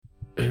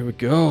Here we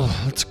go.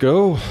 Let's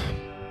go.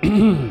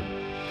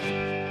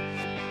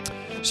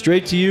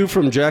 Straight to you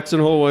from Jackson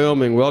Hole,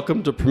 Wyoming.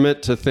 Welcome to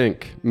Permit to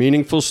Think.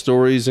 Meaningful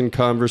stories and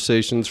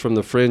conversations from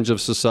the fringe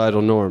of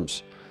societal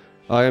norms.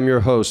 I am your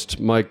host,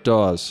 Mike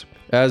Dawes.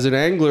 As an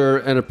angler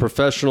and a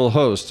professional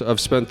host, I've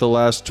spent the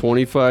last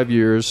 25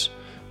 years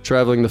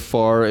traveling the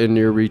far and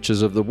near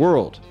reaches of the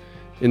world.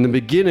 In the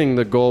beginning,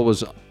 the goal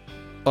was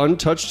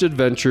untouched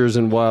adventures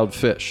and wild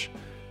fish.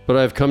 But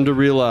I've come to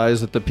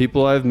realize that the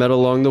people I've met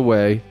along the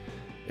way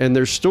and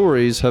their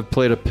stories have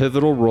played a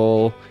pivotal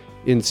role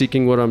in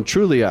seeking what I'm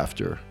truly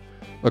after,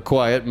 a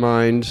quiet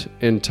mind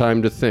and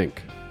time to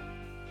think.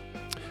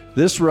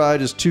 This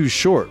ride is too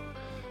short,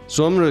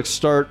 so I'm going to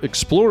start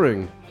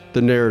exploring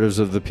the narratives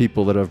of the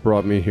people that have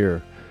brought me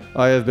here.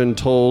 I have been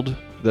told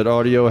that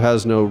audio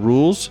has no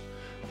rules,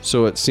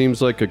 so it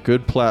seems like a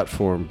good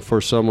platform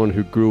for someone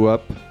who grew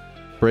up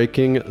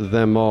breaking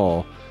them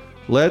all.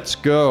 Let's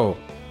go.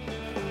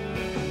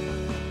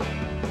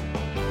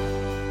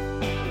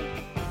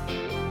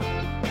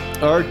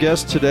 Our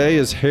guest today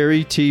is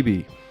Harry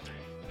Tebay.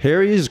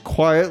 Harry has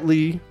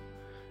quietly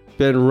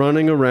been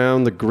running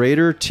around the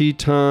greater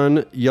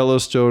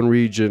Teton-Yellowstone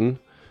region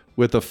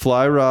with a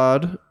fly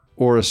rod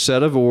or a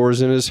set of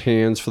oars in his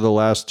hands for the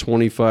last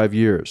 25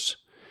 years.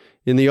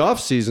 In the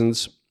off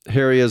seasons,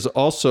 Harry has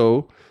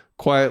also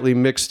quietly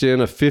mixed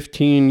in a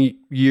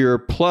 15-year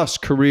plus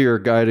career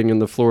guiding in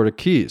the Florida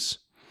Keys.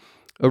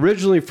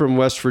 Originally from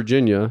West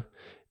Virginia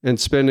and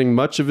spending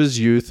much of his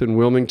youth in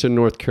Wilmington,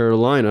 North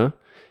Carolina,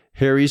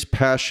 Harry's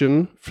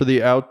passion for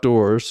the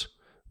outdoors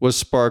was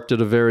sparked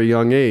at a very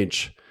young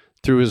age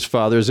through his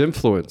father's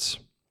influence.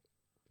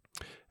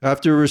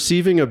 After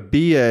receiving a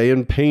BA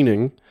in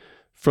painting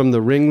from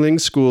the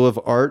Ringling School of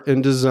Art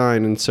and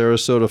Design in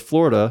Sarasota,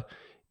 Florida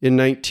in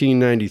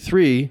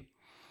 1993,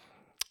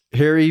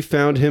 Harry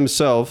found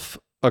himself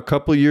a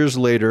couple years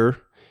later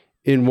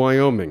in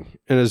Wyoming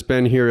and has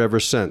been here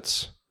ever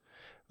since.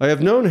 I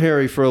have known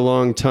Harry for a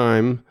long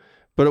time,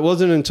 but it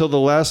wasn't until the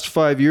last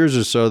 5 years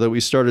or so that we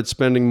started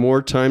spending more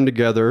time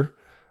together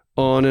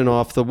on and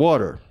off the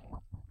water.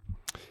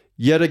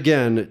 Yet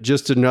again,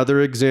 just another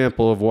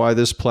example of why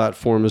this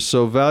platform is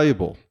so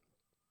valuable.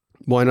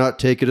 Why not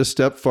take it a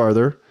step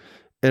farther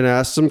and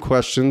ask some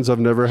questions I've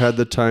never had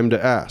the time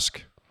to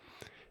ask?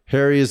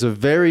 Harry is a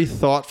very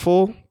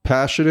thoughtful,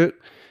 passionate,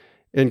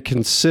 and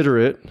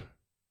considerate,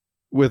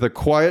 with a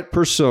quiet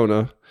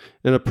persona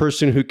and a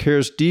person who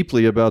cares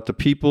deeply about the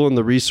people and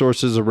the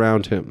resources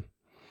around him.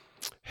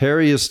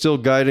 Harry is still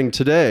guiding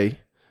today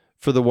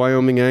for the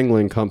Wyoming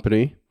Angling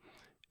Company,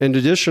 and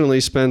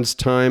additionally spends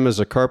time as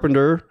a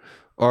carpenter,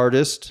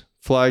 artist,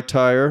 fly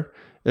tyer,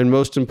 and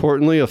most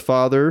importantly, a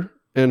father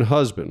and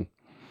husband.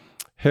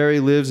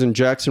 Harry lives in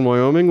Jackson,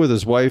 Wyoming with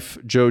his wife,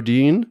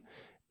 Jodine,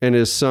 and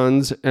his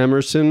sons,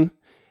 Emerson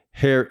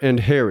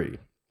and Harry.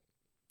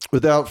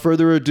 Without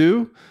further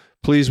ado,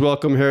 please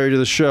welcome Harry to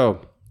the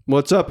show.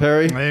 What's up,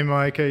 Harry? Hey,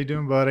 Mike. How you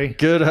doing, buddy?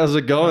 Good. How's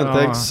it going?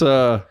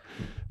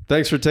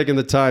 Thanks for taking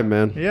the time,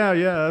 man. Yeah,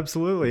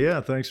 absolutely.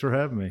 Yeah, thanks for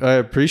having me. I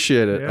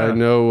appreciate it. Yeah. I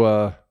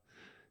know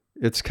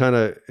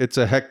it's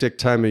a hectic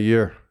time of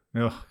year,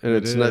 and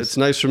it's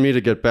nice for me to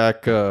get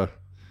back to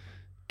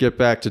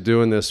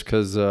doing this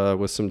because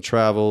with some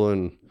travel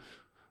and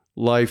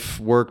life,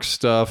 work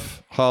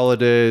stuff,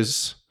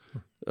 holidays,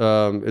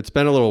 it's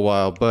been a little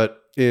while.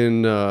 But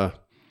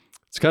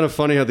it's kind of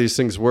funny how these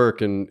things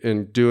work.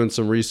 And doing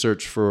some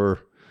research for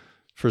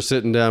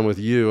sitting down with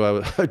you,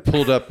 I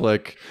pulled up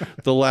like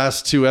the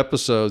last two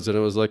episodes, and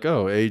it was like,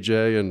 oh,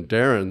 AJ and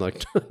Darren,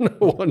 like no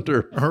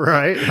wonder.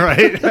 Right.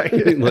 I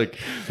mean, like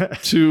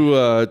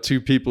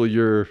two people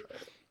you're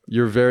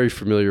very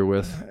familiar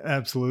with.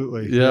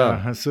 Absolutely.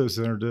 Yeah. That's so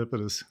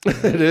serendipitous.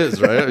 It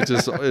is, right? It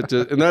just,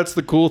 and that's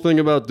the cool thing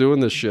about doing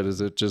this shit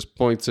is it just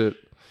points it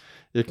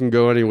can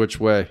go any which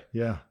way.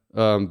 Yeah.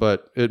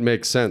 But it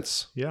makes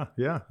sense. Yeah.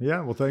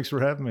 Well, thanks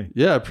for having me.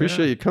 Yeah, I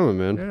appreciate you coming,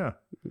 man. Yeah.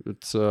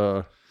 It's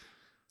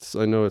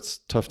I know it's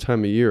a tough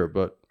time of year,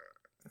 but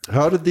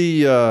how did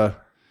we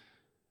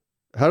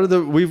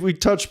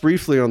touched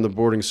briefly on the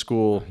boarding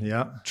school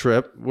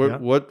trip.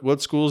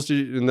 What schools do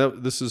you,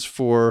 and this is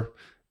for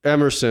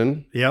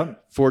Emerson. Yeah.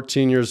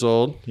 14 years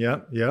old.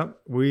 Yeah.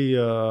 We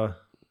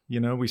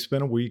we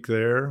spent a week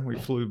there. We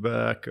flew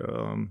back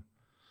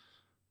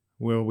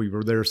we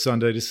were there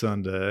Sunday to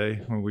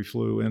Sunday when we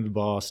flew into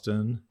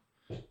Boston,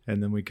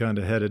 and then we kind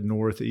of headed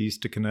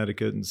northeast to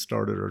Connecticut and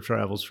started our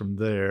travels from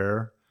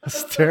there.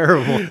 It's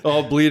terrible.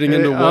 All bleeding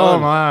into one. Oh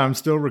my, I'm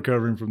still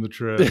recovering from the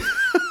trip.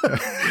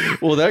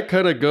 Well, that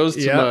kind of goes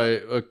to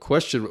my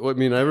question. I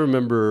mean, I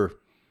remember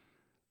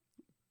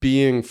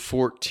being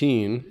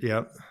 14.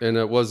 Yep. And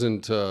it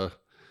wasn't it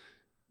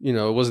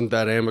wasn't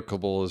that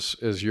amicable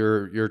as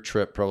your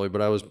trip probably,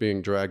 but I was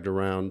being dragged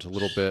around a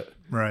little bit.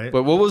 Right.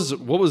 But what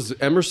was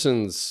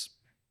Emerson's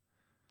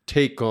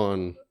take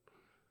on,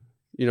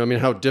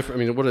 how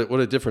different, what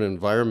a different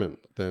environment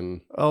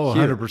than Oh,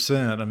 here.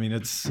 100%. I mean,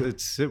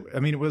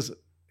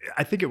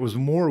 I think it was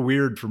more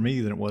weird for me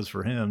than it was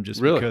for him,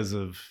 just Really? because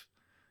of,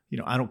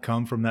 I don't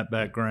come from that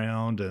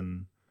background,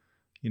 and,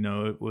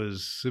 it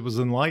was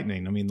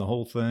enlightening. I mean, the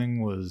whole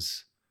thing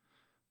was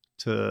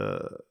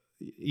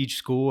each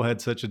school had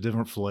such a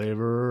different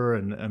flavor,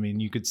 and I mean,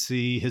 you could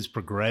see his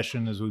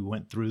progression as we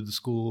went through the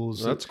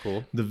schools. That's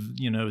cool.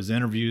 His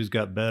interviews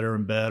got better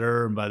and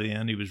better, and by the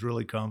end, he was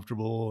really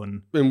comfortable.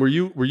 And were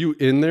you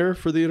in there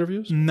for the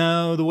interviews?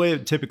 No, the way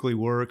it typically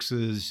works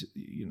is,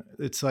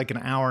 it's like an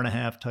hour and a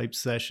half type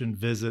session,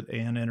 visit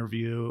and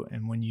interview,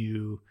 and when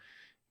you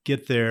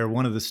get there,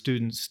 one of the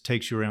students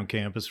takes you around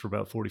campus for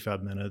about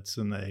 45 minutes,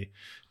 and they're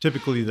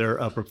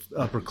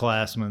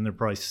upperclassmen. They're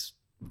probably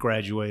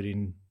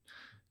graduating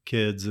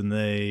kids, and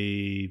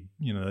they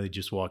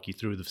just walk you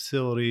through the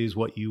facilities,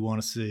 what you want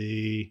to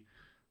see.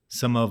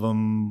 Some of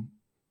them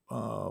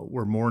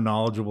were more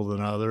knowledgeable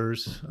than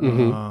others.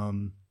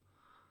 Mm-hmm.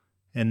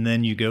 And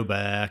then you go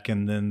back,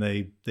 and then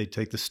they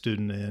take the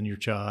student in, your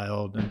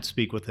child, and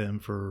speak with him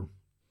for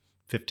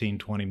 15,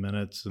 20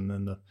 minutes. And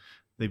then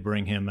they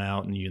bring him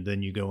out, and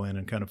then you go in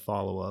and kind of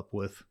follow up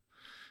with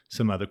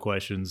some other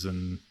questions.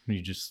 And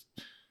you just,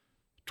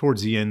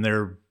 towards the end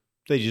there,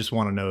 they just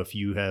want to know if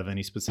you have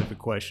any specific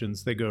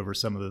questions. They go over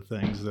some of the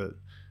things that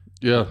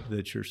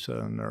your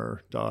son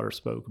or daughter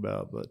spoke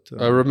about. But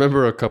I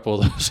remember a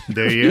couple of those.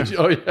 Do you?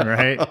 Oh, yeah.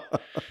 Right.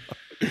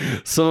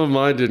 Some of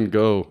mine didn't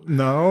go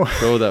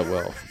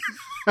that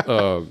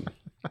well.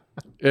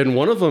 And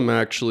one of them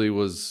actually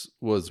was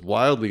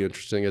wildly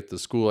interesting at the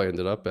school I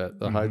ended up at,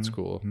 the Hyde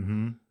School.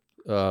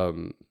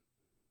 Mm-hmm.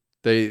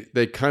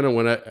 They kind of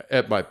went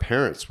at my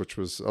parents, which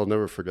was, I'll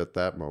never forget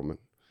that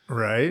moment.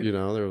 Right. They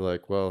were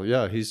like, well,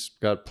 yeah, he's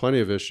got plenty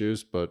of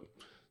issues, but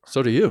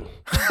so do you.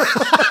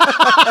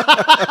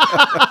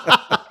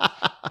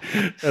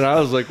 And I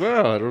was like,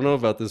 wow, I don't know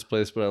about this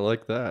place, but I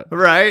like that.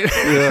 Right.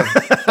 Yeah.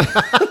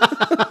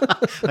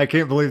 I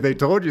can't believe they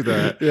told you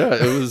that. Yeah,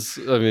 it was,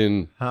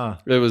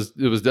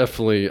 it was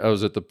definitely, I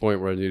was at the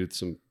point where I needed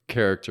some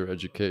character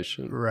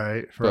education.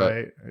 Right.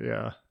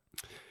 Yeah.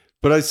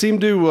 But I seem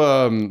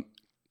to,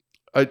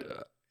 I'm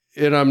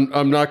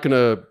not going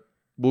to,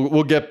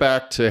 we'll get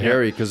back to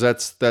Harry, because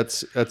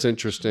that's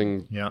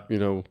interesting. Yeah.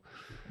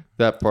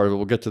 That part of it.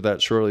 We'll get to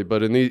that shortly.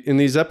 But in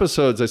these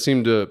episodes, I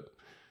seem to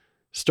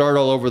start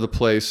all over the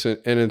place. And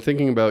in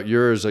thinking about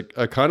yours, I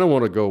kind of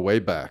want to go way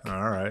back.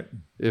 All right.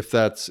 If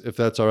that's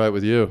all right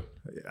with you.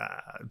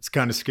 It's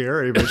kind of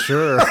scary, but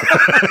sure.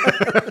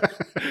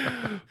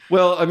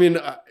 Well, I mean,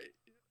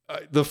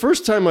 the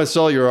first time I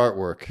saw your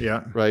artwork,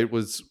 right,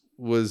 was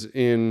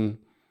in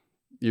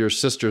your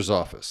sister's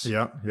office.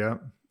 Yeah.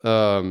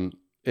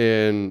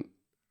 And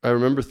I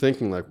remember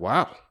thinking like,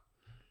 wow,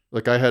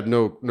 like I had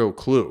no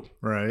clue.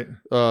 Right.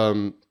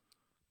 And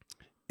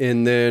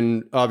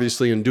then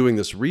obviously in doing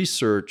this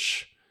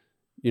research,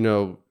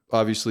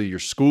 obviously you're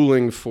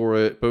schooling for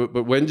it,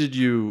 but when did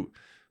you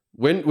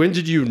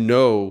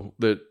know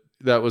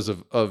that was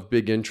of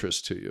big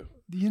interest to you?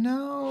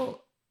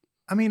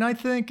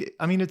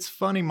 It's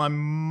funny. My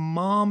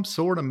mom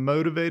sort of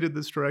motivated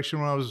this direction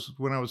when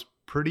I was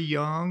pretty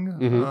young.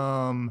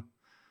 Mm-hmm.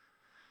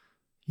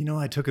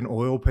 I took an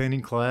oil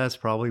painting class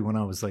probably when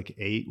I was like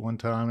 8 one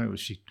time. It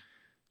was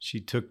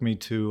she took me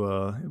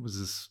to it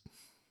was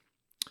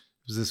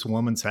this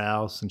woman's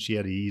house, and she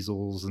had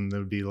easels, and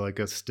there'd be like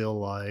a still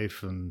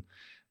life, and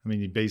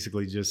you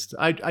basically just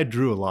I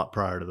drew a lot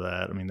prior to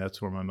that.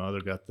 That's where my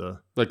mother got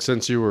like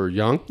since you were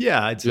young?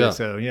 Yeah, I'd say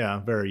so. Yeah,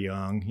 very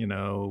young.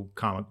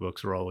 Comic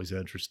books were always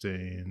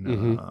interesting.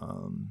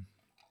 Mm-hmm.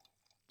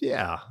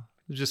 Yeah,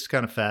 just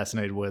kind of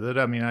fascinated with it.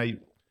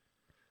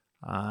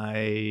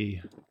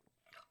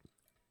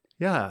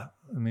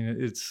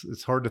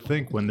 It's hard to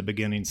think when the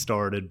beginning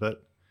started,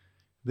 but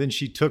then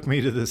she took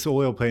me to this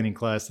oil painting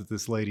class that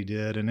this lady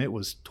did, and it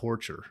was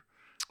torture.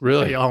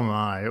 Really? Oh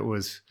my, it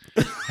was.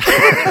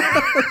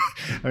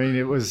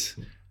 I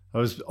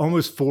was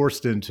almost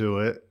forced into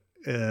it,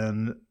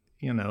 and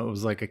it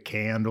was like a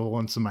candle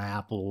and some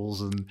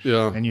apples, and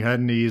you had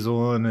an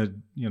easel,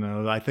 and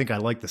I think I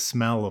liked the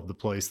smell of the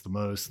place the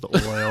most, the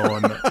oil,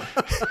 and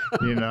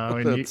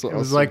it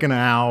was like an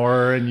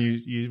hour, and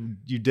you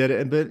did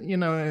it, but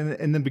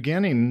in the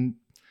beginning,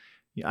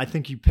 I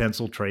think you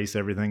pencil trace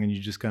everything, and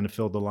you just kind of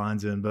filled the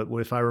lines in. But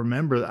if I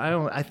remember,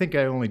 I think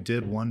I only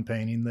did one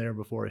painting there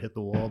before it hit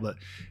the wall, but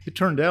it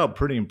turned out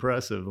pretty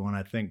impressive when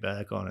I think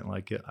back on it.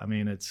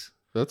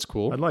 That's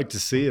cool. I'd like to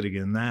see it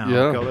again now.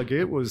 Yeah. Like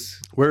it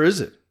was. Where is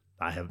it?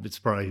 It's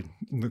probably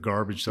in the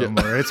garbage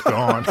somewhere. Yeah. It's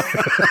gone.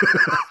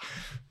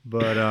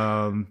 But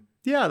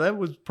that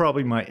was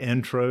probably my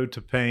intro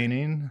to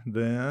painting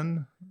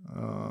then.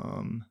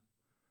 And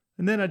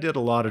then I did a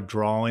lot of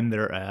drawing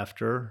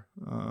thereafter.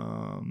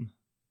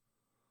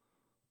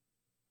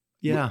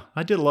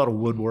 I did a lot of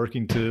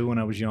woodworking too when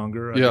I was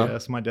younger. I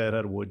guess my dad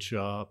had a wood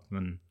shop,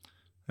 and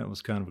that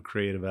was kind of a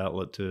creative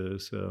outlet too.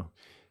 So.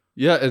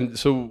 Yeah, and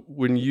so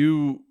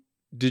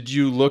did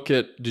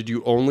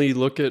you only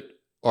look at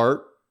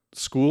art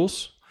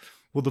schools?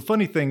 Well, the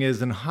funny thing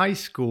is, in high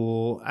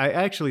school, I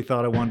actually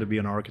thought I wanted to be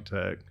an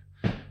architect.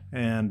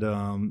 And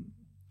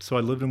so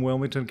I lived in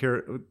Wilmington,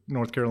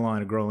 North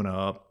Carolina growing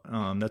up.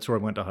 That's where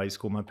I went to high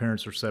school. My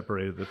parents were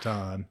separated at the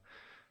time.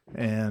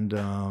 And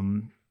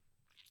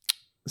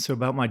so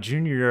about my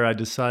junior year, I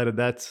decided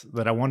that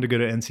I wanted to go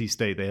to NC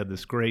State. They had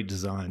this great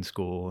design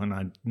school, and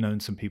I'd known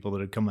some people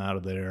that had come out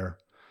of there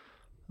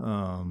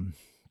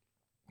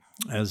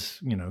as,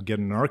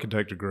 getting an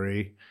architect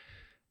degree.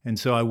 And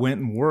so I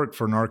went and worked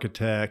for an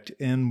architect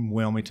in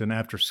Wilmington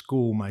after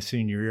school my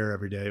senior year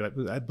every day.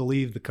 I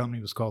believe the company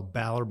was called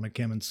Ballard,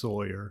 McKim &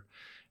 Sawyer,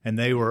 and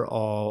they were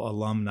all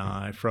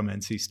alumni from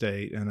NC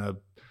State. And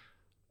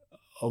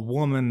a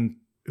woman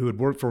who had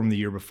worked for him the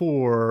year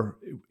before,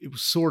 it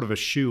was sort of a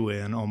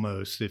shoe-in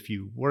almost. If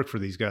you work for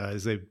these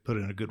guys, they put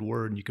in a good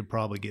word and you could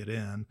probably get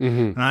in.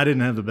 And I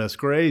didn't have the best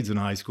grades in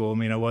high school. I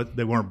mean,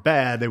 they weren't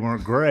bad, they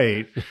weren't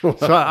great.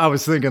 So I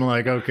was thinking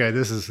like, okay,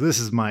 this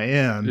is my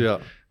end. Yeah.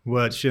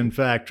 Which in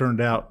fact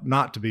turned out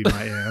not to be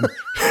my end.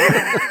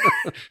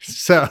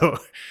 So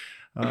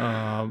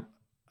I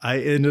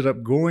ended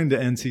up going to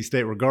NC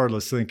State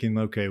regardless, thinking,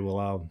 okay,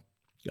 well,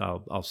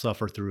 I'll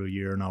suffer through a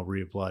year and I'll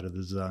reapply to the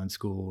design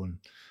school and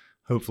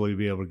hopefully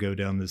be able to go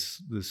down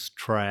this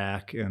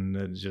track. And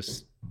it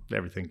just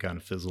everything kind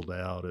of fizzled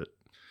out at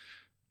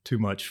too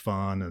much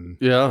fun.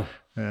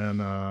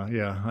 And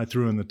I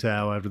threw in the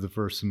towel after the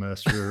first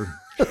semester.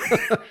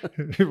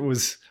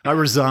 I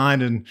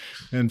resigned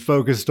and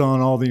focused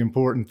on all the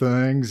important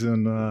things.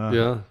 And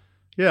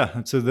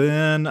and so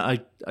then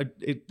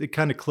it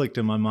kind of clicked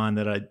in my mind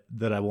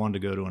that I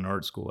wanted to go to an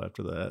art school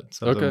after that,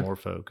 something more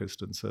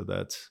focused. And so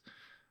that's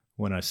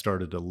when I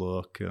started to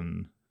look,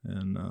 and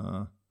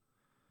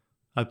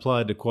I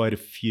applied to quite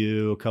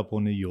a couple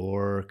in New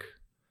York.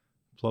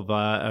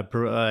 I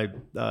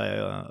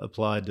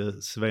applied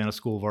to Savannah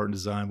School of Art and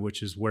Design,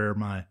 which is where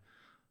my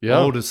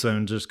oldest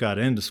son just got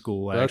into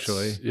school,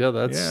 actually.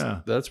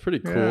 That's pretty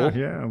cool.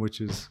 Yeah,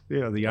 which is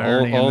the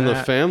irony all in that.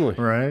 The family.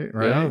 Right.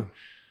 Yeah.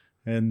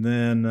 And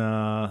then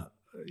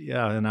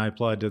and I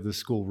applied to the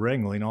school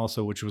Ringling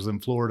also, which was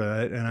in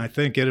Florida, and I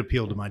think it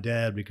appealed to my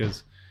dad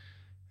because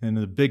in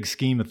the big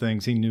scheme of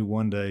things, he knew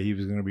one day he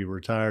was going to be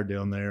retired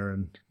down there.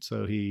 And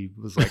so he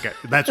was like,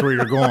 that's where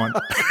you're going.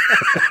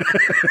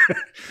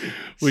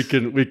 we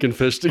can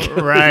fish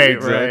together. Right.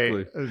 Exactly.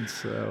 Right. And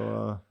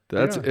so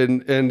that's,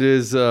 and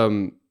is,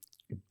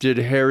 did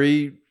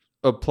Harry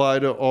apply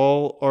to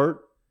all art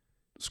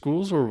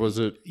schools, or was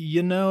it? He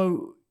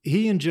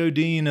and Joe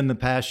Dean in the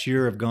past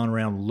year have gone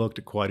around and looked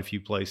at quite a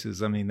few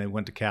places. I mean, they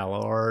went to Cal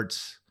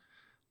Arts.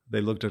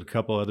 They looked at a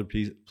couple other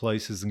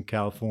places in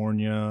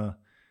California.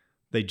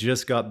 They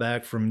just got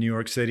back from New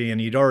York City,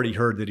 and he'd already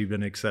heard that he'd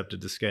been accepted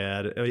to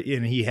SCAD,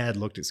 and he had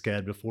looked at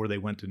SCAD before they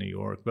went to New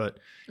York.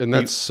 And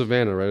that's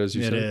Savannah, right? As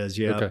you said, it is.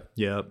 Yeah. Okay.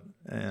 Yep.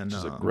 And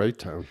it's a great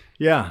town.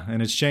 Yeah,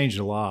 and it's changed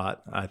a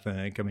lot, I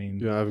think. I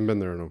mean, I haven't been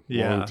there in a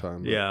long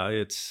time. But. Yeah,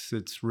 it's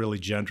really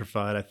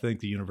gentrified. I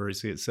think the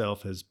university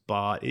itself has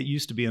bought. It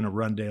used to be in a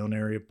rundown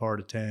area part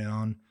of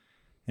town,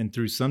 and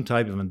through some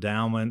type of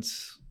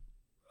endowments,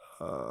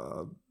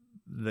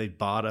 they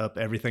bought up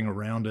everything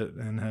around it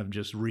and have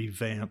just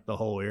revamped the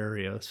whole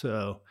area.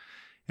 So,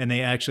 and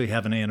they actually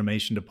have an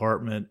animation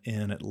department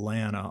in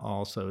Atlanta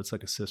also. It's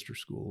like a sister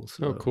school.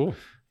 So, cool.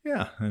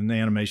 Yeah, and the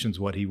animation's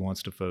what he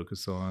wants to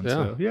focus on.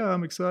 Yeah. So,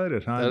 I'm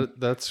excited.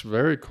 That's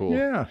very cool.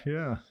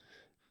 Yeah.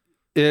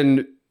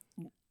 And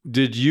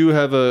did you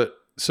have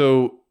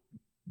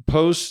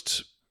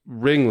post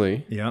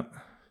Ringley? Yeah.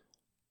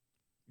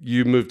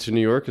 You moved to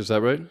New York, is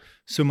that right?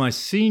 So my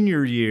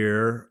senior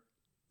year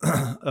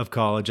of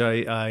college,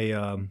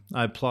 I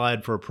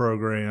applied for a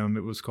program.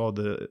 It was called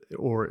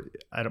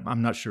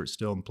I'm not sure it's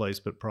still in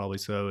place, but probably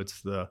so.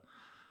 It's the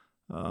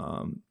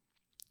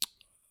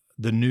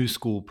New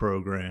School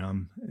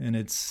program, and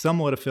it's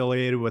somewhat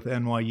affiliated with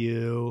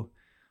NYU.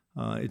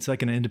 It's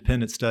like an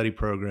independent study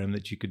program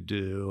that you could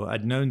do.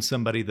 I'd known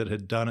somebody that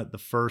had done it the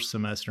first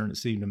semester, and it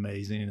seemed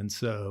amazing. And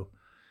so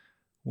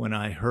when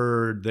I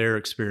heard their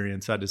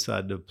experience, I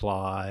decided to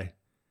apply,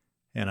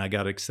 and I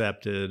got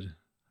accepted.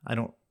 I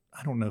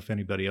don't know if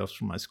anybody else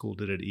from my school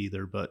did it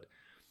either, but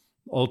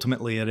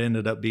ultimately it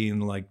ended up being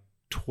like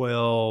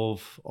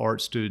 12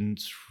 art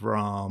students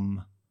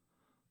from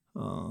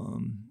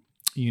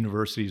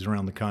universities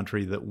around the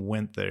country that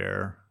went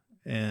there.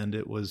 And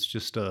it was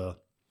just a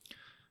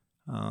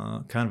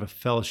kind of a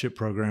fellowship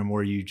program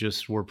where you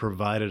just were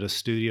provided a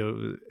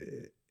studio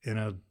in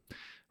a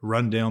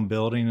rundown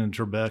building in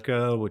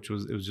Tribeca, it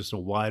was just a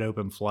wide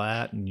open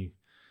flat, and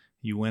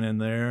you went in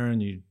there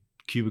and you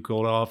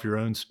cubicled off your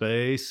own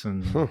space,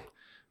 and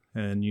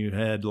and you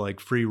had like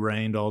free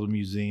reign to all the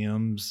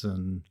museums,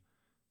 and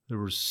it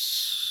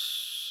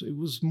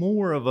was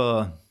more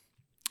of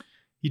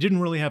you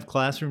didn't really have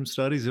classroom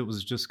studies. It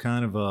was just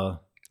kind of a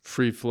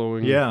free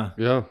flowing. Yeah.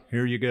 Yeah.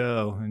 Here you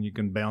go. And you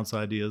can bounce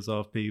ideas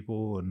off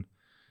people, and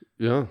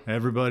yeah,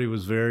 everybody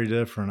was very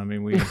different. I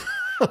mean,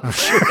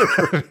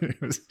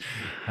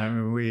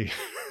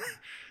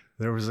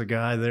 there was a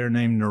guy there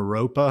named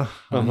Naropa,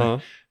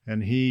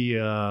 and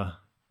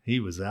he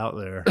was out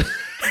there.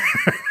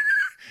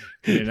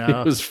 He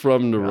was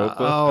from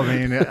Naropa.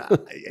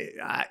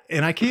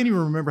 And I can't even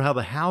remember how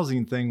the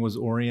housing thing was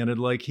oriented.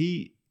 Like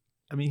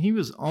I mean, he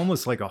was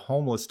almost like a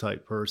homeless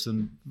type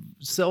person,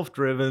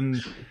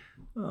 self-driven.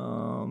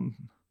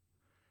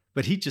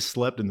 But he just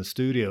slept in the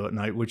studio at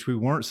night, which we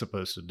weren't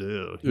supposed to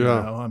do. You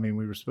know? I mean,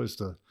 we were supposed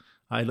to.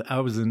 I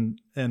was in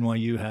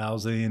NYU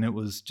housing. It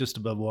was just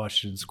above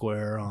Washington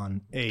Square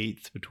on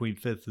 8th, between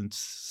 5th and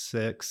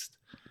 6th.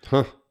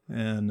 Huh.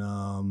 And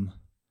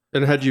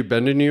had you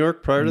been to New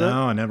York prior to that?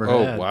 No, I never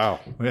had. Oh, wow.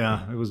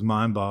 Yeah, it was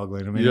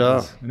mind-boggling. I mean,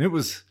 it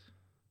was.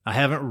 I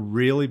haven't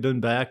really been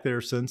back there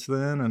since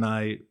then, and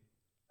I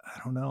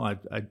don't know. I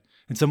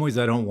in some ways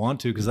I don't want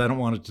to, because I don't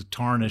want it to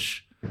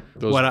tarnish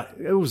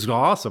it was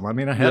awesome. I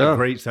mean, I had a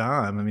great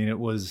time. I mean,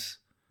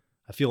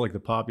 I feel like the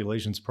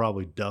population's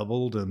probably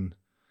doubled, and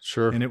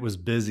and it was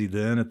busy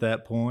then at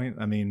that point.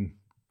 I mean,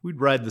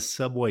 we'd ride the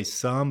subway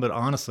some, but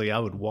honestly, I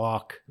would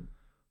walk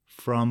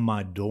from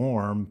my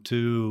dorm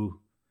to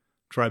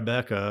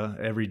Tribeca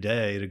every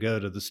day to go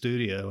to the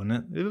studio,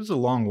 and it was a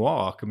long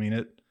walk. I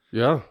mean,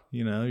 you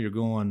know, you're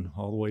going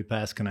all the way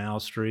past Canal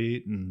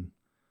Street and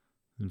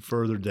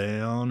further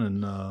down,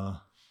 and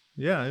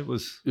it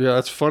was. Yeah,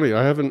 that's funny.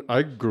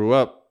 I grew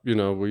up, you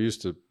know, we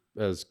used to,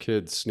 as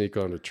kids, sneak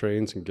onto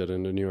trains and get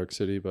into New York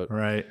City, but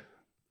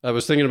I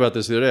was thinking about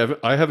this the other day.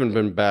 I haven't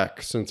been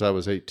back since I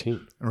was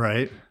 18.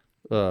 Right.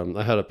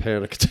 I had a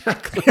panic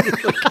attack.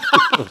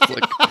 I was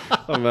like,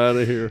 I'm out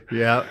of here.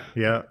 Yeah,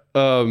 yeah.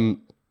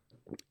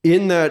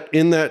 In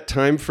that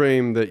time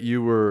frame that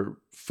you were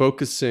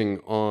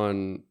focusing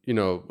on, you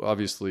know,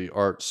 obviously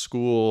art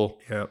school,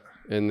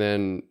 and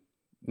then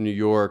New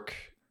York,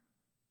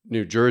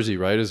 New Jersey,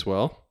 right, as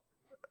well?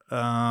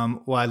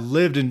 Well, I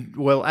lived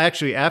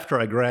actually, after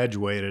I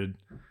graduated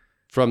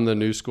from the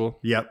new school.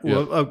 Yeah.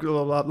 Well,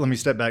 let me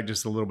step back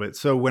just a little bit.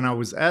 So when I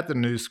was at the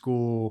new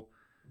school,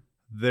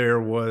 there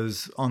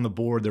was on the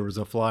board, there was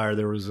a flyer.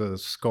 There was a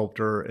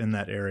sculptor in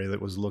that area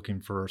that was looking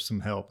for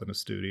some help in a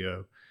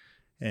studio.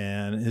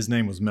 And his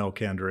name was Mel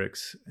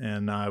Kendricks.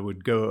 And I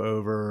would go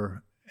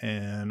over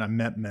and I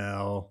met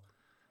Mel,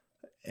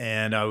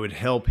 and I would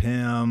help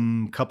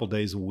him a couple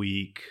days a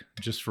week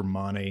just for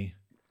money.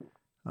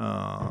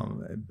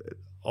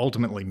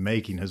 Ultimately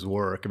making his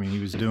work. I mean, he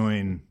was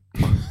doing,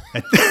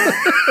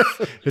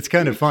 it's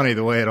kind of funny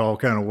the way it all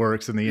kind of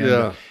works in the end.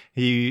 Yeah.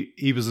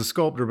 He was a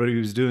sculptor, but he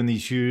was doing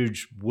these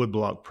huge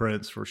woodblock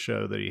prints for a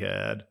show that he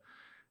had.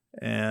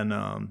 And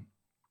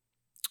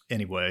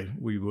anyway,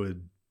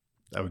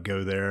 I would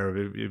go there.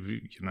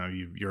 You know,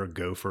 you're a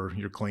gopher.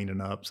 You're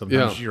cleaning up.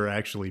 Sometimes you're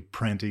actually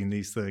printing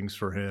these things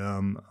for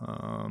him.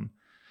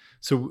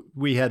 So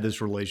we had this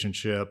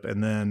relationship.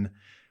 And then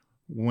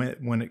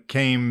when it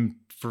came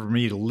for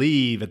me to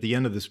leave at the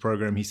end of this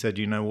program, he said,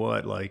 you know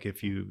what, like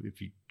if you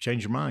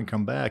change your mind,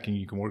 come back and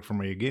you can work for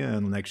me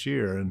again next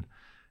year. And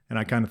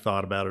I kind of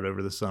thought about it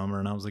over the summer,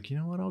 and I was like, you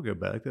know what, I'll go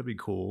back. That'd be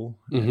cool.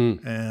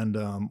 Mm-hmm. And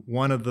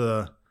one of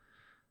the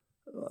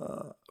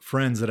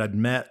friends that I'd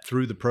met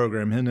through the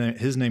program,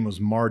 his name was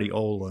Marty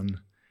Olin,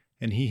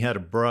 and he had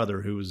a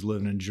brother who was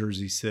living in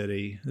Jersey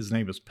City. His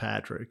name was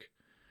Patrick.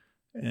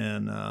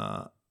 And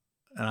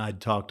I'd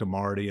talked to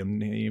Marty,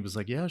 and he was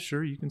like, yeah,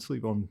 sure, you can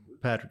sleep on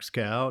Patrick's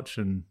couch.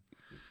 And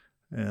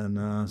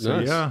so,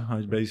 nice. Yeah,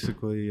 I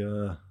basically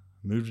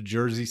moved to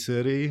Jersey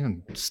City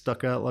and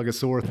stuck out like a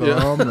sore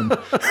thumb.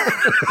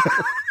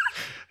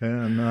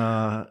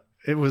 Yeah.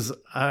 It was,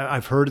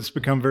 I've heard it's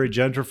become very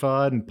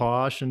gentrified and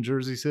posh in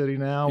Jersey City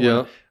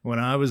now. When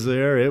I was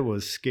there, it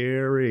was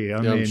scary.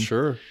 I mean, I'm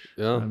sure.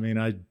 Yeah. I mean,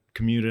 I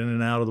commute in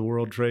and out of the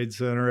World Trade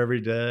Center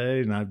every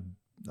day, and I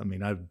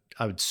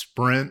would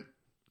sprint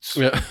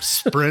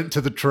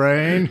to the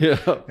train.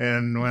 Yeah.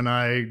 And when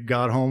I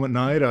got home at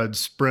night, I'd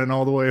sprint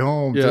all the way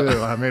home too.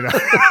 I mean,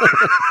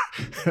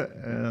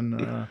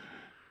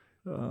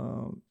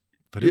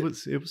 but it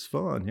was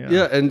fun. Yeah.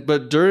 Yeah.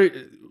 But during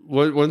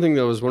one thing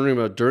that I was wondering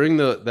about during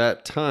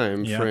that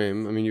time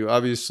frame, I mean, you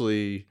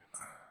obviously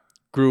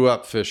grew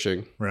up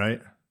fishing, right?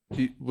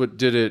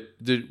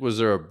 Was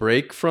there a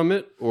break from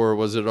it, or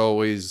was it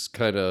always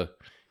kind of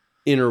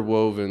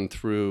interwoven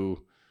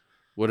through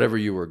whatever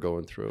you were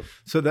going through?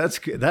 So that's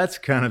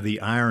kind of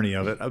the irony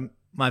of it.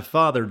 My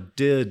father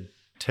did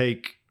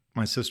take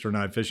my sister and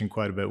I fishing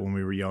quite a bit when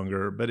we were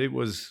younger, but it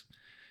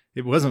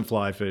wasn't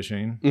fly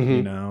fishing, mm-hmm.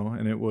 you know,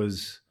 and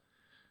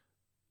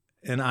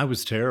I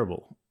was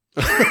terrible.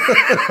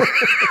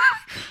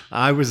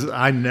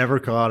 I never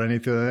caught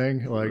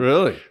anything. Like,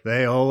 really?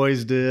 They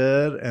always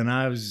did, and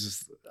I was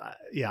just,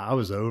 I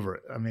was over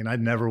it. I mean, I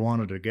never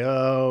wanted to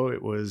go.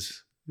 It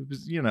was,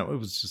 you know, it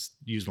was just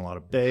using a lot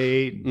of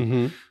bait.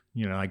 Mm-hmm.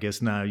 You know, I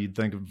guess now you'd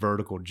think of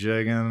vertical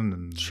jigging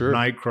and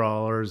night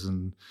crawlers,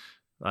 and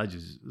it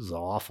was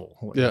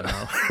awful. You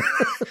know?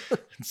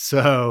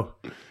 So,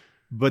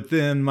 but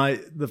then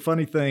the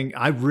funny thing,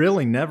 I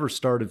really never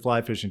started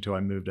fly fishing until I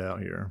moved out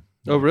here.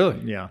 Oh, really?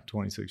 Yeah,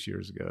 26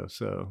 years ago.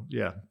 So,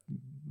 yeah,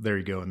 there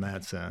you go in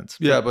that sense.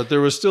 But there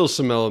was still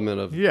some element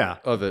of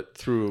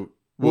it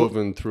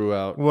woven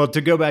throughout. Well, to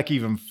go back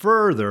even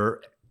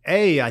further,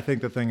 I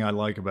think the thing I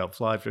like about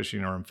fly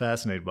fishing, or I'm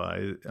fascinated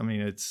by, I mean,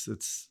 it's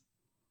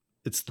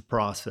it's the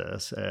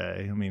process.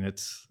 I mean,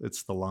 it's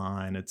the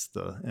line, it's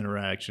the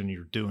interaction.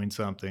 You're doing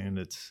something.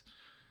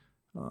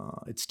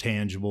 It's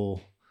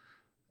tangible.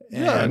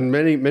 And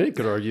many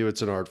could argue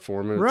it's an art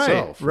form in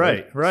itself.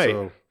 Right.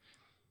 So,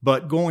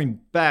 but going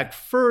back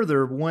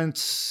further,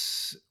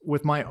 once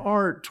with my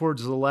art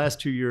towards the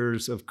last 2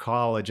 years of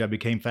college, I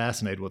became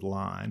fascinated with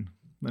line.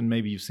 And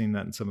maybe you've seen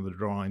that in some of the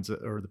drawings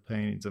or the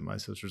paintings at my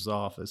sister's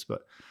office.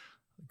 But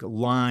the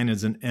line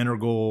is an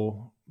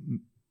integral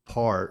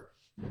part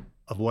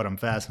of what I'm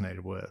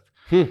fascinated with.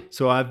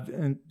 So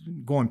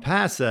going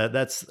past that,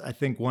 that's, I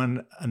think,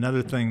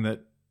 another thing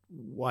that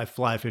why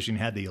fly fishing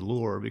had the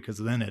allure, because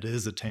then it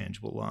is a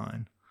tangible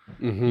line,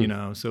 you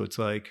know? So it's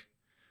like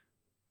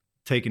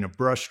taking a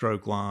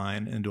brushstroke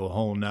line into a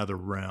whole nother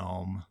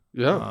realm.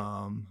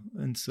 Yeah.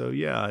 And so,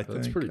 yeah, I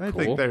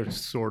think they're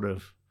sort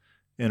of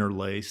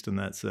interlaced in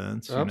that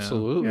sense.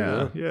 Absolutely. You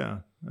know? Yeah.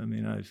 I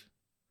mean,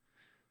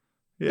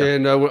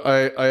 And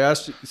I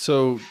asked you,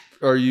 so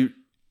are you,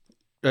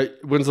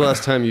 when's the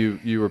last time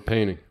you were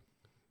painting?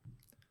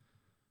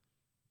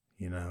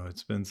 You know,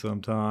 it's been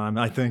some time.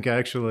 I think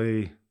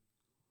actually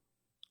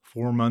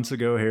 4 months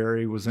ago,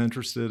 Harry was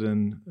interested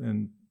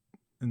in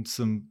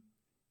some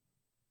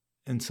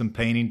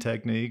painting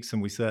techniques,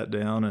 and we sat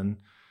down and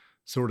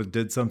sort of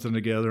did something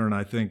together. And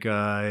I think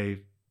I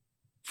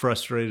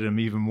frustrated him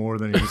even more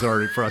than he was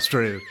already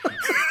frustrated.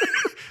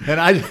 And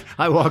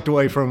I walked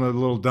away from it a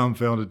little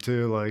dumbfounded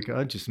too. Like,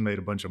 I just made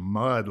a bunch of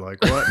mud.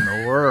 Like, what in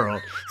the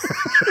world?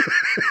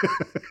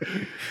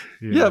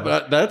 Yeah,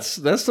 but that's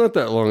not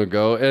that long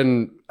ago.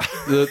 And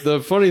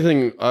the funny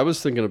thing I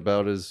was thinking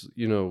about is,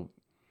 you know,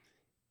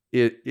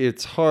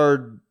 it's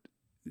hard.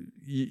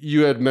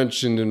 You had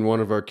mentioned in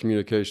one of our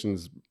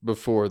communications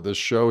before the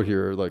show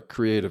here, like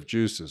creative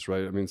juices,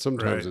 right? I mean,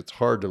 sometimes it's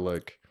hard to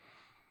like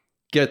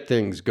get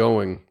things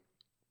going.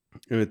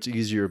 And it's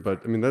easier,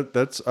 but I mean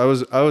that's I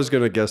was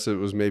gonna guess it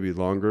was maybe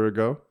longer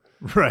ago,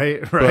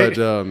 right.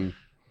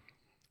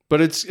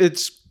 But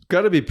it's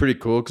got to be pretty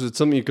cool because it's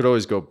something you could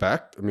always go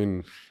back. I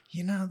mean,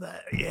 you know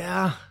that,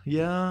 yeah.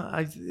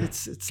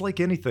 It's like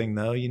anything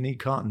though. You need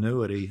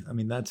continuity. I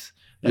mean that's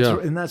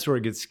and that's where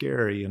it gets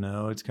scary. You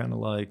know, it's kind of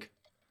like,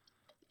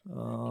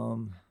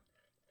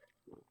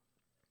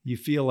 you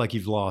feel like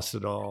you've lost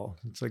it all.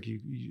 It's like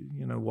you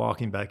know,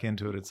 walking back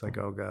into it. It's like,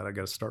 oh God, I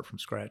got to start from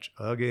scratch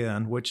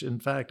again. Which,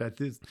 in fact, I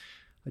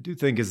do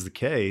think is the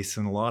case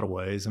in a lot of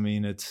ways. I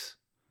mean, it's,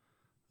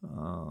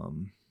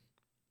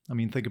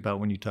 think about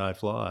when you tie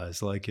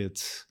flies. Like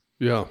it's,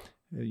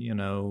 you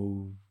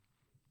know,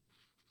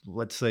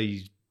 let's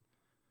say.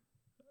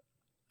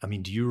 I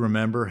mean, do you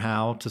remember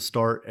how to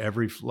start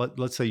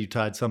let's say you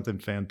tied something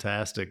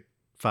fantastic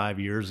 5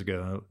 years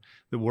ago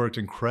that worked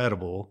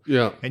incredible,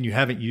 and you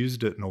haven't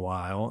used it in a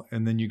while,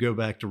 and then you go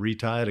back to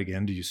retie it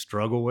again. Do you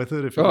struggle with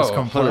it if it was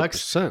complex?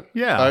 100%.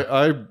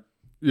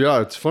 Yeah,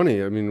 it's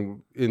funny. I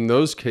mean, in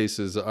those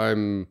cases,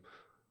 I'm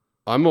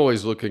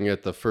always looking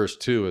at the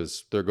first two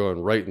as they're going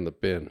right in the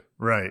bin.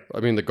 Right. I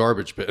mean, the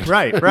garbage bin.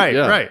 Right.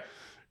 Right.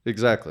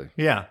 Exactly.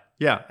 Yeah.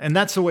 And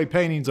that's the way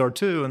paintings are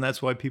too, and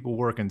that's why people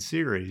work in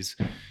series,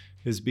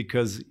 is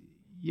because.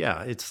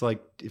 Yeah, it's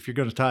like if you're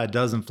going to tie a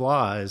dozen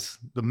flies,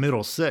 the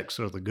middle 6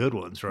 are the good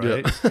ones,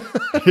 right?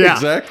 Yeah.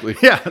 Exactly.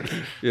 Yeah.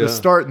 The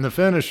start and the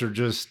finish are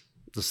just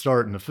the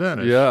start and the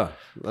finish. Yeah,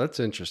 that's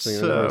interesting.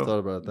 I never thought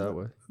about it that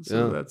way.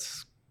 So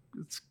it's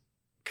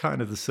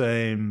kind of the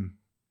same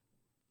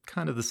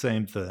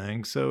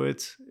thing. So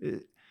it's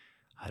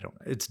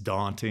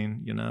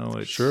daunting, you know.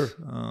 It's, sure.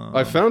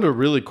 I found a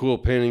really cool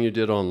painting you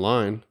did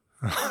online.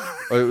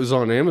 It was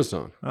on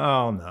Amazon.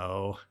 Oh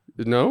no.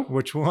 No?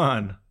 Which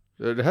one?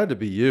 It had to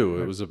be you.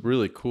 It was a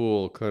really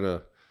cool kind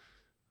of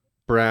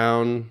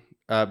brown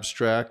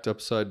abstract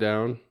upside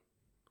down.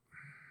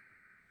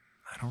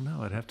 I don't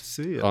know. I'd have to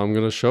see it. I'm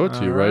going to show it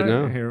to you right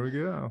now. Here we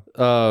go.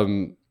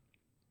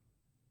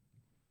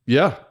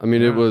 Yeah. I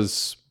mean, it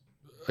was,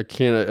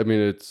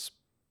 it's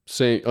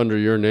saying under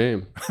your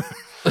name.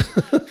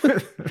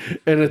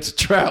 And it's a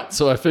trout.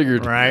 So I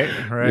figured, right.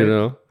 You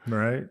know,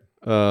 right.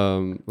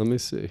 Let me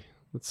see.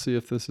 Let's see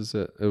if this is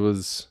it.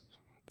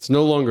 It's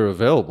no longer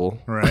available.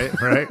 Right.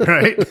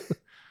 Let's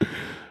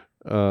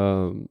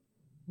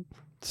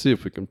see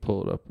if we can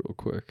pull it up real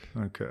quick.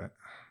 Okay.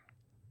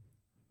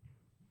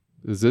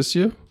 Is this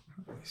you?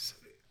 Let me see.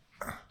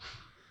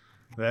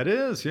 That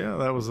is, yeah.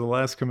 That was the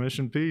last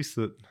commission piece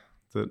that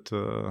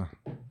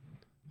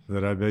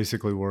I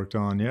basically worked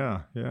on.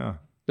 Yeah. That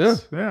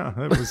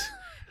was,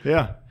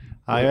 yeah.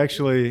 I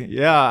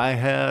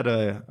had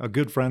a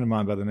good friend of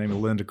mine by the name of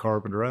Linda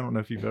Carpenter. I don't know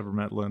if you've ever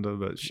met Linda,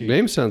 but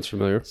name sounds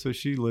familiar. So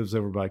she lives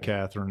over by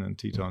Catherine in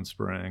Teton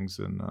Springs,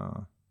 and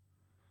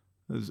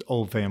is an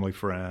old family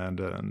friend.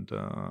 And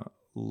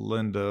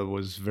Linda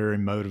was very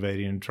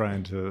motivating in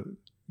trying to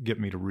get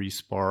me to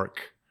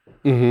re-spark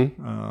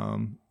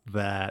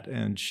that.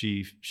 And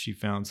she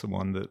found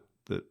someone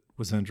that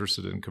was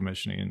interested in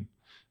commissioning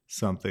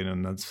something,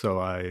 and then so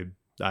I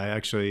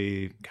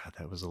actually, God,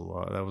 that was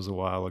a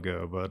while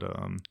ago, but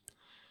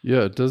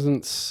yeah, it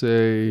doesn't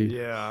say.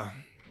 Yeah,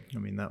 I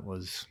mean that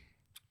was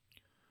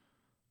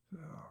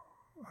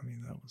I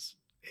mean, that was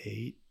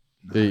 8.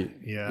 8.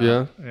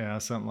 Yeah,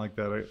 something like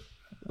that.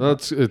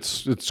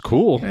 It's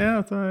cool.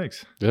 Yeah,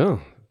 thanks. Yeah,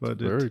 but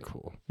very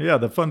cool. Yeah,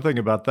 the fun thing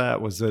about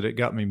that was that it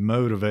got me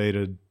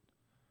motivated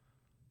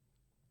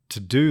to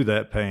do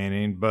that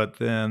painting. But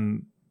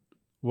then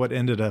what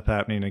ended up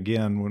happening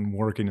again when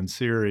working in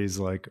series,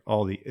 like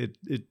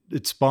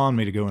it spawned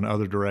me to go in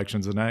other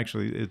directions. And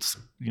actually it's,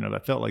 I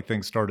felt like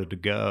things started to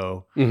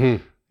go,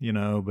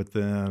 but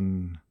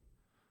then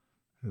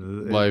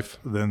life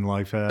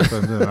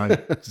happened and I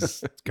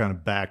just kind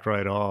of backed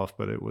right off.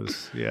 But it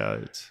was,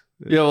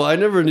 well, I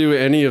never knew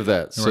any of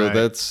that. So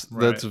that's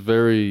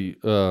very,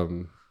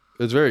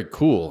 it's very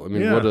cool. I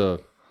mean, what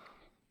a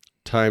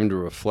time to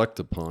reflect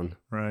upon.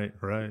 Right.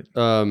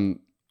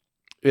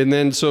 And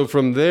then, so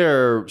from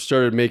there,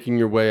 started making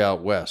your way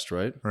out west,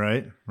 right?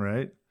 Right.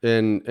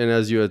 And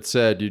as you had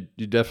said,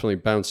 you definitely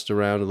bounced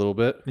around a little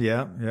bit.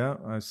 Yeah.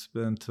 I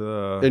spent.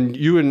 And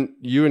you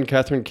and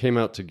Catherine came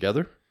out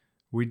together?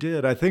 We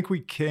did. I think we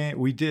did.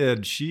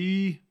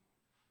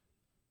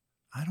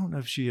 I don't know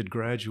if she had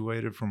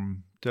graduated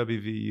from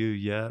WVU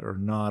yet or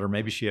not, or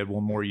maybe she had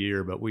one more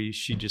year. But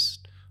she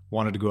just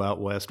wanted to go out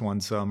west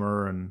one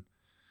summer, and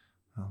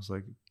I was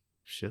like,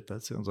 "Shit,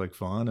 that sounds like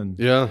fun." And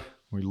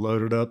we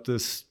loaded up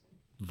this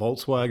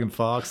Volkswagen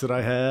Fox that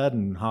I had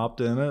and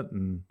hopped in it,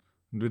 and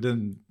we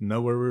didn't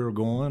know where we were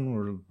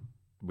going.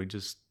 We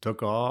just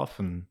took off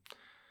and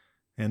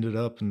ended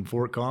up in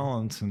Fort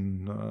Collins,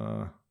 and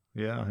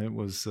it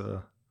was.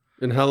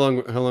 And how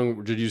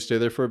long did you stay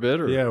there for a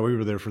bit? Or? Yeah, we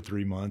were there for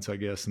 3 months, I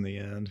guess, in the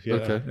end. Yeah,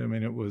 okay. I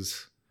mean, it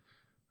was.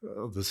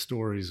 The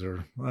stories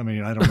are. I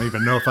mean, I don't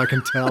even know if I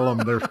can tell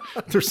them.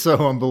 They're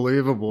so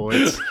unbelievable.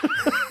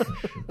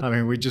 I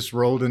mean, we just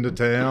rolled into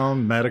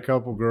town, met a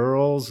couple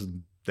girls,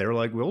 and they were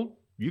like, "Well,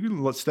 you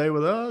can stay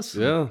with us."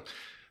 Yeah.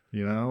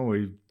 And,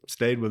 we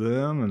stayed with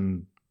them,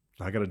 and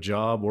I got a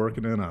job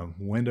working in a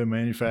window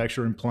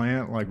manufacturing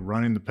plant, like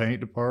running the paint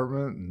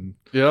department,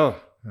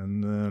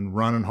 and then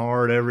running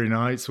hard every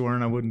night,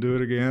 swearing I wouldn't do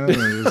it again.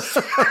 It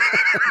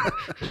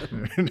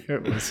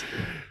was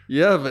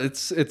but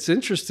it's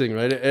interesting,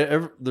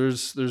 right?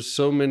 There's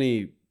so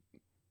many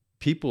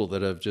people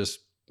that have just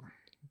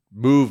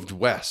moved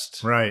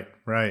west, right,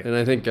 and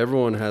I think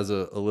everyone has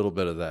a little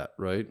bit of that,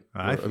 right?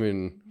 I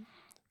mean,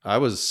 I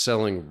was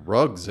selling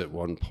rugs at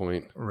one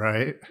point,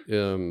 right?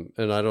 And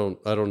I don't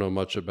know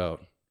much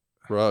about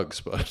rugs,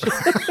 but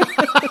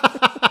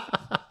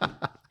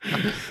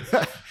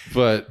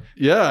but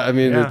I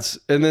mean, it's,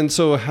 and then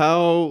so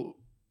how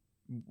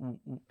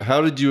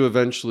did you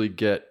eventually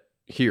get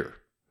here?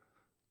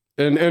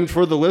 And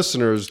for the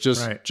listeners,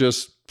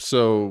 just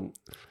so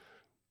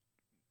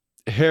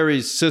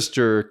Harry's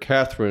sister,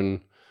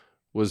 Catherine,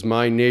 was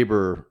my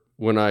neighbor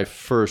when I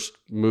first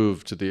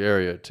moved to the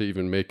area to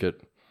even make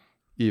it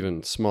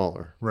even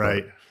smaller.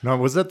 Right. Now,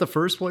 was that the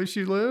first place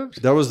you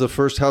lived? That was the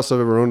first house I've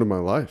ever owned in my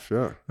life.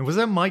 Yeah. And was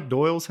that Mike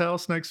Doyle's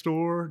house next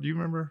door? Do you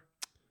remember?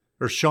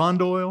 Or Sean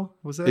Doyle?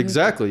 Was that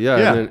exactly? It?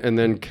 Yeah. And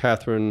then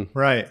Catherine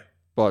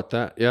bought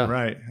that. Yeah.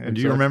 Right. And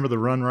do you remember the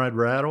Run, Ride,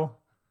 Rattle?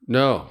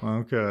 No.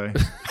 Okay.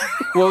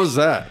 What was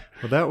that?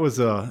 Well, that was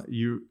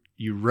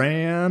you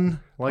ran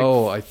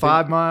like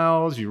 5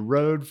 miles, you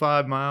rode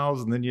 5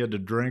 miles, and then you had to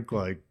drink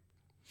like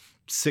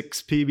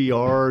 6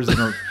 PBRs in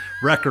a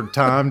record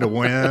time to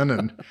win.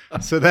 And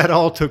so that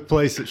all took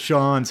place at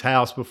Sean's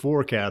house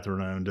before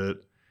Catherine owned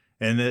it.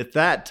 And at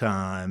that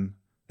time,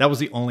 that was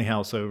the only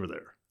house over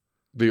there.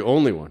 The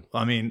only one.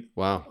 I mean,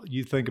 wow.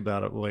 You think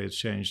about it the way it's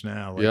changed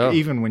now. Like,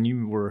 even when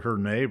you were her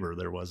neighbor,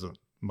 there wasn't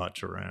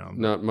much around.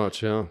 Not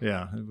much, yeah.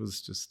 Yeah, it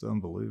was just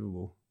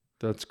unbelievable.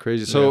 That's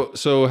crazy.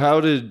 So how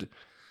did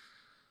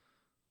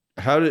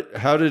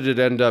it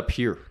end up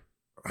here?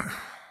 I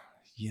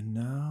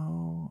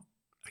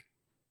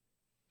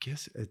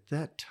guess at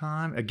that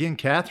time, again,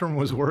 Catherine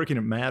was working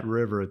at Mad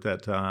River at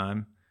that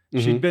time.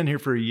 Mm-hmm. She'd been here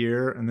for a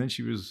year, and then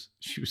she was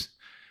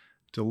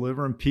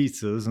delivering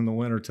pizzas in the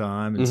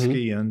wintertime and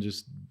skiing,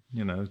 just,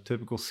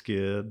 typical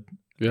skid.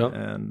 Yeah.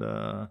 And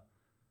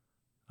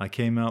I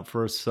came out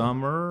for a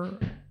summer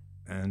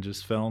and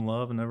just fell in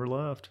love and never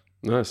left.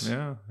 Nice.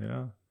 Yeah.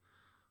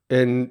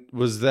 And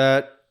was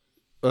that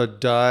a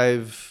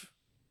dive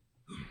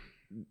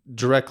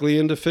directly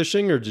into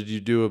fishing, or did you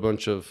do a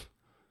bunch of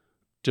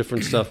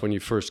different stuff when you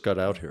first got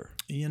out here?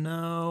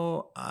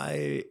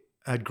 I'd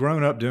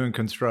grown up doing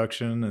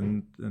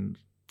construction, and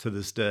to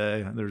this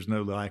day, there's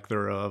no lack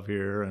thereof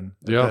here. And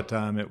at that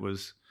time it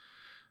was,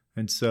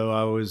 and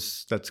so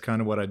that's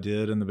kind of what I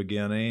did in the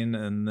beginning.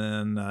 And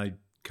then I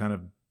kind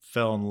of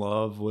fell in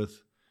love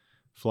with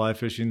fly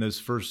fishing. Those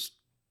first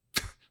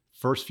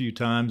few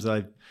times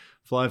I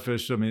fly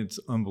fished, I mean, it's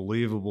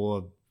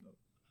unbelievable.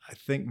 I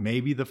think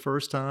maybe the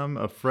first time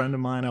a friend of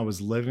mine I was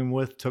living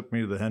with took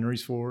me to the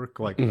Henry's Fork,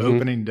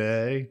 opening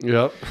day.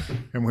 Yep.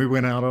 And we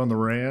went out on the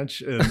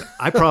ranch, and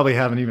I probably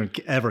haven't even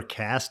ever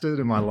casted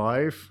in my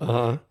life.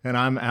 Uh-huh. And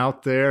I'm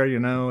out there,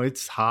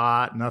 it's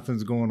hot,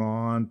 nothing's going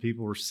on.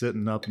 People were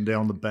sitting up and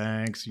down the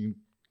banks, you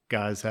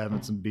guys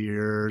having some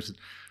beers.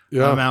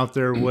 Yeah. I'm out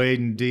there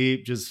wading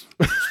deep, just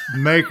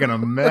making a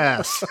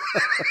mess,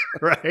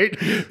 right?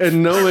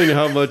 And knowing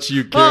how much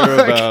you care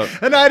about.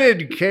 And I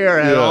didn't care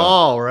at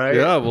all, right?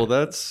 Yeah, well,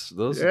 those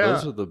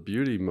are the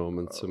beauty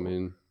moments. I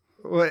mean.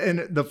 Well,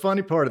 and the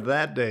funny part of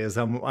that day is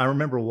I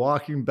remember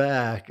walking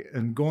back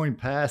and going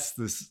past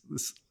this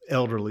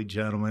elderly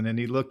gentleman, and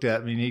he looked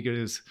at me and he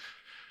goes,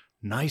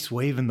 "Nice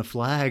waving the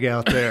flag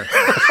out there."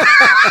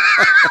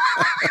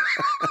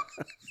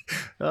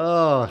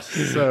 Oh,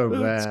 so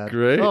bad. That's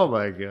great. Oh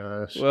my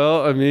gosh.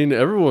 Well, I mean,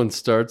 everyone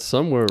starts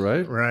somewhere,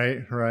 right?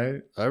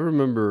 Right. I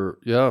remember,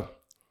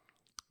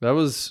 that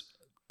was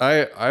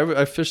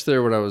I fished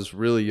there when I was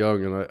really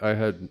young, and I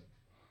had,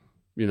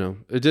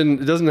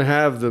 it doesn't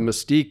have the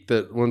mystique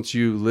that once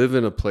you live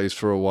in a place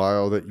for a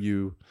while that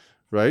you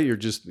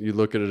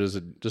look at it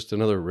as just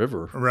another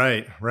river.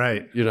 Right.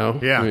 Yeah.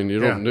 I mean, you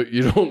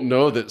don't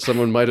know that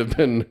someone might have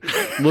been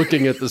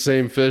looking at the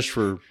same fish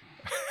for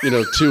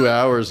 2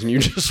 hours and you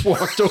just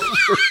walked over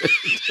it.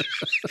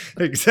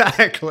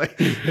 Exactly.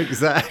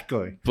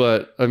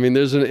 But I mean,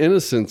 there's an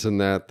innocence in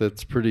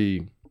that's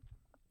pretty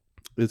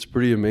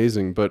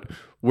amazing. But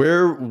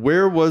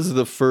where was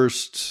the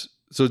first,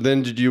 so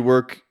then did you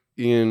work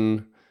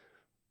in,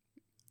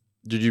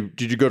 did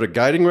you go to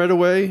guiding right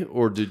away,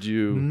 or did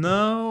you?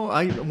 No,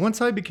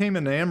 once I became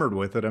enamored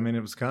with it, I mean,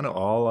 it was kind of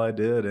all I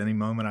did any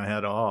moment I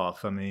had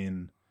off. I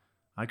mean,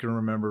 I can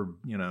remember,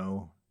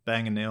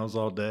 banging nails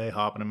all day,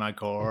 hopping in my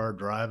car,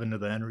 driving to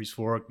the Henry's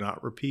Fork,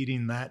 not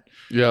repeating that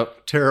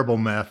terrible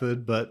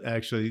method, but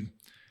actually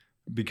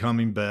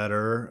becoming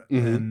better.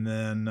 Mm-hmm. And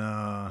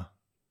then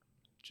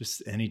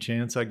just any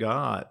chance I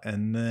got.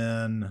 And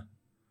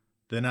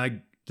then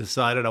I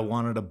decided I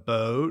wanted a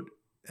boat,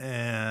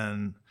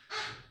 and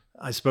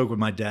I spoke with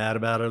my dad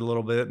about it a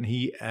little bit, and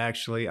he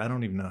actually, I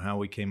don't even know how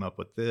we came up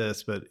with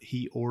this, but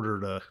he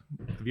ordered have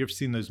you ever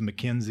seen those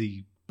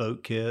McKinsey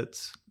boat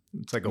kits?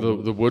 It's like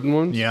the wooden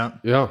ones?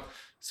 Yeah.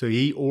 So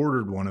he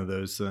ordered one of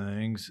those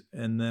things,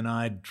 and then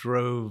I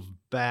drove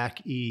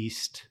back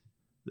east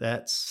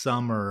that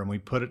summer, and we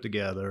put it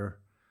together.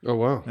 Oh,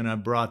 wow. And I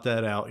brought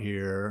that out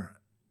here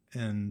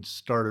and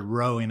started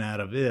rowing out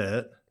of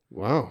it.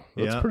 Wow.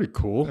 That's pretty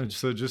cool. And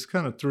so just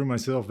kind of threw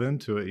myself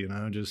into it,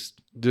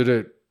 just... Did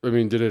it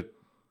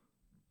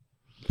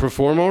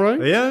perform all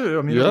right? Yeah,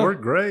 I mean, it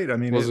worked great. I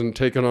mean, wasn't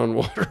taking on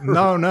water.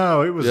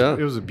 No, it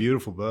was a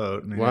beautiful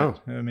boat. I mean, wow.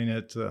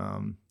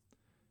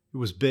 It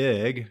was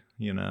big,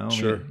 Sure. I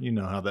mean, you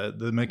know how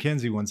the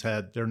McKenzie ones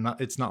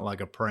it's not like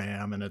a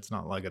pram, and it's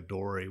not like a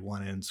dory,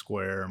 one end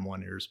square and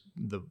one ear's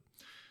the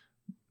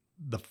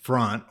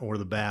front or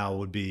the bow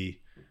would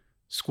be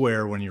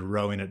square when you're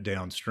rowing it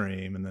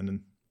downstream, and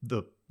then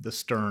the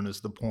stern is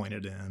the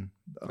pointed end.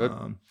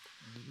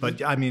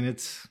 But I mean,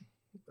 it's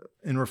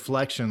in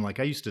reflection,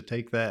 like I used to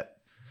take that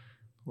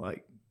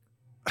like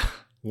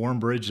Warm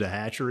Bridge to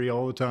Hatchery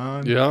all the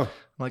time. Yeah.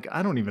 Like,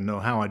 I don't even know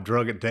how I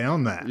drug it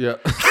down that. Yeah.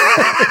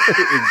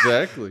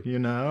 Exactly.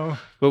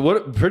 But what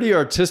a pretty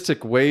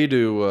artistic way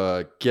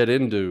to get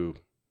into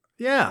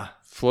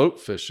float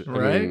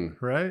fishing.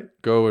 Right.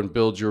 Go and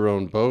build your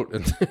own boat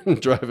and then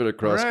drive it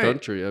across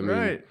country. I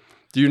mean,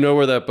 do you know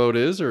where that boat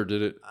is, or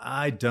did it?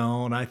 I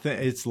don't. I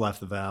think it's left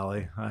the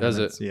valley. Has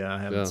it? Yeah, I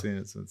haven't seen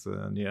it since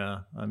then.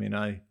 Yeah. I mean,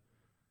 I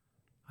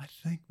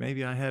think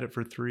maybe I had it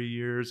for 3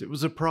 years. It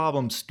was a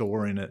problem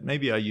storing it.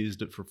 Maybe I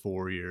used it for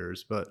 4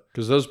 years, but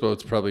because those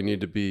boats probably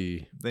need to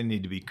be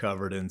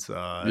covered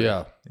inside.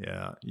 Yeah,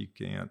 you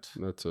can't.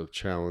 That's a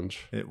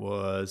challenge. It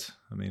was.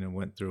 I mean, it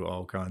went through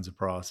all kinds of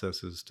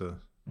processes to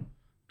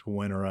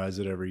winterize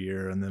it every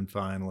year, and then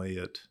finally,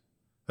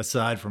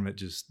 aside from it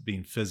just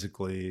being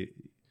physically,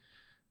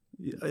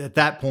 at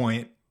that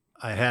point,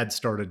 I had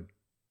started.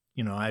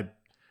 I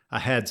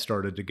had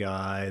started to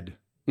guide.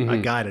 Mm-hmm. I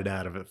guided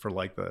out of it for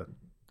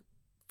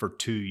for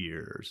 2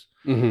 years.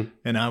 Mm-hmm.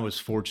 And I was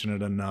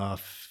fortunate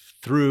enough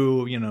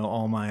through,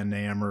 all my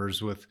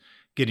enamors with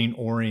getting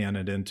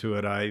oriented into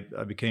it. I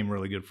became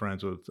really good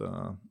friends with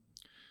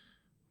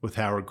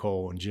Howard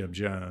Cole and Jim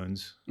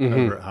Jones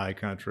over at High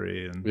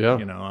Country.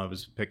 And, I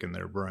was picking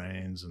their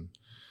brains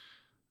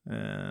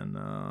and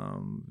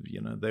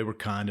they were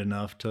kind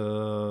enough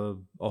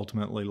to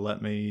ultimately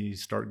let me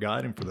start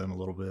guiding for them a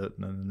little bit.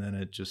 And then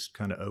it just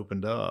kind of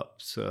opened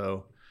up.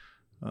 So,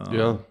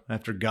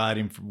 after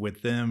guiding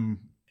with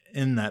them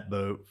in that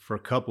boat for a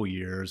couple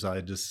years, I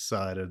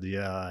decided,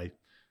 I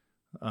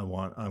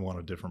want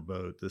a different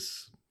boat.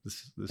 This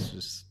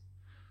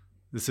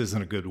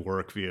isn't a good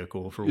work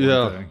vehicle for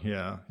one thing.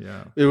 Yeah.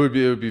 It would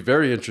be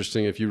very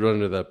interesting if you run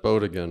into that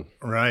boat again.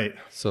 Right.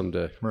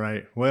 Someday.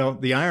 Right. Well,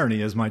 the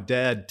irony is my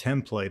dad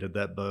templated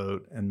that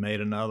boat and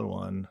made another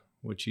one,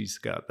 which he's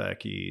got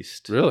back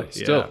east. Really?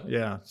 Still?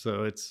 Yeah.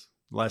 So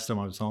last time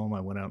I was home,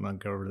 I went out and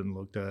uncovered it and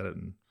looked at it,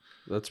 and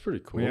that's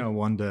pretty cool. Yeah,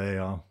 one day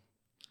I'll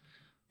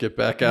get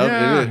back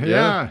out in it.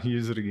 Yeah,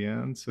 use it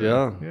again. So,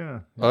 yeah.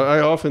 I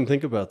often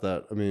think about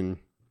that. I mean,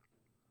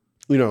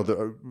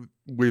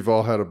 we've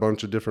all had a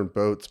bunch of different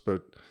boats,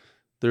 but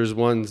there's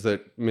ones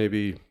that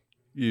maybe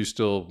you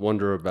still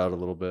wonder about a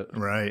little bit.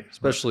 Right.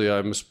 Especially,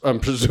 I'm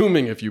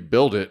presuming if you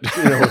build it,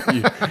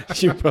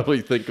 you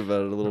probably think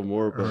about it a little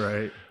more. But,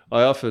 right.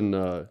 I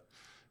often,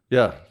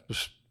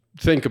 just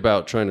think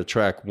about trying to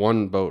track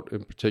one boat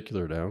in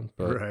particular down.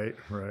 But,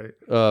 right.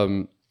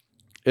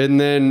 And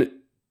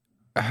then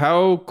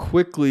how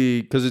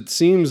quickly, because it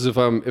seems if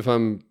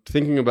I'm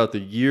thinking about the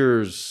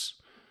years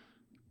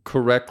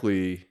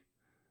correctly,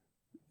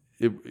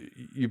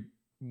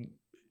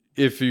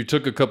 if you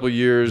took a couple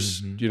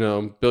years,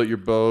 built your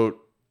boat,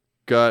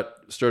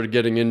 started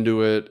getting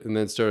into it, and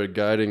then started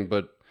guiding,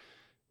 but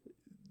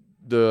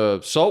the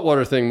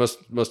saltwater thing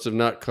must have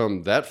not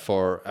come that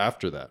far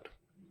after that.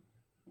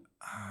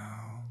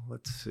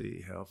 Let's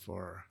see how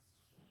far.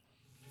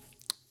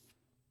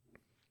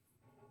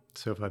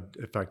 So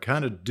if I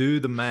kind of do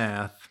the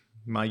math,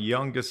 my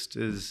youngest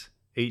is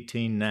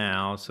 18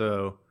 now,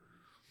 so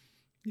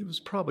it was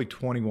probably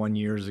 21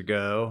 years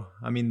ago.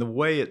 I mean, the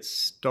way it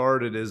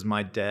started is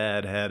my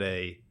dad had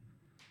a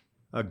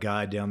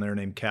guy down there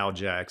named Cal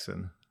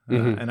Jackson.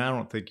 And I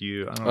don't think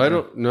you. I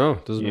don't know.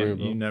 Doesn't ring a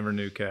bell. You never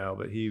knew Cal,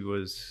 but he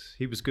was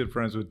good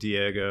friends with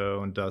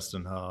Diego and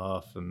Dustin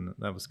Huff, and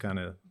that was kind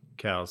of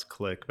Cal's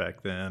clique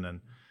back then. And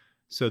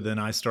so then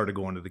I started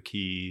going to the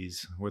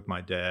Keys with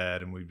my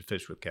dad, and we'd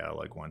fish with Cal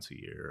like once a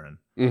year.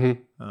 And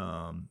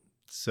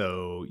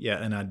so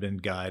yeah, and I'd been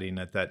guiding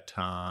at that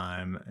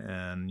time,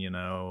 and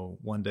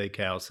one day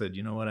Cal said,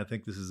 "You know what? I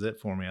think this is it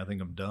for me. I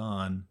think I'm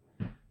done."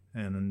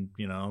 And then,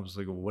 I was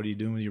like, well, what are you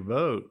doing with your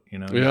boat?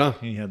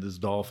 He had this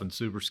Dolphin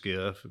Super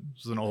Skiff. It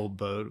was an old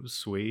boat. It was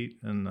sweet.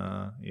 And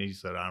he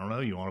said, I don't know,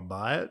 you want to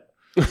buy it?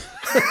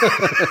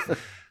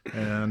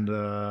 And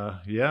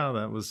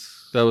that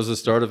was the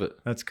start of it.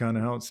 That's kind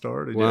of how it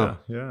started. Wow.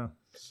 Yeah.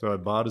 So I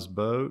bought his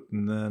boat,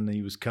 and then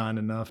he was kind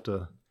enough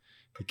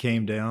he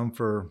came down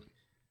for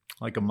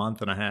like a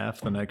month and a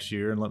half the next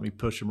year and let me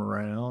push him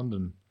around,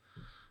 and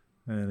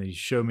he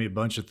showed me a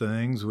bunch of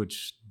things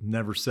which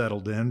never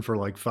settled in for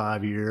like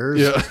 5 years.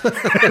 Yeah.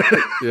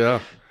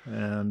 Yeah.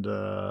 And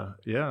that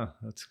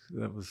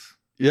was.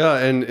 Yeah.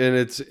 And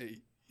it's,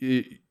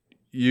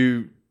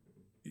 you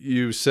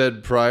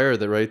said prior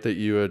that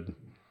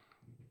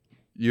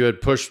you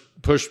had pushed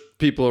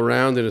people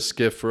around in a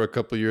skiff for a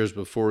couple of years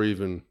before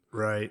even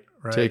right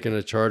taking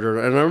a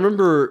charter. And I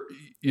remember,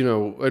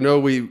 I know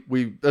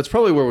we that's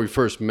probably where we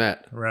first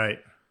met. Right.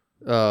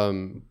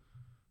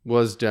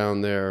 Was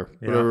down there,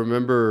 but I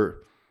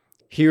remember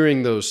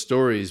hearing those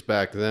stories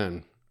back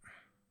then,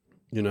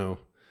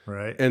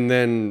 Right. And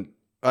then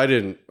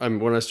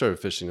when I started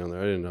fishing down there,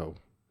 I didn't know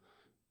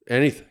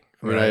anything.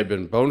 I mean, I had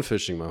been bone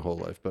fishing my whole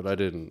life, but I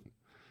didn't,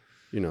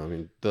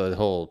 the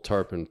whole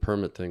tarpon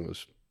permit thing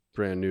was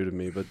brand new to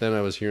me. But then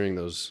I was hearing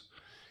those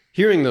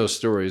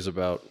stories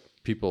about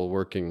people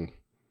working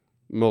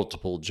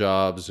multiple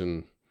jobs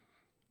and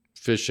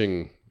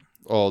fishing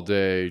all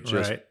day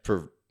just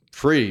for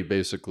free,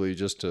 basically,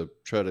 just to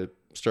try to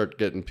start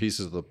getting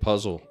pieces of the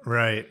puzzle.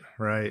 Right.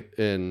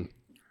 And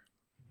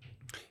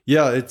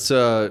yeah, it's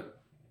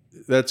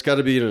that's got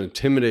to be an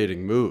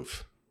intimidating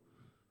move.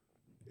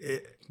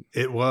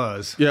 It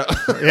was. Yeah.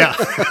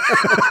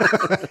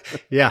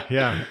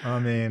 Yeah. I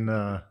mean,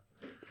 the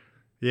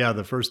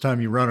first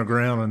time you run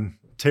aground and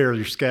tear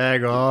your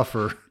skag off,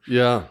 or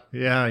you're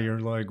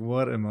like,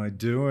 what am I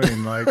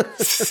doing? Like,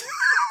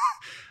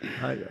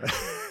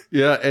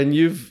 and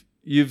you've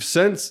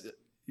since.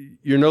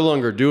 You're no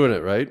longer doing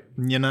it, right?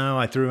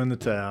 I threw in the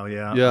towel.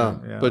 Yeah.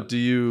 But do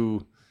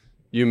you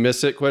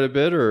miss it quite a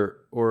bit,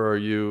 or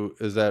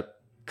is that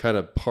kind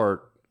of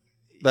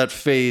that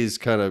phase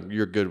kind of,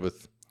 you're good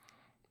with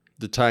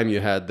the time you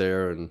had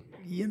there? And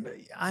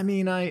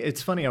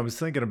it's funny. I was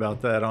thinking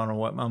about that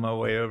on my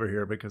way over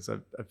here, because I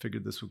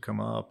figured this would come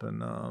up,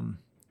 and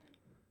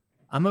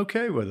I'm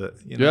okay with it.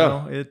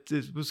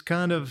 It was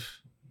kind of.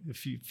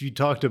 If you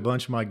talk to a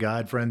bunch of my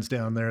guide friends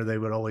down there, they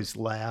would always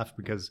laugh,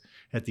 because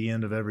at the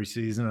end of every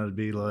season, I'd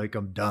be like,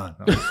 I'm done.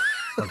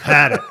 I've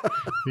had it,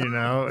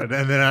 and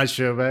then I'd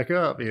show back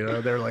up,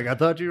 they're like, I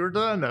thought you were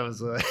done. I was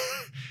like,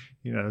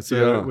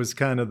 so it was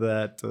kind of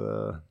that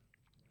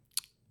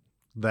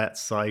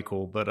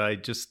cycle. But I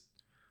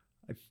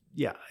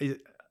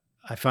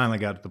finally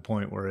got to the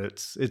point where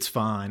it's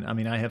fine. I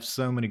mean, I have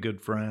so many good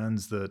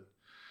friends that,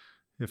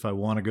 if I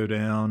want to go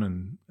down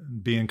and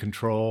be in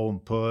control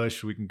and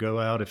push, we can go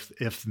out.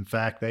 If in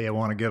fact they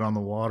want to get on the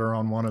water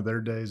on one of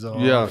their days off.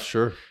 Yeah,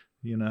 sure.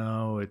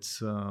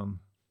 It's, and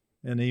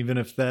even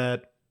if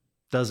that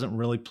doesn't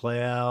really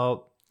play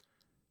out,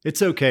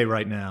 it's okay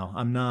right now.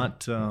 I'm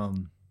not, I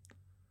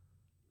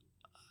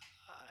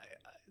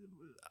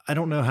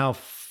don't know how,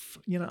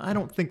 I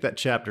don't think that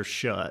chapter's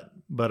shut,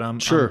 but I'm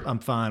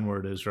fine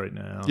where it is right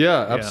now.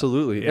 Yeah,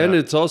 absolutely. Yeah. And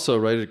it's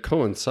also, it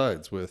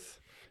coincides with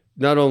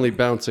not only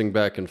bouncing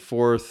back and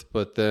forth,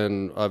 but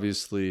then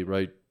obviously,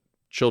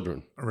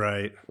 children.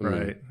 Right.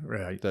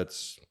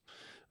 That's,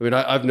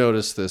 I've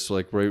noticed this,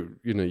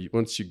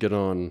 once you get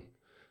on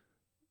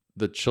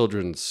the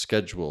children's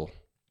schedule,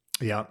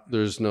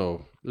 there's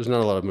not a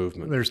lot of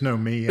movement. There's no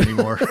me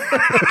anymore.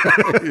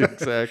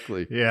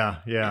 Exactly. Yeah.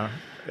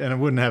 And I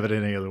wouldn't have it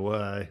any other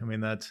way. I mean,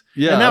 that's,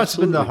 and now absolutely. It's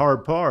been the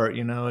hard part,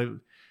 when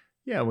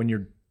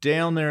you're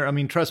down there, I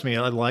mean, trust me,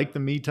 I like the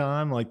me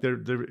time. Like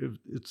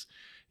it's,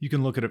 you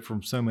can look at it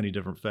from so many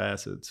different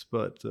facets,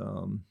 but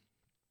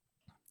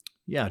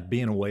yeah,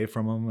 being away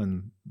from them,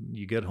 and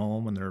you get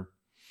home and they're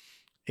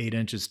 8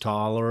 inches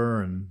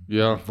taller, and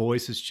your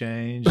voice has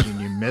changed, and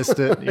you missed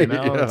it. You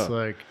know, it's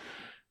like,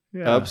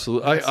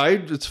 absolutely.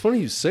 It's funny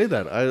you say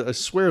that. I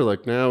swear,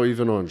 like now,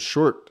 even on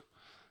short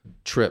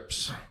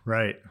trips,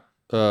 right?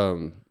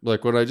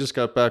 Like when I just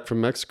got back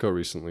from Mexico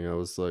recently, I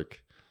was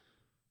like,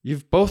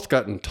 you've both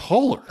gotten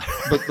taller,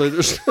 but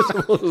there's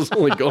it's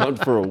only gone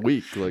for a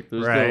week. Like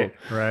there's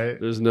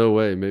there's no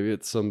way. Maybe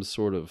it's some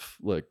sort of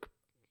like,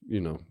 you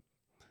know,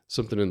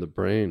 something in the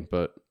brain,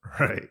 but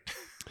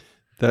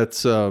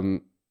that's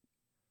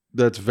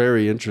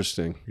very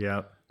interesting.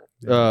 Yeah.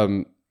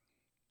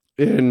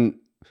 And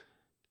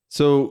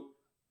so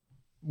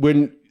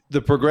when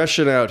the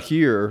progression out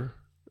here,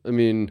 I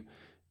mean,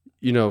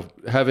 you know,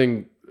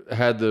 having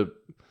had the,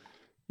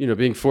 you know,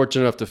 being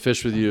fortunate enough to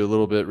fish with you a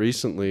little bit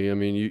recently, I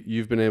mean,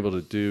 you've been able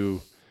to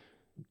do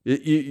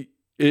it.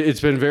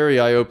 It's been very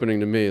eye-opening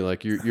to me.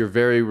 Like you're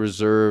very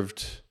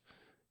reserved.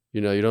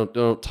 You know, you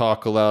don't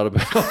talk a lot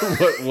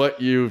about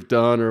what you've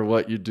done or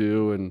what you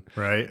do, and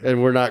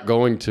and we're not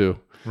going to.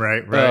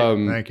 Right.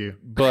 Thank you.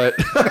 But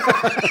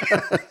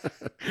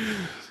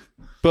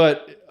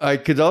but I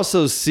could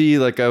also see,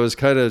 like, I was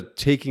kind of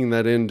taking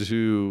that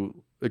into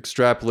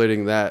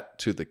extrapolating that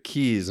to the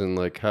Keys, and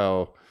like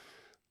how,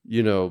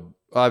 you know,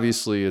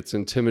 obviously it's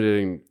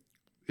intimidating.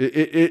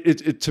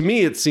 It to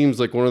me, it seems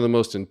like one of the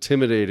most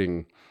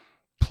intimidating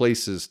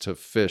places to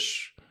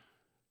fish,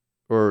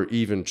 or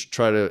even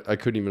try to. I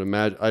couldn't even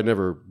imagine. I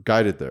never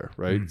guided there,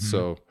 right? Mm-hmm.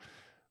 So,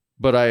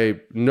 but I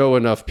know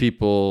enough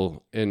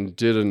people and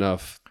did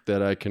enough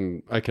that I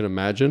can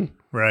imagine.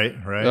 Right.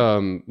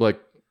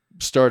 Like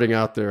starting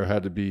out there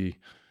had to be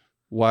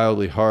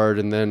wildly hard,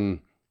 and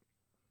then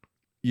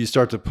you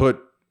start to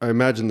put. I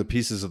imagine the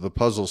pieces of the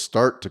puzzle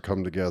start to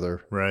come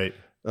together. Right.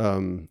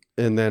 And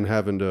then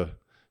having to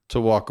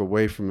walk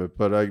away from it.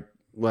 But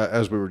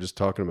as we were just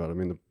talking about, I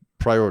mean, the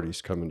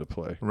priorities come into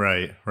play.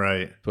 Right.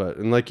 But,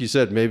 and like you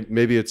said,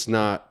 maybe it's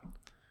not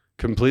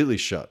completely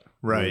shut.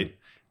 Right.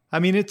 I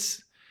mean,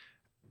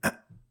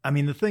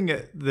 the thing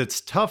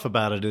that's tough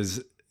about it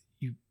is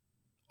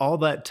all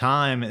that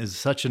time is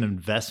such an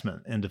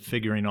investment into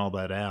figuring all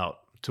that out,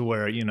 to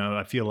where, you know,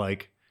 I feel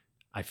like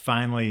I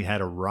finally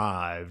had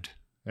arrived,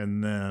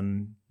 and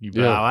then you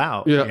bow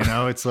out. Yeah. You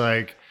know, it's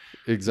like,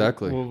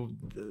 exactly. Well,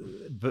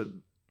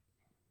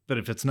 but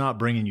if it's not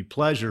bringing you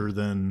pleasure,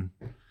 then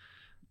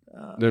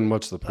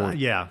what's the point?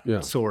 Yeah,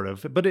 sort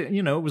of. But it,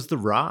 you know, it was the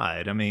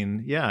ride. I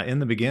mean, yeah, in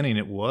the beginning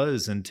it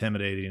was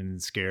intimidating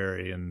and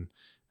scary. And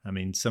I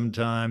mean,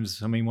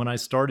 sometimes, when I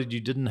started, you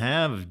didn't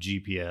have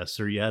GPS,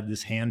 or you had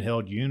this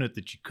handheld unit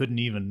that you couldn't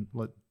even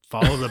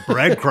follow the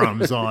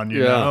breadcrumbs on,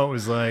 you know? It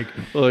was like,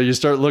 well, you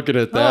start looking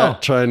at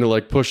that, trying to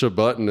like push a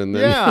button, and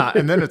then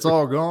and then it's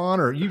all gone.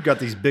 Or you've got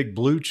these big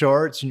blue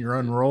charts and you're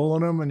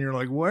unrolling them, and you're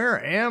like,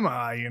 where am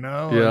I, you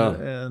know?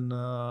 And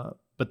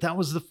but that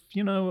was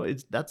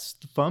that's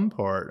the fun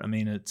part. I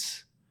mean,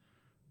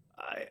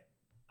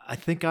 I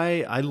think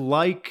I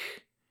like,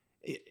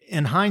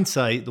 in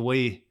hindsight, the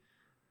way,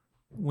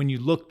 when you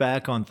look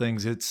back on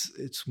things,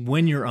 it's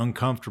when you're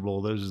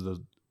uncomfortable, those are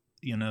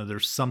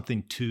there's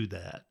something to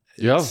that.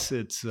 It's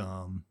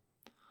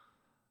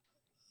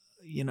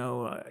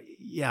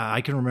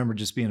I can remember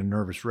just being a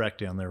nervous wreck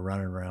down there,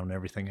 running around and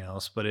everything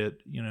else. But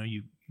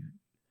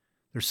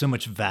there's so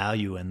much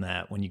value in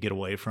that when you get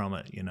away from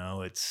it. You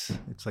know, it's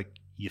like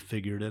you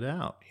figured it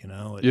out. You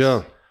know,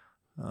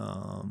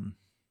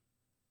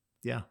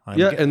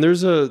 and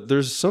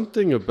there's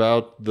something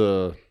about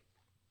the.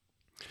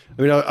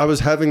 I mean, I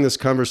was having this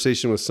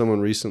conversation with someone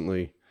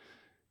recently,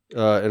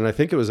 and I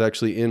think it was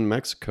actually in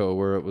Mexico,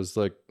 where it was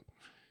like,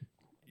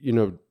 you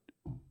know,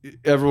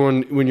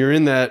 everyone, when you're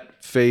in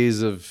that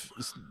phase of,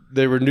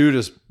 they were new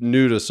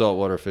to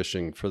saltwater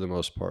fishing for the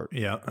most part.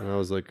 Yeah. And I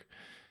was like,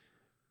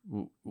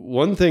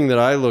 one thing that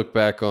I look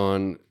back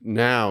on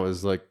now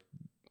is like,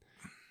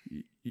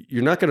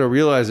 you're not going to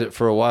realize it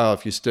for a while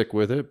if you stick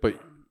with it, but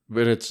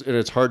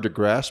it's hard to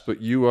grasp,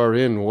 but you are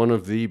in one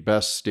of the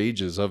best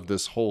stages of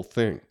this whole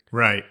thing.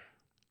 Right.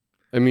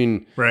 I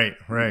mean, right.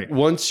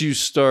 Once you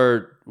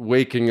start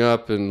waking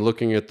up and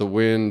looking at the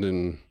wind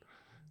and,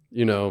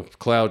 you know,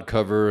 cloud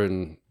cover,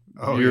 and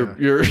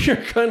you're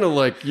kind of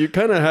like, you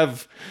kind of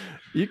have,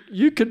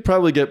 you could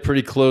probably get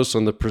pretty close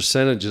on the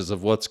percentages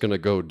of what's going to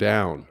go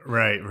down.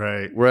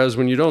 Right. Whereas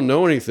when you don't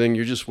know anything,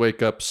 you just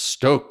wake up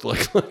stoked,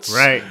 like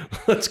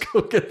let's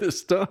go get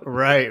this done.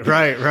 Right.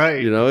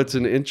 You know, it's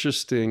an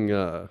interesting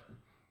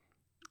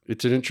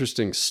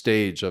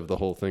stage of the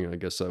whole thing, I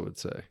guess I would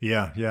say.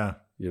 Yeah.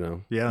 You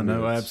know. Yeah.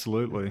 No,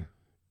 absolutely.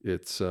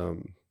 It's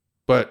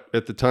but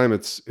at the time,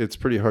 it's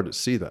pretty hard to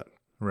see that.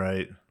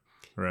 Right.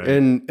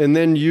 And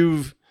then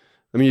you've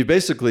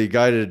basically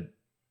guided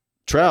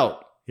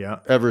trout. Yeah.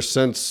 Ever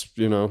since,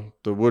 you know,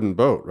 the wooden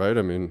boat, right?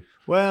 I mean,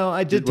 well,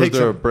 I did take. Was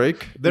there a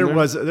break? There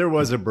was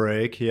a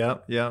break. Yeah.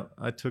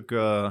 I took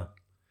a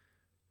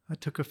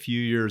few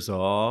years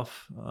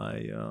off.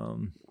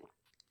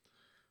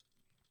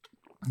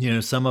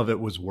 some of it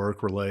was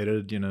work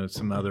related,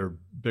 some other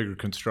bigger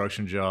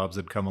construction jobs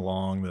had come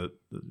along that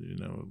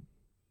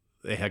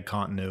they had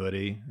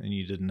continuity and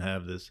you didn't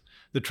have this.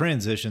 The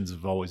transitions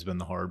have always been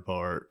the hard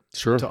part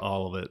to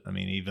all of it. I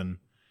mean, even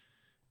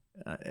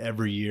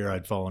every year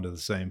I'd fall into the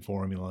same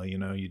formula.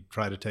 You'd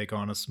try to take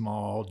on a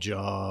small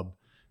job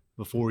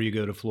before you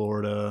go to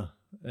Florida,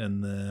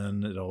 and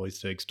then it always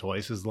takes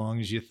twice as long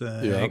as you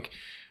think. Yep.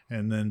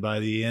 And then by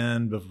the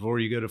end, before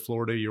you go to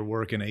Florida, you're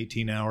working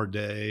 18-hour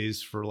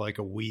days for like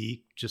a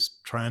week,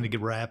 just trying to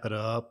wrap it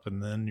up.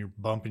 And then you're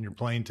bumping your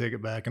plane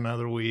ticket back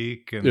another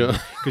week. And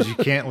because you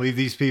can't leave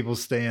these people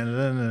standing,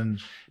 and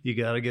you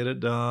got to get it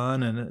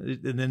done.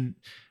 And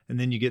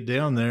then you get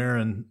down there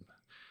and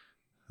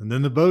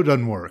then the boat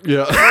doesn't work.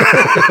 Yeah.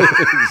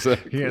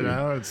 Exactly.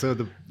 And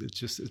so it's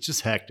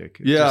just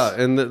hectic.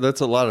 And that's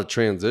a lot of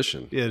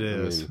transition. It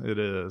is. It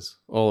is.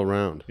 All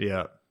around.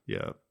 Yeah.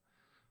 Yeah.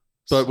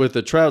 But with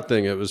the trout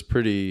thing, it was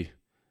pretty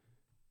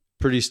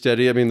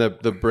steady. I mean,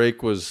 the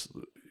break was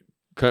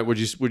kind of,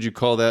 would you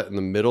call that in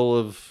the middle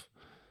of,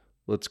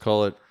 let's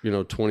call it,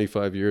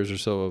 25 years or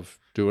so of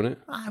doing it?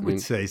 I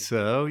would say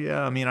so.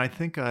 Yeah. I mean, I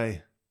think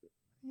I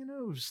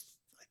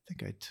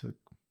took,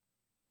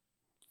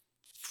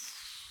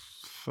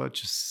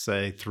 let's just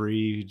say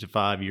 3 to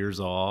 5 years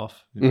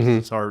off.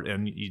 It's hard,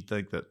 and you'd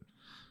think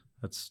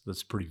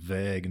that's pretty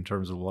vague in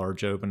terms of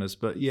large openness.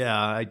 But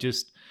yeah,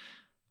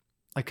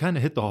 I kind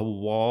of hit the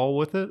whole wall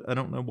with it. I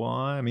don't know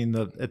why. I mean,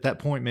 at that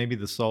point, maybe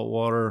the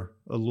saltwater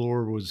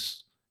allure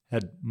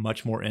had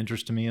much more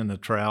interest to me, and the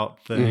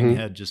trout thing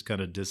had just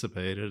kind of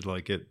dissipated.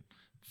 Like it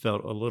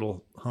felt a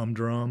little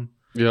humdrum.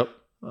 Yep.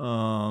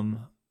 And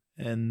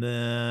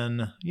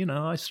then,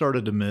 I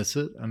started to miss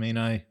it. I mean,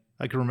 I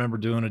can remember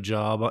doing a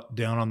job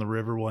down on the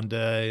river one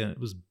day, and it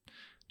was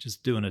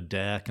just doing a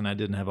deck, and I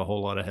didn't have a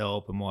whole lot of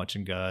help. I'm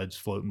watching guides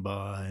floating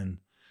by, and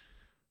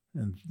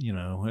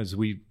as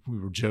we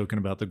were joking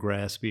about the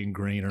grass being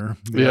greener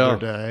the other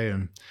day,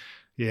 and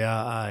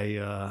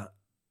I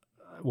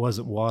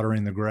wasn't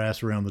watering the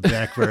grass around the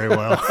deck very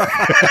well.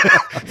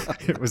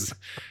 It was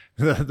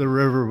the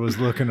river was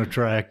looking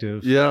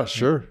attractive. Yeah,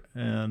 sure.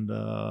 And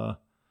and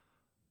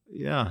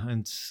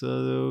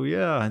so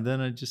and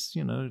then I just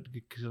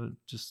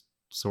just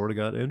sort of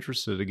got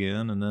interested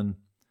again, and then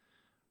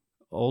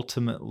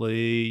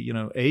ultimately,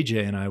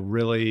 AJ and I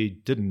really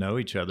didn't know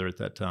each other at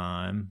that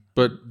time.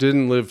 But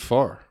didn't live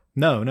far.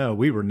 No,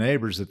 we were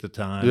neighbors at the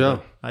time. Yeah.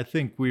 I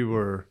think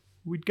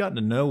we'd gotten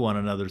to know one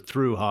another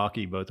through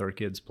hockey, both our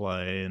kids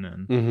playing,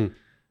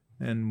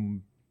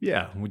 and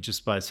we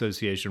just by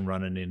association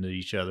running into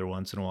each other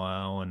once in a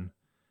while. And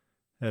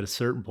at a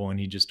certain point,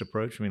 he just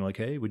approached me like,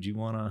 "Hey, would you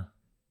want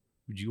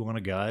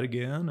to guide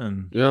again?"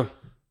 And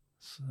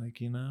it's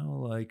like,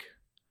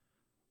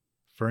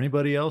 for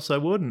anybody else, I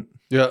wouldn't.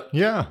 Yeah.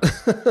 Yeah.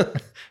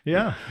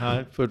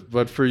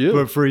 But for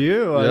you.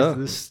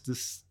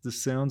 This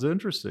sounds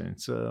interesting.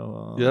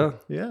 So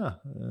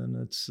and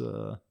it's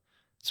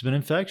been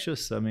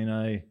infectious. I mean,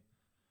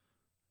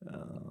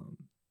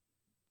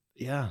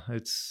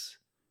 it's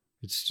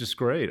just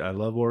great. I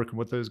love working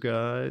with those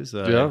guys.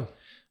 I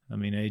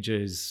mean,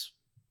 AJ's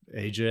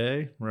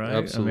AJ, right?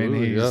 Absolutely. I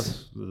mean,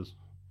 he's the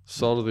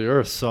salt of the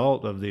earth.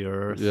 Salt of the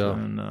earth. Yeah.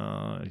 And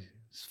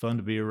it's fun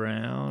to be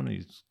around.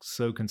 He's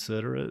so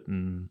considerate,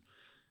 and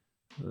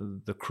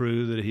the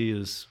crew that he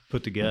has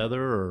put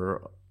together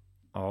are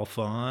all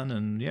fun.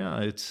 And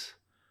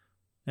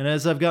and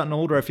as I've gotten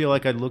older, I feel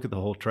like I look at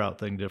the whole trout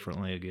thing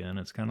differently again.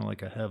 It's kind of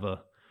like I have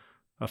a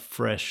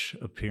fresh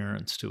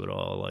appearance to it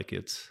all. Like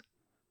it's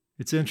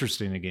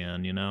interesting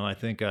again. I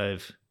think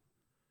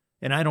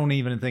and I don't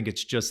even think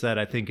it's just that.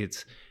 I think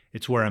it's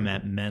where I'm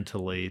at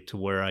mentally to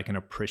where I can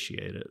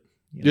appreciate it.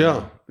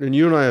 And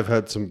you and I have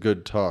had some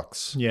good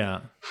talks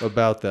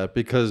about that,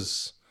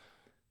 because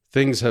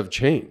things have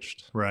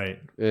changed. Right.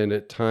 And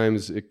at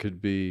times it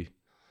could be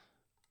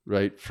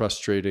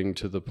frustrating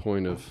to the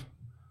point of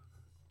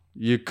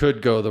you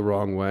could go the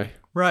wrong way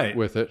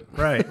with it.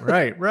 Right.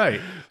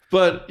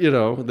 But,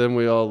 then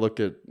we all look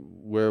at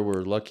where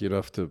we're lucky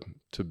enough to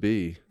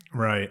be.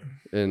 Right.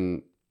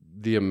 And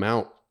the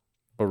amount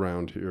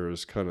around here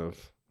is kind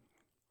of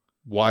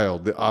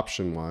wild, the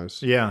option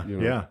wise. Yeah.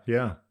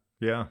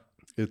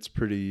 It's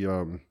pretty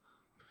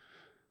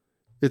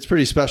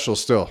special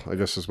still, I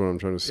guess is what I'm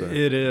trying to say.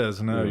 It is.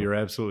 No, you're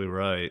absolutely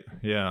right.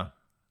 Yeah.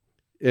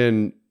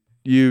 And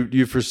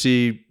you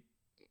foresee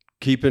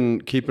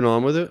keeping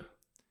on with it?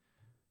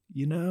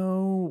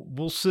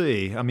 We'll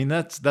see. I mean,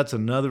 that's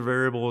another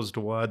variable as to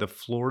why the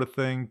Florida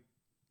thing.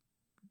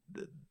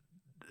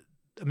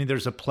 I mean,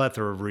 there's a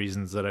plethora of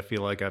reasons that I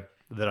feel like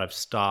I've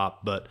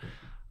stopped, but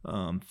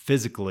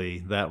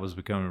physically that was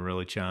becoming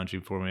really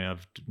challenging for me. I'm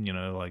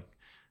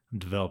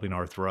developing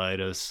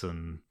arthritis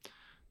and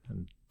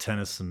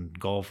tennis and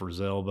golfer's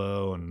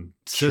elbow, and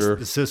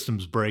the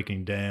system's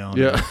breaking down.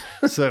 Yeah.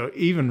 So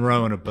even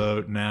rowing a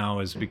boat now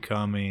is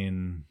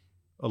becoming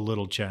a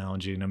little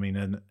challenging. I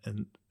mean,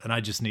 and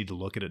I just need to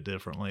look at it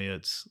differently. I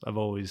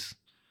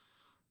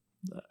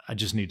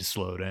just need to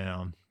slow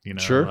down,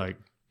 Sure. like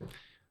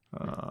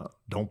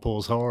don't pull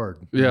as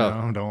hard.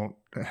 Yeah. Don't,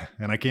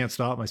 and I can't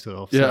stop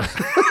myself. So.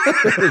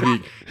 Yeah.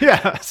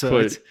 Yeah. So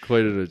it's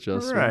quite an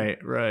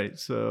adjustment. Right.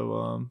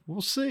 So,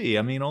 we'll see.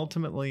 I mean,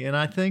 ultimately, and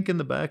I think in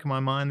the back of my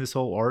mind, this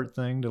whole art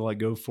thing to like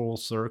go full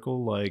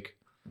circle, like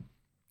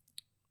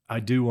I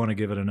do want to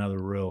give it another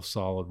real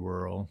solid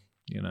whirl,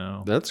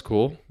 That's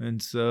cool.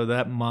 And so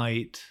that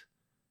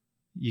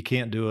you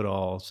can't do it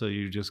all. So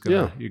you're just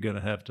you're going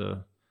to have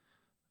to,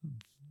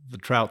 the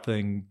trout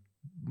thing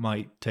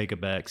might take a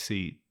back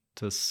seat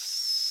to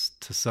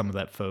some of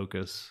that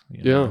focus.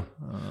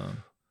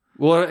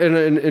 Well,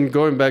 and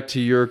going back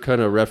to your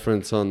kind of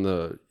reference on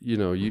the,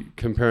 you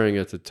comparing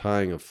it to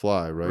tying a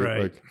fly,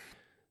 right? Like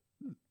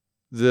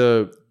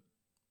the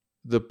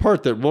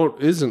part that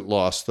isn't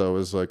lost though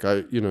is like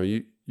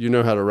you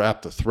know how to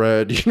wrap the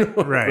thread,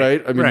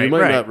 right? I mean, you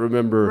might not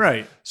remember,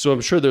 right? So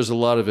I'm sure there's a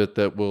lot of it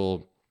that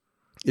will,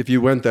 if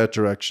you went that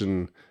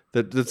direction,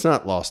 that's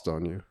not lost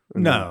on you.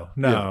 No.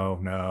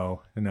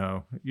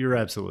 You're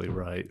absolutely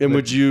right. And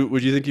would you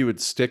think you would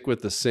stick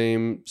with the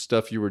same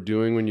stuff you were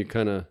doing when you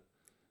kind of,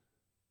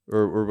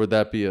 or would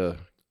that be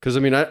because I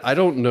mean, I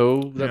don't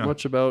know that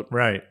much about,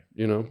 right.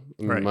 I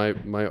mean,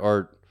 my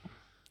art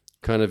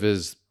kind of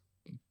is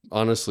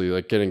honestly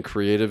like getting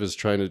creative is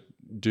trying to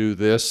do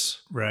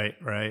this, right.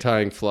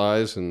 Tying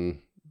flies, and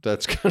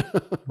that's kind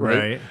of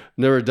right.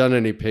 Never done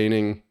any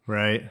painting,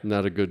 right.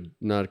 Not good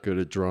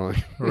at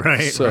drawing,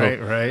 right. So,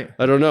 right.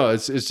 I don't know.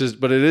 It's just,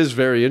 but it is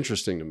very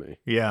interesting to me.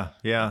 Yeah.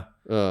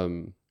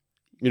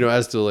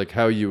 As to like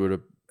how you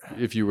would,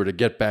 if you were to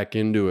get back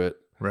into it,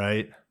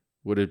 right.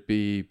 Would it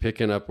be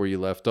picking up where you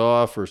left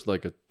off, or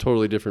like a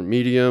totally different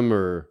medium,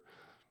 or?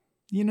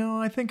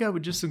 I think I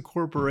would just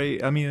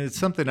incorporate. I mean, it's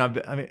something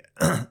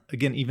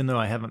again, even though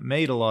I haven't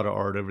made a lot of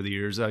art over the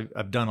years,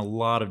 I've done a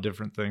lot of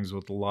different things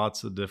with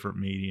lots of different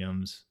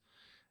mediums.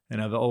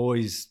 And I've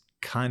always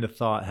kind of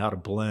thought how to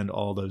blend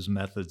all those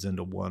methods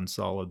into one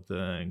solid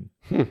thing.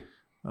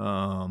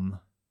 And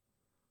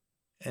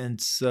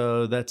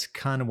so that's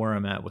kind of where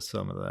I'm at with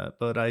some of that.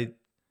 But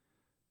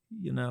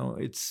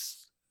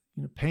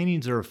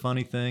paintings are a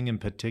funny thing in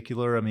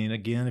particular. I mean,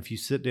 again, if you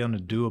sit down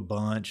and do a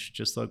bunch,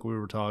 just like we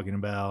were talking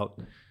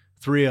about,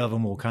 3 of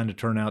them will kind of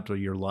turn out to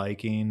your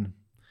liking.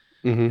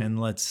 Mm-hmm. And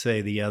let's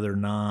say the other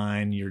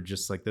 9, you're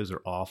just like, those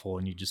are awful.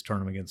 And you just turn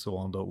them against the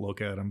wall and don't look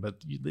at them.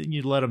 But then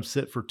you let them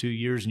sit for 2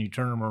 years and you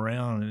turn them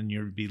around and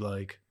you'd be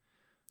like,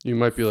 you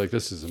might be like,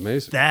 this is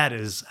amazing.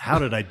 How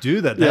did I do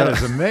that? That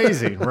is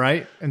amazing.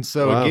 Right. And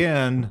so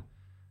again,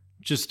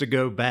 just to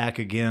go back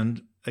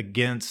again,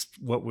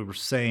 against what we were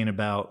saying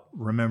about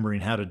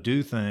remembering how to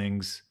do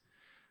things,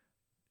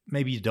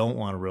 maybe you don't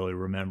want to really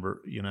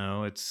remember,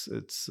 it's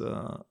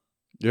the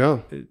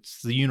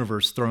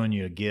universe throwing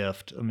you a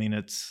gift. I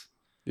mean,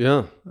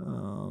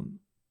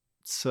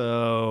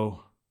 so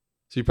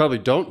you probably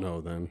don't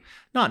know then.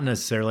 Not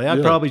necessarily.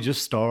 I'd probably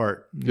just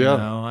start,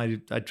 I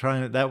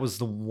try. That was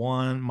the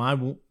one,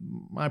 my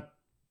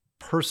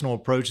personal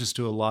approaches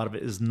to a lot of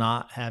it is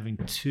not having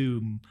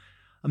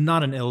I'm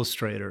not an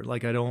illustrator.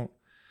 Like I don't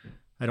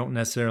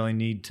necessarily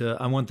need to.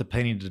 I want the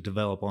painting to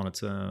develop on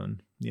its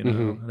own,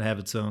 and have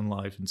its own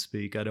life and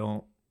speak. I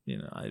don't,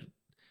 I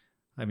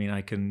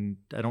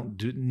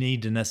don't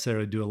need to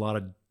necessarily do a lot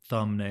of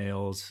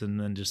thumbnails and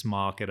then just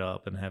mock it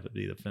up and have it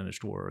be the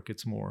finished work.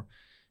 It's more,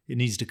 it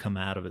needs to come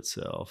out of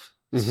itself.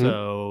 Mm-hmm.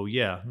 So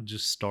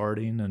just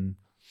starting and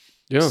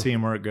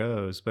seeing where it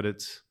goes. But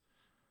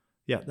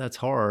that's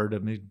hard. I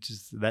mean,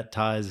 just that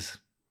ties.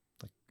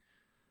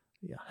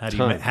 How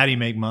do you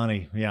make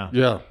money?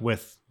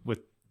 With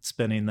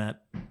spending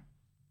that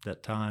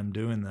time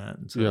doing that.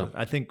 And so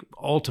I think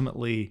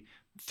ultimately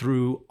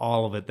through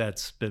all of it,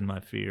 that's been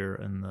my fear,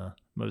 and the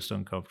most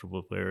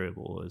uncomfortable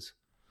variable is,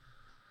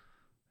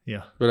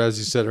 But as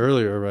you said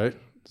earlier, right?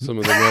 Some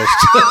of the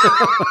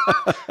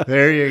most.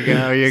 There you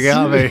go. You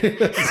got me.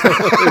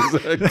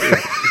 Exactly.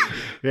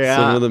 Yeah.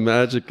 Some of the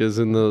magic is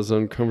in those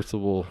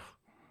uncomfortable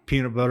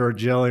peanut butter,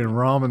 jelly, and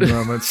ramen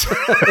moments.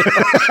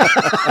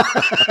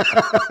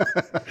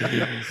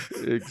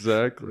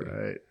 Exactly.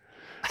 Right.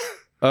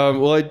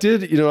 Well, I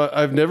did,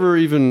 I've never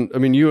even, I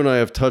mean, you and I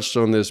have touched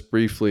on this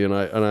briefly, and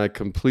I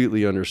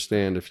completely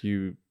understand if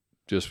you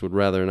just would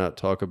rather not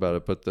talk about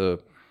it, but the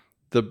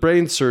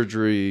brain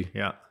surgery,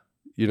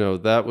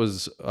 that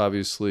was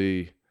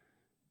obviously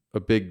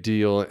a big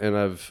deal.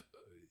 And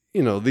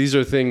these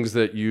are things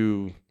that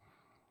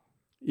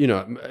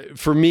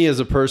for me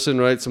as a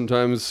person, right?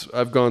 Sometimes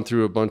I've gone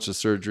through a bunch of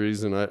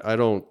surgeries, and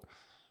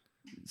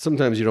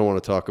sometimes you don't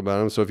want to talk about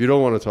them. So if you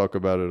don't want to talk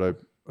about it,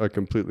 I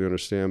completely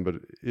understand, but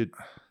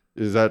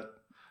is that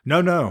no.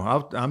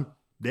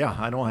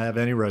 I don't have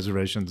any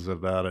reservations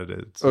about it.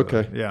 It's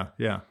okay.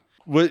 Yeah.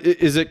 Well,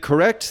 is it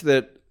correct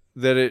that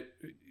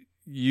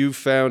you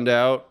found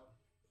out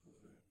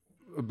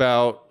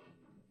about?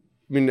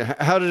 I mean,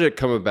 how did it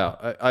come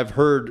about? I've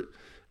heard,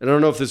 and I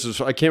don't know if this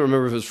was. I can't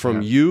remember if it was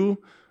from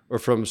you or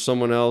from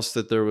someone else,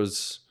 that there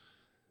was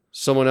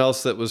someone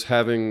else that was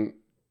had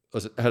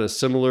a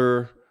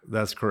similar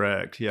That's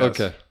correct. Yes.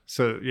 Okay.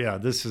 So yeah,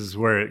 this is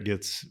where it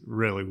gets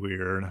really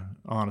weird,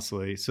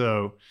 honestly.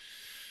 So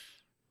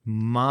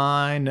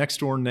my next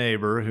door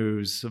neighbor,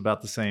 who's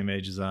about the same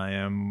age as I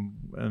am,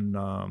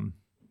 and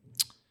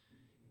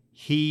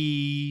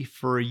he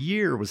for a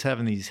year was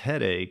having these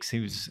headaches.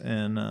 He was,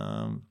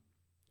 and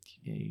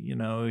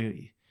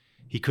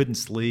he couldn't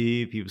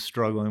sleep. He was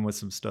struggling with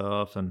some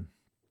stuff, and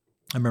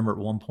I remember at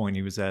one point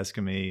he was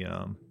asking me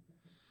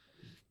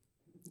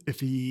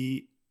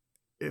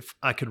if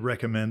I could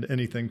recommend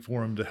anything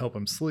for him to help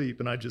him sleep,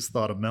 and I just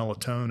thought of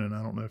melatonin.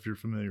 I don't know if you're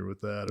familiar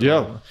with that.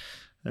 Yeah.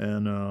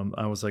 And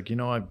I was like,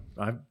 I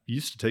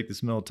used to take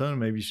this melatonin.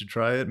 Maybe you should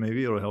try it.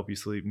 Maybe it'll help you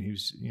sleep. And he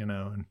was,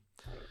 and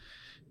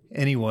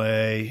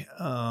anyway,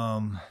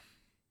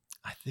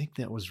 I think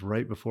that was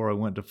right before I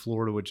went to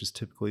Florida, which is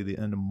typically the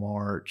end of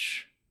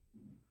March.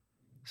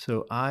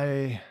 So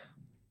I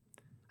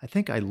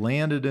think I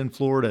landed in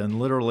Florida, and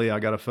literally I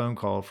got a phone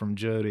call from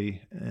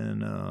Jody,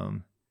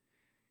 and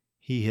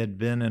he had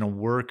been in a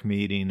work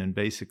meeting and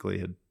basically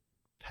had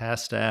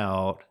passed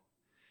out,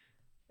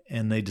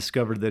 and they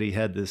discovered that he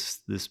had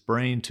this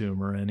brain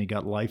tumor, and he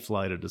got life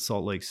flighted to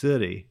Salt Lake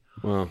City.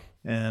 Wow.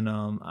 And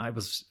I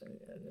was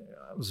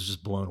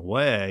just blown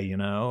away,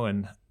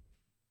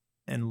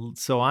 and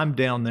so I'm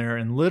down there,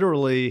 and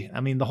literally, I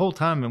mean, the whole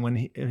time, and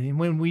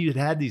when we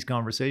had these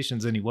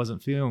conversations and he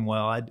wasn't feeling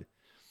well, I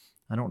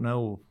don't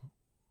know.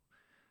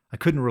 I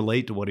couldn't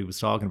relate to what he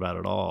was talking about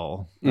at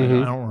all.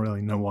 Mm-hmm. I don't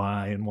really know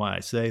why I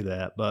say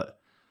that. But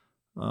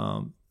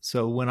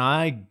so when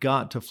I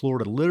got to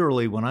Florida,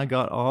 literally when I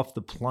got off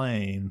the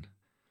plane,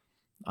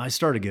 I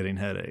started getting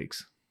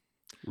headaches.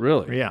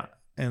 Really? Yeah.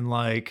 And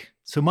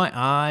so my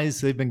eyes,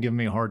 they've been giving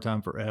me a hard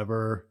time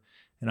forever.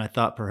 And I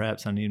thought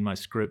perhaps I needed my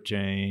script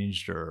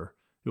changed, or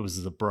it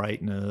was the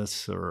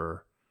brightness,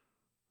 or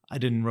I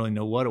didn't really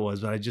know what it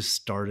was, but I just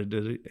started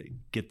to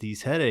get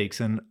these headaches.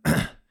 And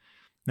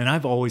and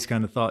I've always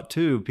kind of thought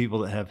too, people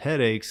that have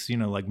headaches,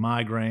 like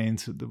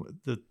migraines,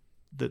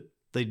 that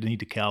they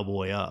need to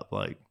cowboy up,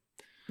 fight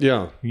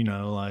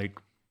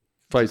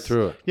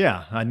through it.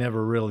 Yeah, I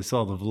never really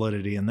saw the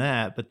validity in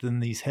that. But then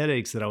these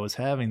headaches that I was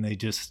having, they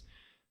just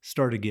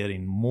started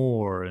getting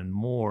more and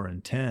more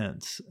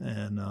intense.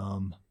 And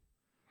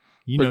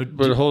let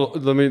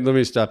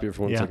me stop you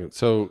for one second.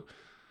 So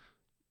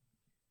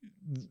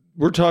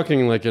we're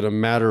talking like in a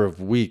matter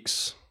of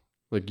weeks.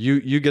 Like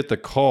you get the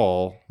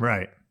call,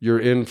 right? You're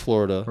in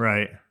Florida.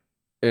 Right.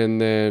 And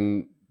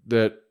then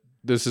that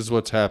this is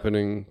what's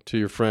happening to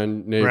your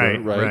friend, neighbor,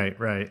 right?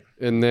 Right.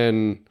 And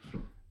then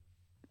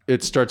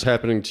it starts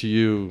happening to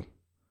you,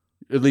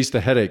 at least the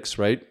headaches,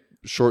 right?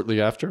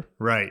 Shortly after?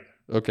 Right.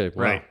 Okay.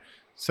 Wow. Right.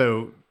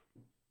 So,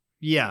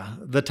 yeah,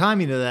 the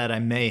timing of that I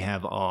may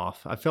have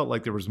off. I felt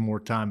like there was more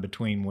time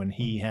between when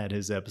he had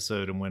his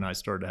episode and when I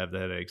started to have the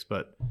headaches,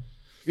 but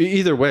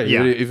either way,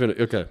 yeah.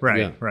 Okay.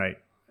 Right. Yeah. Right.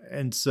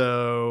 And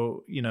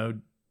so,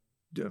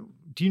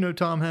 do you know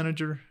Tom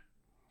Henninger?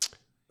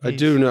 I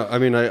do know. I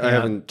mean, I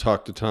haven't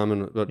talked to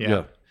Tom, but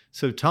yeah.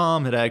 So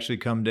Tom had actually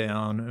come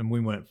down, and we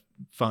went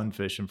fun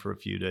fishing for a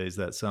few days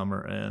that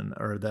summer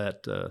or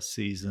that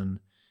season,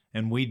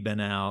 and we'd been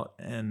out,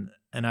 and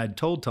I'd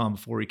told Tom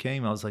before he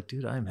came, I was like,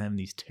 dude, I'm having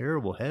these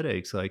terrible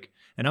headaches,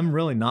 and I'm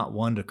really not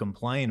one to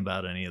complain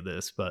about any of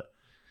this,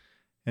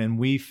 and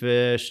we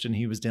fished, and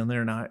he was down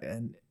there,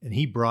 and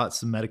he brought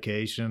some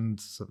medication,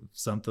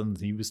 something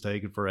he was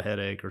taking for a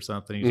headache or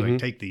something. He was like,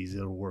 take these,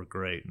 it'll work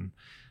great. And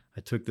I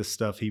took the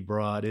stuff he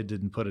brought. It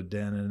didn't put a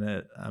dent in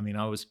it. I mean,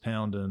 I was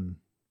pounding,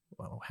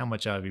 how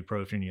much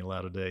ibuprofen you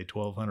allowed a day?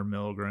 1,200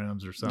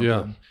 milligrams or something.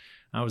 Yeah.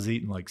 I was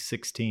eating like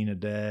 16 a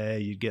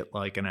day. You'd get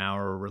like an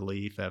hour of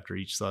relief after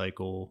each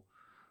cycle.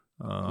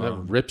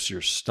 That rips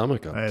your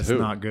stomach up. It's too.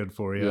 not good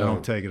for you. Yeah. I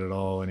don't take it at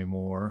all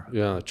anymore.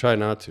 Yeah, try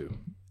not to.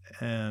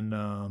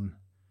 And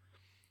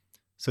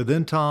so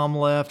then Tom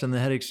left, and the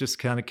headaches just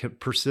kind of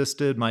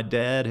persisted. My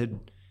dad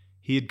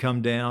had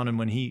come down, and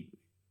when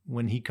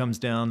he comes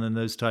down in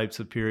those types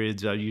of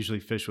periods, I usually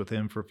fish with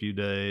him for a few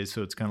days.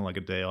 So it's kind of like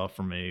a day off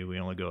for me. We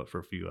only go out for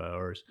a few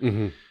hours.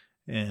 Mm-hmm.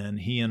 And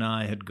he and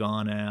I had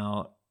gone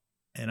out,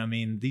 and I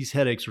mean, these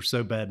headaches were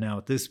so bad now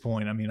at this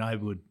point. I mean, I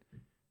would,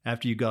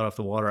 after you got off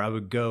the water, I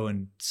would go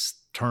and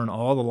turn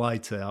all the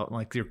lights out,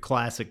 like your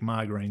classic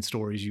migraine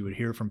stories you would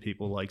hear from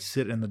people, like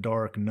sit in the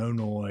dark, no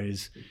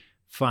noise,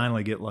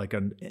 finally get like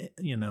an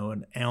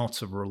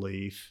ounce of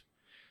relief.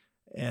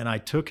 And I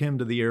took him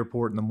to the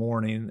airport in the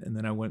morning, and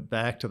then I went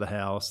back to the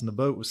house, and the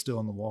boat was still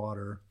in the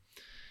water.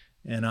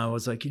 And I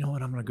was like, you know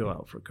what, I'm going to go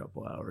out for a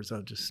couple hours.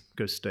 I'll just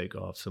go stake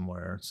off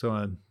somewhere. So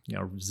I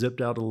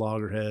zipped out to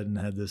Loggerhead and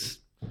had this,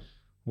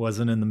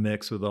 wasn't in the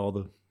mix with all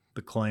the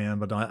clan,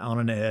 but on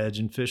an edge,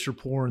 and fish are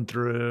pouring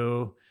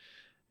through.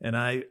 And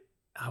I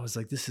was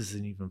like, this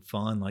isn't even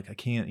fun. Like, I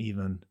can't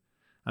even,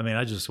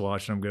 I just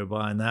watched them go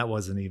by, and that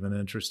wasn't even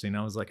interesting.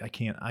 I was like, I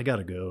got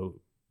to go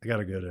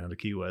down to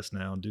Key West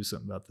now and do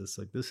something about this.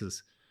 Like, this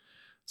is,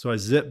 so I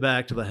zipped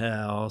back to the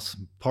house,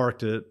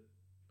 parked it.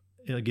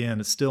 Again,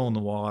 it's still in the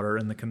water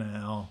in the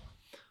canal.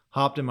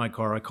 hopped in my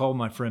car. I called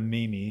my friend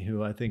Mimi,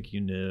 who I think you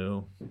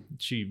knew.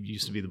 She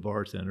used to be the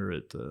bartender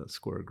at the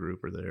Square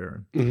Grouper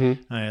there.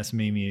 Mm-hmm. I asked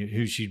Mimi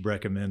who she'd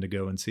recommend to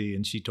go and see,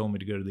 and she told me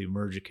to go to the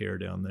Emergicare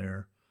down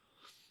there.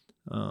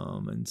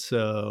 And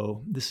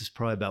so this is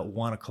probably about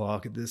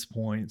 1:00 at this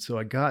point. So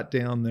I got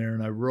down there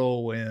and I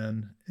roll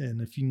in,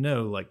 and if you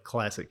know, like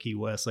classic Key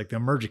West, like the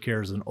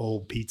Emergicare is an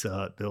old Pizza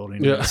Hut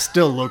building. Yeah. It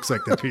still looks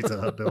like the Pizza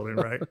Hut building,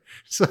 right?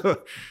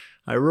 So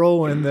I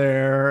roll in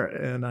there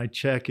and I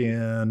check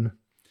in.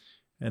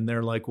 And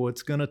they're like, well,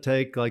 it's going to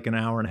take like an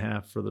hour and a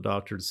half for the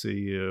doctor to see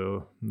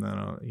you. And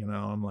then, you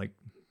know, I'm like,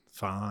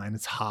 fine.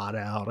 It's hot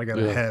out. I got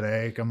a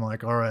headache. I'm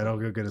like, all right, I'll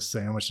go get a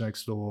sandwich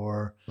next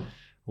door.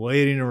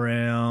 Waiting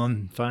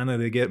around. Finally,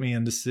 they get me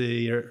in to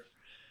see her.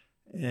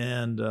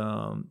 And,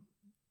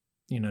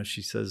 you know,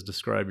 she says,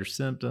 describe your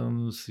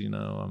symptoms. You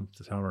know, I'm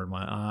telling her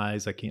my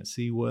eyes. I can't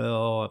see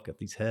well. I've got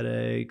these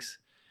headaches.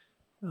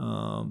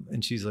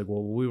 And she's like,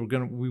 well, we're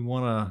going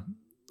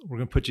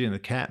to put you in the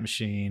CAT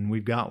machine.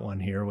 We've got one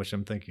here, which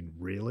I'm thinking,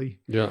 really?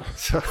 Yeah.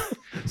 So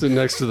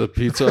next to the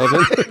pizza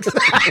oven.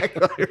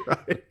 Exactly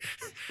right.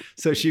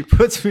 So she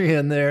puts me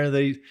in there.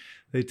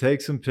 They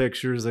take some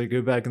pictures. They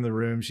go back in the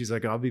room. She's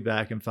like, I'll be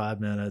back in 5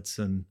 minutes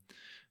and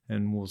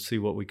we'll see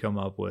what we come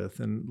up with.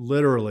 And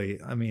literally,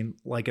 I mean,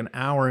 like an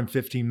hour and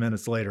 15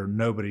 minutes later,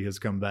 nobody has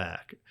come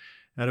back.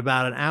 At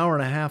about an hour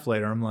and a half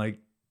later, I'm like,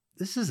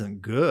 this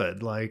isn't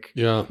good. Like,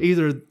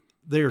 either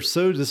they're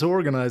so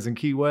disorganized in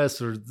Key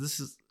West, or this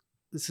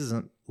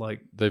isn't like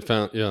they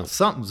found,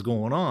 something's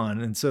going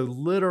on. And so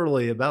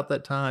literally about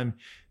that time,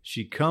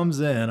 she comes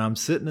in, I'm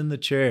sitting in the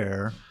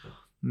chair,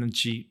 and then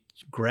she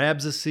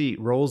grabs a seat,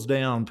 rolls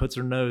down, puts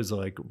her nose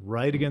like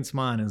right against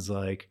mine, and is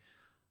like,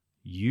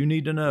 you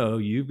need to know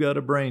you've got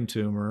a brain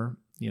tumor.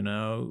 You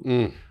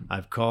know,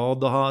 I've called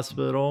the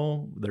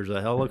hospital. There's a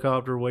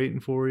helicopter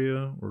waiting for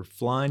you. We're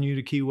flying you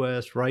to Key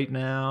West right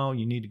now.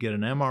 You need to get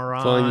an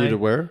MRI. Flying you to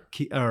where?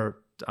 I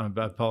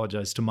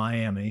apologize, to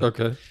Miami.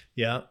 Okay.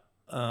 Yeah.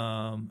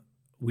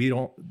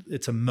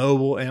 It's a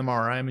mobile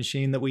MRI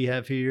machine that we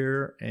have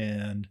here,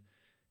 and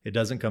it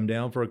doesn't come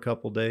down for a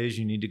couple of days.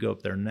 You need to go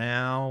up there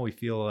now. We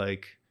feel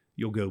like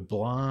you'll go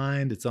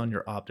blind. It's on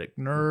your optic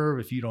nerve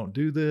if you don't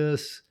do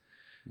this.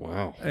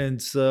 Wow.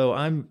 And so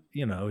I'm,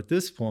 you know, at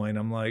this point,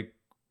 I'm like,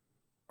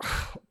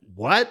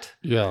 what?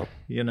 Yeah.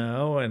 You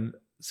know, and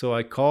so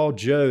I call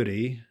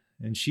Jody,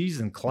 and she's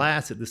in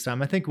class at this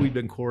time. I think we've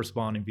been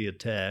corresponding via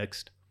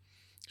text.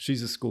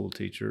 She's a school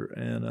teacher,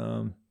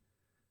 and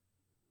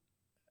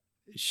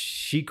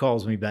she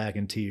calls me back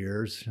in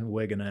tears,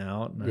 wigging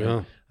out.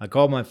 And I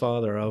called my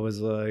father. I was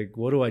like,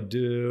 what do I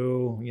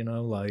do? You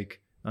know,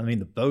 like, I mean,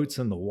 the boat's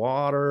in the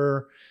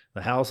water.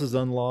 The house is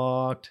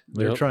unlocked.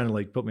 They're trying to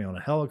like put me on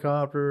a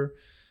helicopter.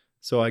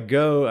 So I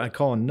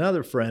call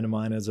another friend of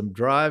mine as I'm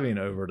driving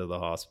over to the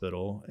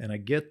hospital, and I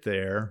get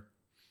there,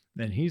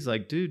 and he's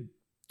like, dude,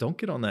 don't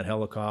get on that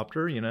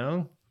helicopter, you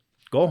know,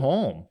 go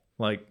home.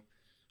 Like,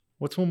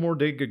 what's one more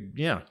day?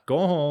 Yeah, go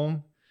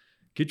home,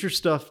 get your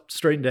stuff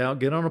straightened out,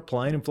 get on a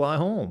plane and fly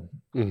home.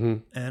 Mm-hmm.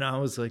 And I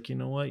was like, you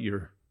know what?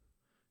 You're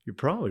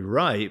probably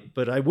right.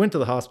 But I went to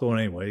the hospital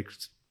anyway,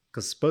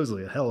 because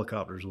supposedly a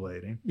helicopter's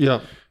waiting.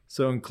 Yeah.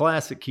 So in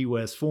classic Key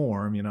West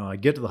form, you know, I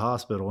get to the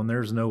hospital and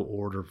there's no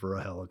order for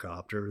a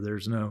helicopter.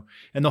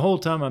 And the whole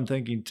time I'm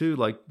thinking too,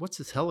 like, what's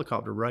this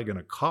helicopter ride going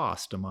to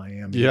cost to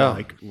Miami? Yeah.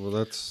 Like,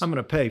 well, I'm going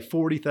to pay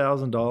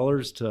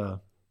 $40,000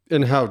 to.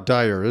 And how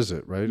dire is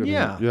it, right? I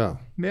mean,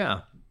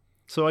 yeah.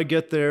 So I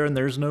get there and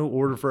there's no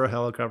order for a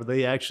helicopter.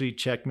 They actually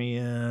checked me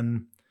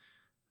in.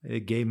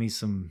 It gave me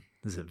some,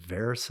 is it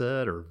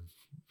Verised, or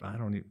I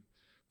don't even,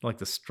 like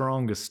the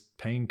strongest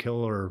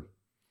painkiller.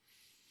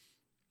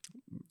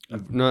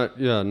 Not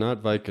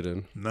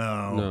Vicodin.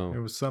 No. It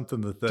was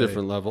something that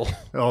different level.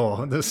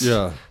 Oh, this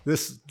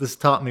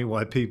taught me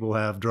why people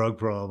have drug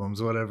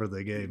problems, whatever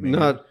they gave me.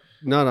 Not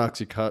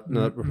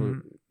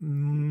Oxycontin.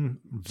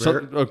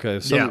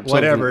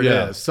 Whatever it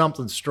is,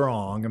 something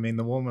strong. I mean,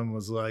 the woman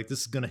was like,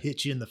 this is going to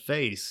hit you in the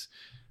face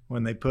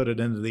when they put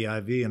it into the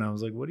IV. And I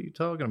was like, what are you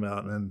talking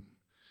about? And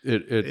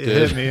then it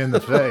hit me in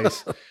the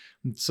face.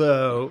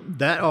 So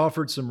that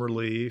offered some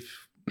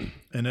relief.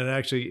 And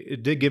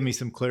it did give me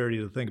some clarity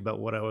to think about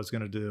what I was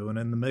going to do. And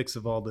in the mix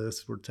of all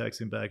this, we're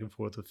texting back and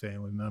forth with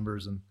family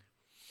members. And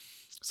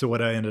so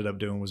what I ended up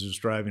doing was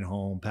just driving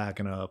home,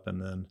 packing up,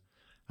 and then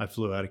I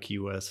flew out of Key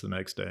West the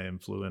next day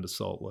and flew into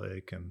Salt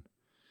Lake. And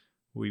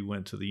we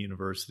went to the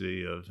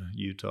University of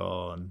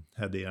Utah and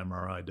had the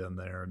MRI done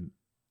there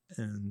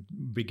and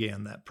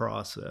began that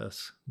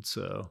process.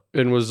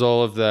 And was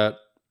all of that,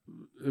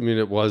 I mean,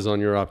 it was on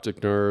your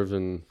optic nerve?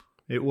 And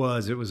it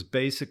was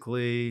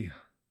basically,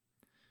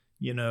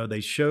 you know, they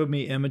showed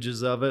me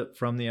images of it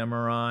from the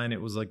MRI, and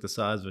it was like the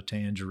size of a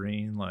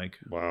tangerine, like,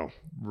 wow,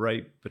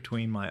 right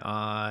between my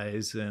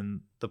eyes.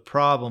 And the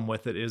problem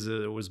with it is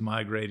that it was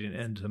migrating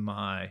into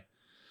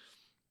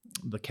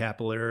the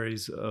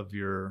capillaries of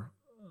your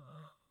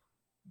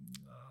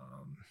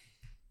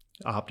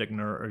optic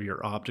nerve, or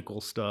your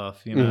optical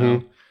stuff, you know.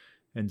 Mm-hmm.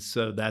 And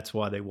so that's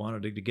why they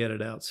wanted to get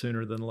it out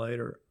sooner than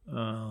later.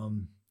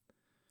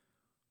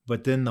 But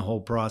But then the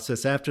whole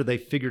process after they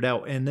figured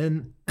out, and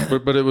then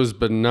but it was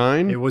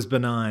benign. It was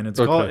benign. It's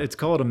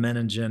called a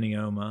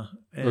meningioma.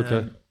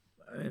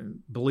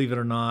 And believe it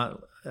or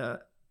not, an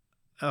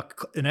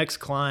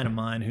ex-client of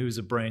mine who's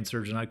a brain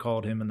surgeon, I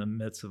called him in the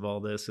midst of all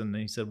this, and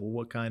he said, "Well,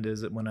 what kind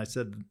is it?" When I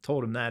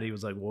told him that, he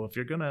was like, "Well, if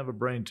you're going to have a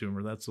brain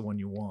tumor, that's the one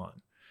you want."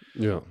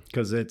 Yeah,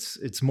 because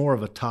it's more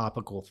of a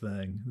topical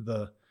thing.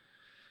 The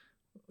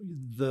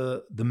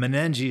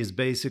meninge is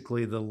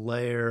basically the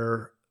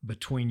layer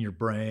between your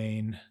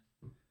brain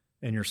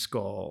and your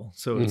skull.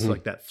 So it's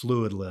like that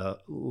fluid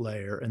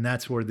layer. And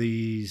that's where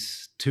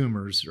these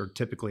tumors are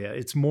typically at.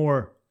 It's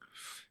more,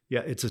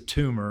 it's a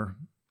tumor.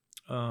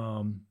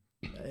 And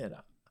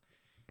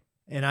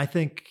I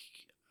think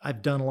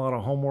I've done a lot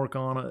of homework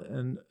on it,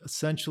 and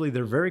essentially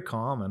they're very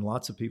common.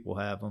 Lots of people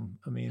have them.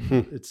 I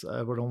mean,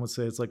 I would almost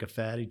say it's like a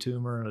fatty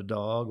tumor in a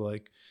dog.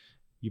 Like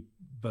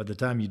by the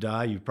time you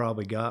die, you've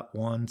probably got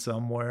one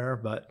somewhere,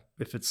 but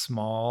if it's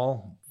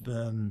small,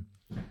 then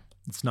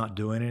it's not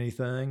doing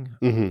anything.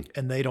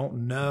 And they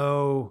don't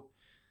know.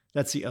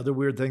 That's the other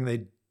weird thing.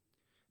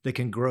 They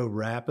can grow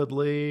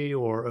rapidly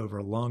or over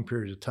a long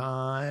period of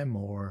time,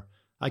 or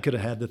I could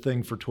have had the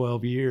thing for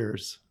 12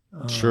 years.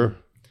 Sure.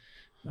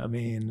 I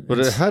mean, but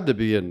it had to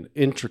be an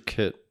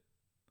intricate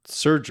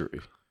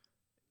surgery.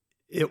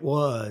 It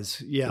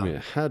was, yeah. I mean,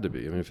 it had to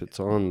be. I mean, if it's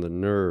on the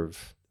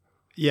nerve.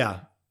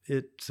 Yeah.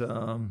 It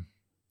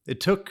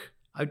took,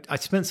 I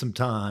spent some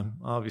time,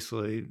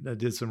 obviously. I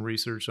did some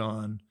research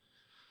on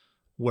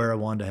where I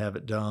wanted to have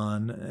it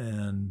done.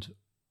 And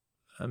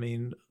I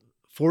mean,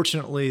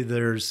 fortunately,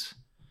 there's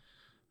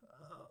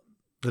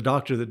the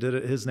doctor that did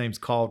it, his name's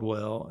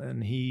Caldwell,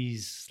 and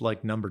he's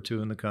like number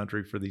 2 in the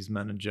country for these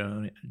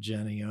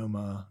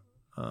meningioma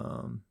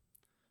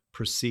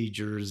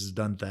procedures,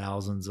 done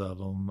thousands of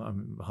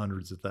them,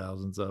 hundreds of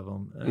thousands of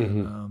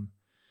them.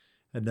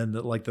 And then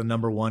the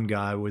number 1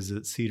 guy was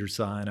at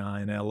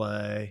Cedars-Sinai in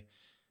LA.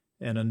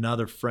 And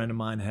another friend of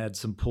mine had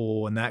some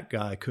pull, and that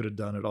guy could have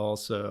done it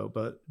also.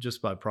 But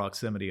just by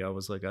proximity, I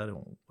was like, I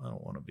don't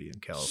want to be in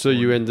California. So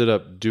you ended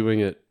up doing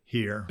it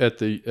here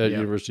at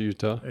University of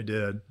Utah? I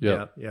did.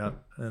 Yeah.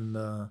 And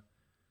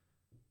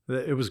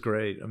it was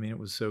great. I mean, it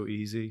was so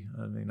easy.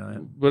 I mean,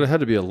 but it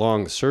had to be a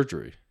long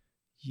surgery.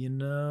 You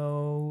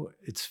know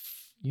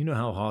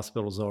how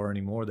hospitals are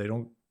anymore. They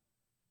don't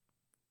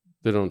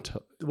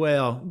tell.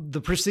 Well,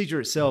 the procedure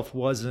itself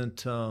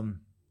wasn't.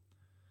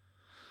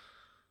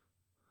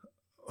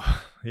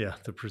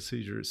 The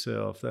procedure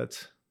itself.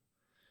 That's.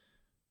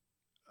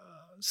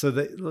 So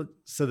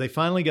they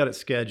finally got it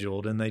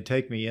scheduled, and they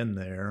take me in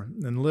there,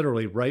 and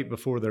literally right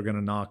before they're going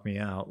to knock me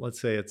out.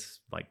 Let's say it's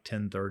like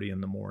 10:30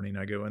 in the morning.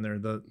 I go in there.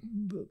 The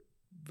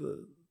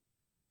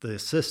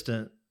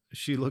assistant,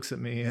 she looks at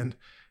me, and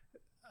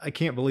I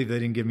can't believe they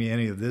didn't give me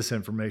any of this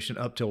information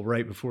up till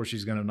right before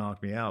she's going to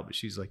knock me out. But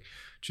she's like,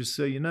 just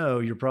so you know,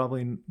 you're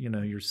probably,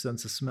 your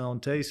sense of smell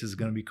and taste is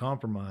going to be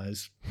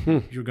compromised.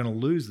 You're going to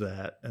lose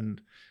that.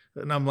 And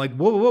I'm like,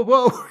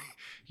 whoa,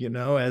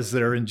 as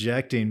they're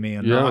injecting me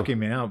and knocking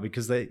me out,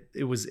 because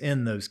it was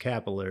in those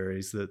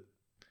capillaries that.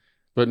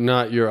 But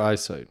not your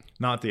eyesight.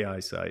 Not the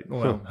eyesight.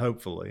 Well,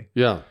 hopefully.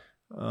 Yeah.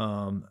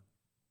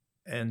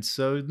 And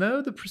so,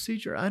 no, the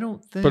procedure, I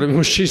don't think. But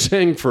was she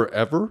saying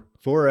forever?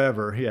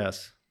 Forever,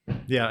 yes.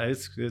 Yeah,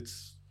 it's.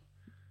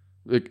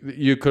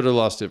 You could have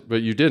lost it,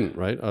 but you didn't,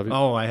 right? Obviously.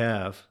 Oh, I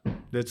have.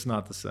 It's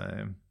not the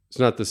same. It's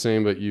not the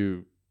same, but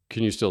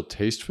can you still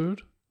taste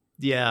food?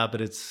 Yeah,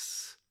 but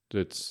it's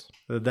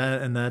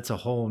that, and that's a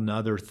whole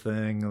nother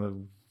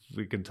thing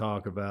we can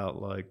talk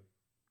about. Like,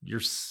 your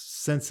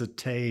sense of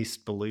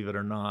taste, believe it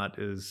or not,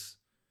 is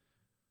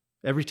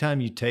every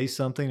time you taste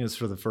something is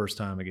for the first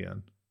time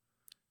again.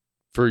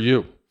 For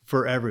you.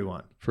 For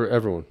everyone. For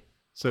everyone.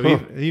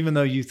 So even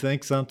though you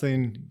think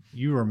something,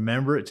 you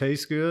remember it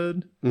tastes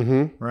good,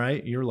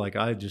 right? You're like,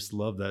 I just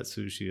love that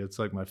sushi. It's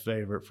like my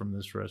favorite from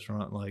this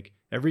restaurant. Like,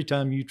 every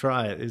time you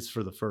try it, it's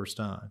for the first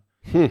time.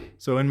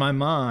 So in my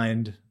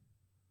mind,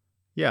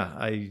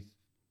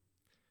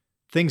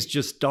 things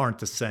just aren't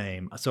the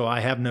same. So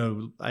I have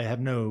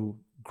no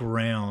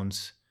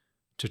grounds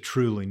to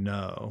truly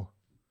know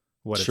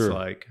what it's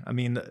like. I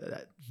mean,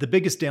 the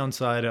biggest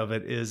downside of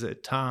it is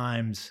at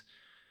times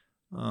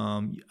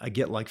I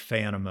get like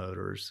phantom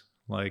odors,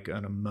 like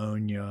an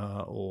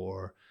ammonia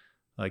or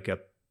like a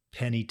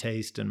penny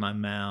taste in my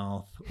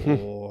mouth,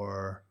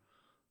 or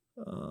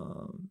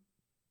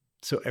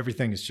so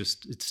everything is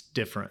it's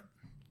different,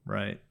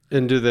 right?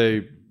 And do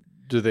they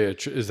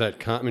attribute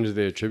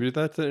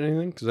that to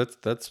anything? Because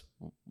that's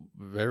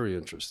very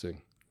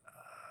interesting.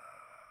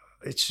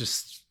 It's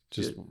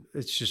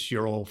just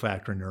your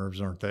olfactory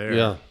nerves aren't there.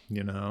 Yeah.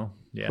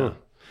 Yeah.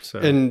 So,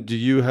 and do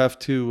you have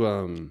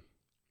to,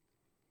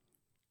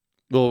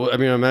 well, I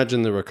mean, I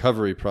imagine the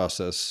recovery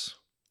process.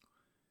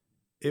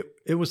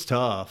 It was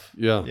tough.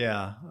 Yeah.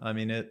 Yeah. I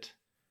mean,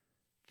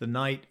 the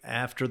night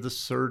after the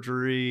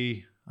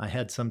surgery, I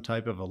had some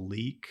type of a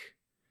leak.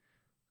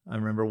 I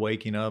remember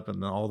waking up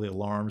and all the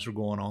alarms were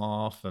going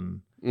off,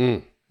 and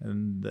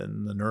And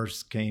then the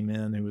nurse came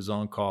in who was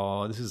on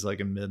call. This is like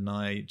at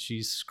midnight.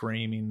 She's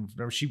screaming.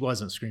 No, she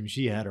wasn't screaming.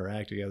 She had her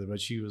act together,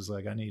 but she was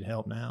like, I need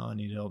help now. I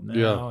need help now.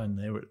 Yeah. And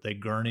they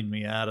gurneyed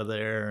me out of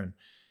there. And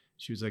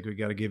she was like, we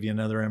got to give you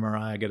another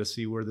MRI. I got to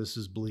see where this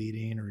is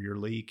bleeding or you're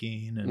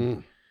leaking.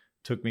 And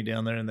took me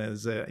down there, and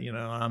there's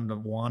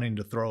I'm wanting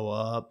to throw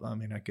up. I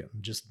mean,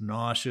 I'm just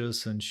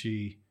nauseous. And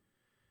she,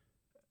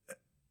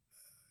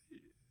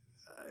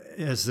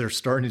 as they're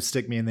starting to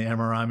stick me in the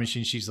MRI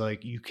machine, she's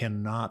like, you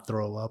cannot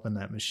throw up in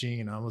that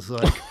machine. I was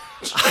like,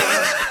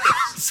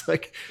 it's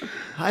like,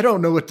 I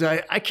don't know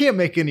I can't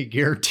make any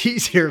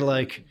guarantees here.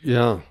 Like,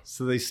 yeah.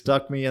 So they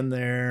stuck me in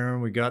there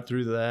and we got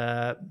through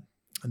that.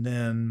 And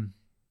then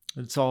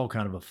it's all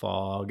kind of a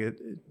fog. It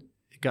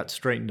got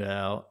straightened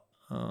out.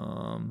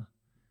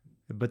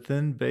 But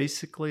then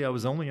basically I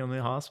was only in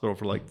the hospital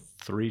for like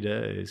 3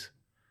 days.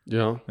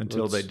 Yeah.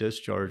 Until they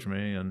discharged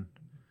me.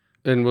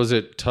 And was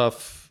it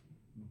tough,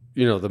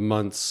 the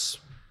months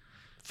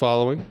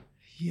following?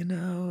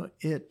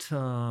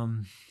 Or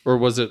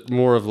was it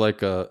more of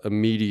like a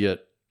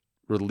immediate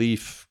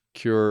relief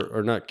cure,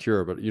 or not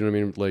cure, but you know what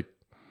I mean? Like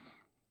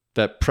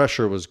that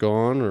pressure was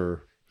gone,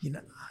 or,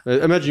 I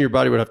imagine your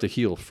body would have to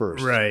heal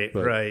first. Right.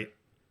 Right.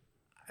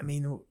 I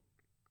mean,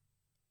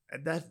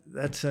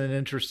 that's an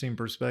interesting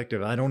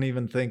perspective. I don't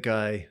even think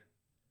I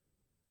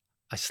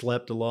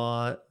slept a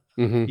lot.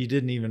 Mm-hmm. You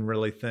didn't even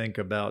really think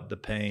about the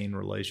pain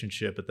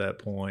relationship at that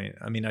point.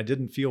 I mean, I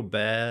didn't feel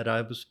bad.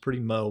 I was pretty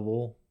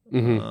mobile.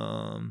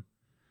 Mm-hmm.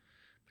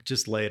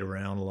 Just laid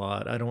around a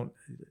lot. I mean,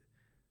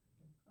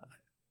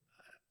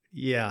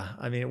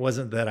 it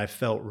wasn't that I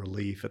felt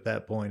relief at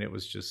that point. It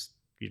was just,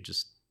 you're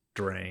just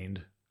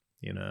drained,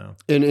 And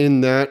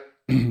in that,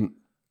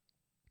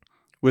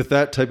 with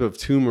that type of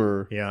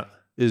tumor,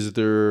 is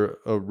there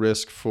a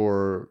risk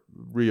for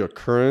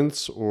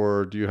reoccurrence,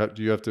 or do you have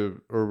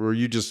to, or were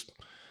you just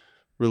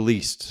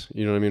released?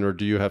 You know what I mean? Or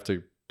do you have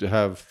to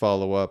have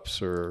follow-ups?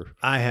 Or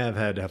I have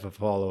had to have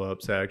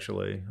follow-ups,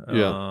 actually.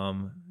 Yeah.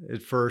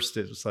 At first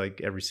it was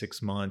like every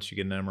 6 months you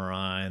get an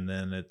MRI, and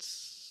then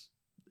it's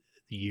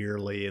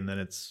yearly, and then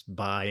it's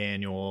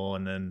biannual.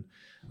 And then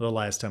the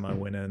last time I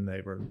went in,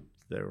 they were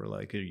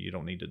like, you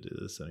don't need to do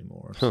this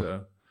anymore.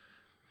 Huh.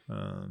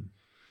 So,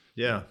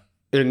 yeah.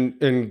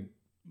 And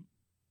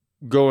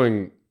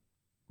going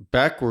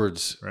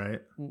backwards,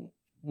 right?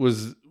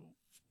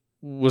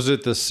 Was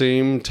it the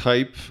same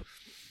type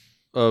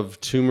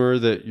of tumor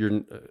that your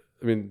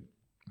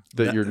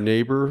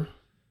neighbor?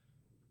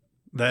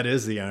 That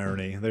is the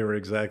irony. They were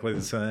exactly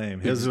the same.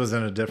 His was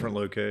in a different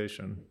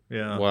location.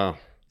 Yeah. Wow.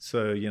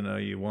 So,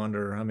 you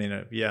wonder, I mean,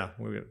 is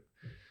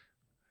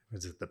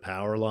it the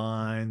power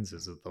lines?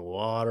 Is it the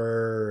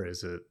water?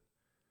 Is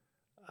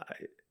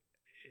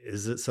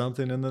it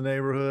something in the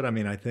neighborhood? I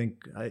mean, I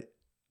think that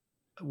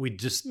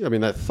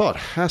thought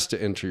has to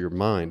enter your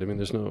mind. I mean,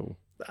 there's no,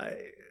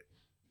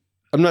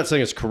 I'm not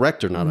saying it's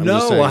correct or not. I'm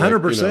just saying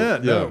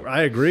 100%. No,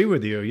 I agree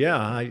with you. Yeah.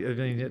 I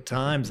mean, at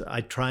times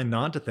I try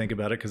not to think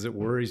about it because it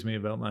worries me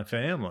about my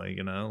family,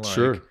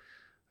 Sure.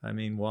 I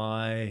mean,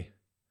 why?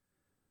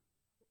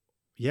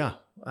 Yeah.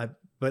 I've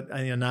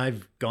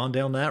gone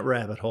down that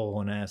rabbit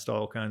hole and asked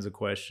all kinds of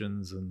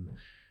questions,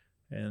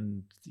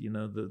 and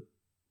the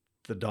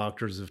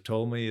doctors have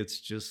told me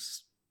it's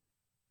just,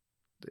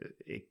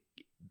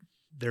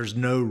 there's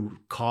no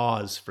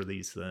cause for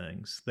these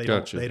things. They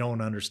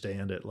don't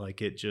understand it.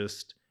 Like it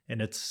just,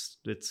 and it's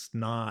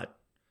not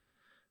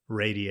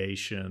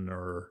radiation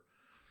or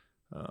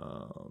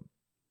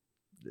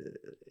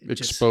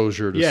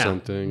exposure to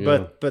something.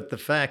 Yeah. But the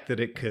fact that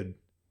it's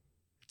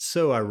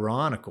so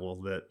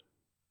ironical that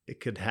it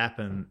could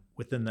happen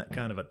within that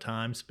kind of a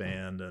time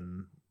span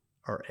and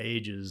our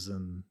ages.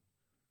 And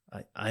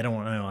I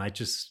don't know. I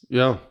just,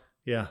 yeah.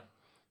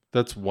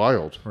 That's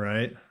wild.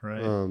 Right.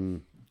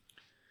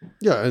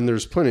 Yeah, and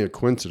there's plenty of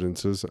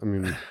coincidences. I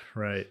mean,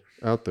 right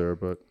out there,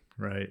 but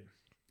right.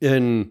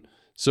 And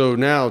so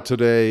now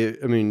today,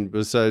 I mean,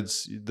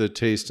 besides the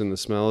taste and the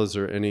smell, is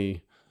there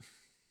any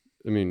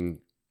lingering,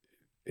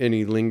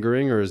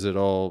 or is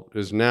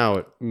now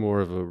it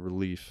more of a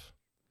relief?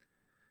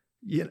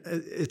 Yeah,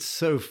 it's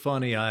so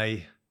funny.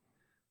 I've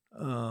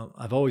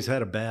always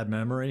had a bad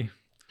memory.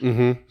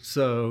 Mm-hmm.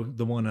 So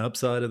the one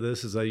upside of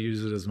this is I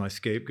use it as my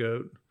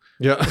scapegoat.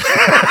 Yeah.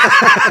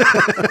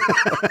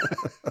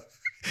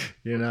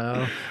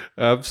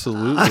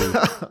 Absolutely.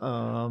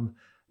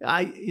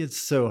 It's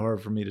so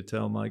hard for me to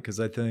tell, Mike, because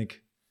I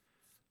think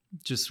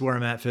just where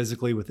I'm at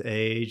physically with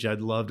age,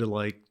 I'd love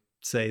to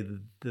say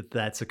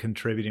that's a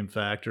contributing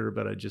factor,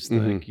 but I just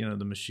think,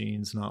 the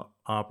machine's not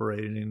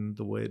operating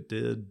the way it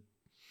did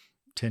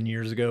 10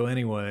 years ago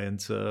anyway.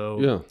 And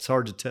so it's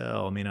hard to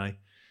tell. I mean, I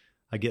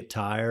get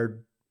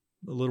tired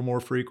a little more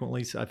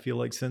frequently, I feel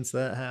like, since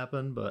that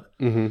happened, but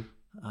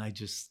I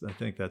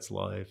think that's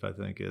life. I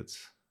think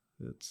it's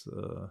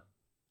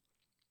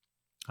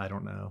I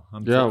don't know.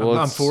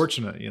 I'm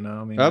fortunate,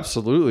 I mean,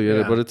 absolutely.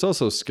 Yeah. But it's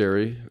also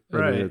scary.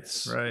 Right. I mean,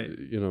 it's right.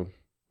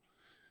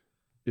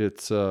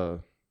 It's,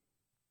 I'm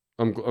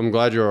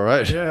glad you're all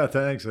right. Yeah.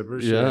 Thanks. I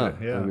appreciate it.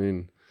 Yeah. I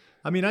mean,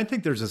 I mean, I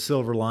think there's a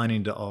silver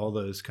lining to all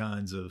those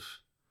kinds of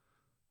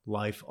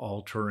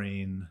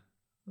life-altering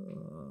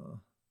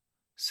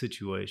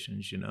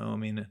situations. I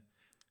mean,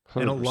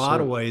 100%. In a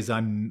lot of ways,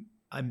 I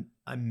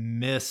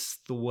miss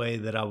the way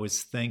that I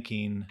was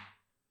thinking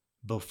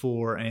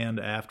before and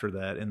after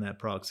that in that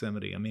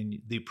proximity. I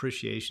mean, the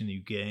appreciation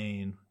you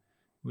gain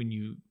when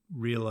you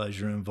realize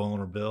your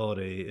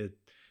invulnerability,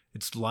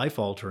 it's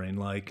life-altering.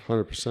 Like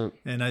 100%.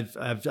 And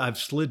I've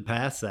slid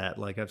past that.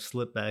 Like I've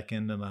slipped back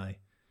into my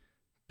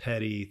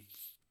petty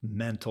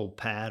mental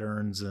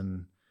patterns,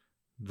 and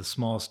the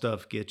small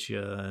stuff gets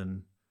you.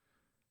 And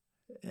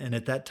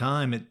at that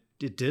time, it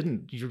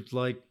didn't. You're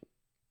like,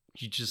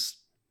 you just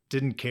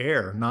didn't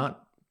care.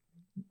 Not.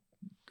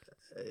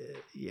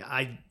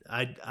 I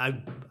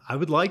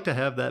would like to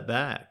have that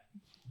back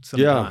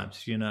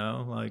sometimes.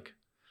 Like.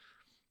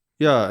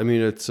 Yeah, I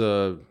mean it's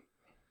a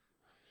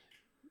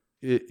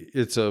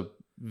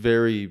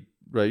very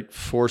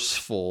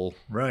forceful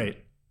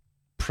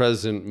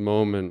present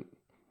moment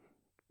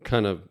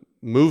kind of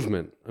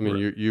movement. I mean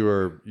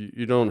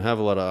you don't have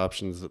a lot of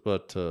options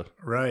but to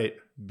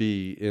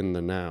be in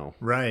the now.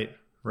 Right.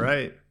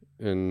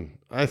 And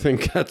I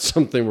think that's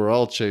something we're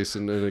all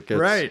chasing, and it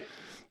gets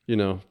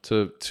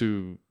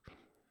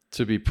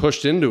to be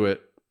pushed into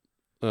it,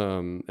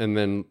 and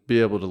then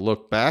be able to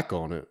look back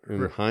on it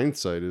in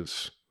hindsight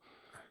is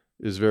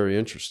very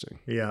interesting.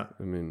 Yeah.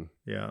 I mean,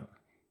 yeah.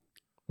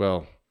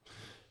 Well,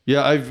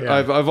 yeah,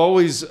 I've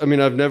always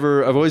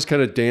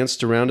kind of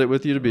danced around it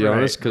with you, to be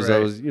honest, because I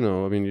was, I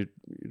mean, you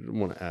didn't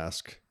want to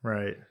ask.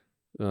 Right.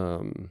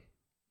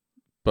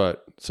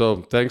 But so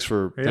thanks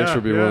for being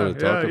willing to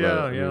talk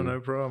about it. Yeah, no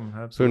problem.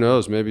 Absolutely. Who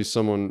knows? Maybe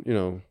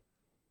someone,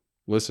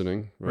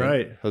 listening,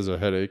 has a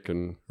headache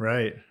and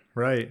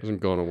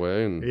hasn't gone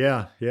away, and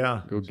go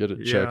get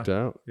it checked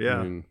out. Yeah.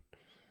 I mean,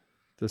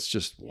 that's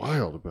just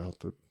wild about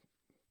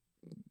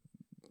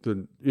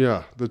the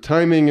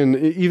timing, and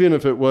even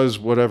if it was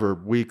whatever,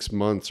 weeks,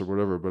 months or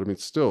whatever, but I mean,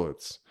 still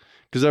it's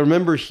because I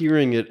remember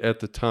hearing it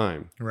at the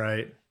time.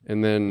 Right.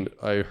 And then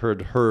I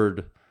heard,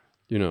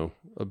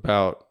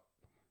 about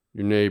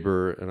your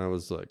neighbor, and I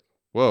was like,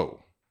 whoa,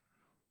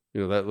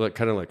 that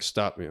kind of like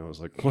stopped me. I was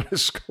like, what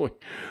is going,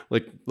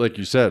 like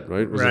you said,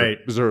 right?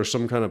 Was there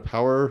some kind of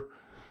power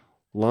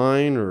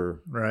line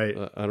or,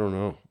 I don't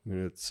know. I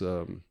mean, it's,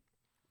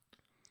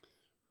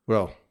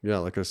 well, yeah,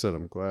 like I said,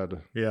 I'm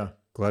glad. Yeah.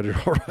 Glad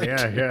you're all right.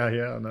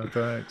 Yeah. No,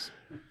 thanks.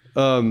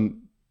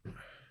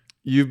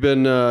 You've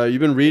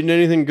been reading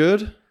anything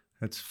good?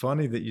 It's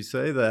funny that you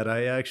say that.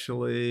 I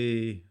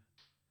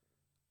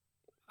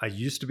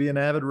used to be an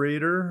avid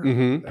reader,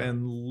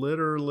 and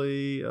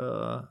literally,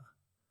 I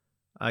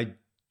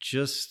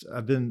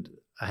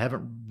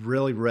haven't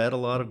really read a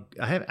lot of.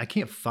 I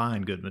can't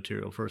find good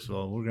material. First of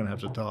all, we're gonna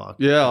have to talk.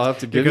 Yeah, I'll have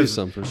to give you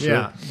some for sure.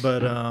 Yeah,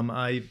 but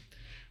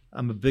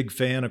I'm a big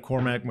fan of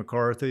Cormac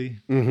McCarthy.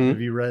 Have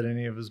you read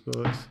any of his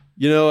books?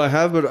 I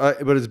have,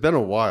 but it's been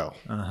a while.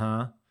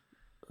 I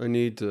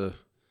need The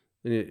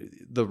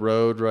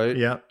Road, right?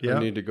 Yeah. I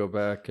need to go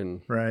back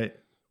and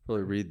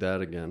probably read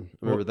that again. I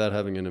remember that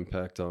having an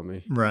impact on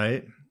me.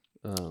 Right.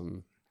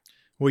 Well,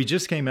 he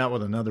just came out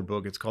with another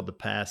book. It's called The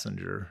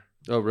Passenger.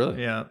 Oh,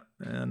 really? Yeah.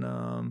 And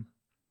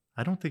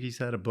I don't think he's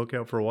had a book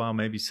out for a while,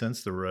 maybe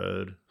since The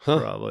Road,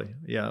 probably.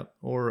 Yeah.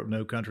 Or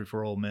No Country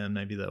for Old Men.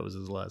 Maybe that was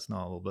his last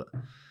novel. But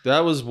that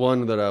was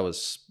one that I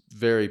was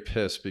very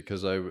pissed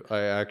because I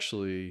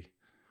actually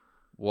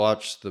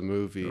watched the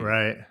movie.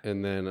 Right.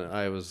 And then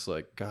I was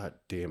like, God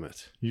damn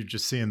it. You're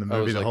just seeing the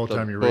movie the whole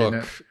time you're reading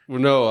it? Well,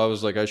 no, I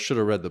was like, I should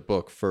have read the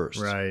book first.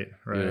 Right.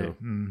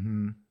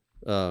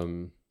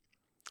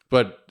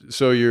 But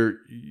so you're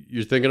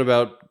thinking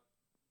about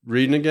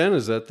reading again?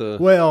 Is that the?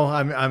 Well,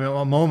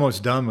 I'm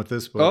almost done with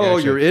this book. Oh,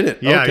 actually. You're in it.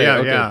 Yeah, okay,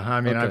 yeah. I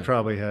mean, I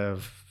probably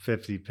have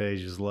 50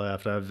 pages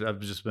left. I've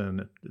just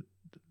been.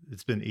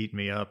 It's been eating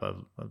me up.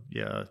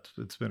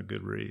 It's been a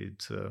good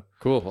read. So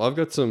cool. I've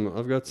got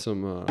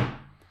some.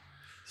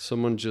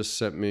 Someone just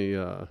sent me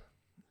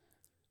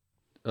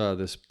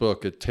this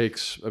book. It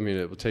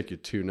will take you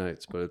 2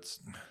 nights, but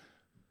it's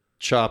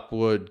Chop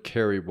Wood,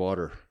 Carry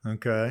Water.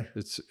 Okay.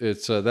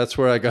 It's that's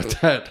where I got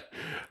that.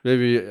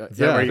 Maybe I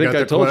think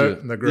I told you.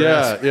 The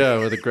grass. Yeah,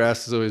 where the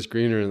grass is always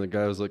greener, and the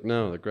guy was like,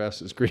 "No, the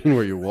grass is green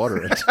where you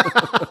water it."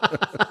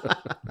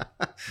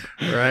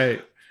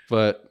 Right.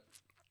 But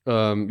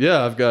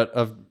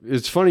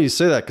it's funny you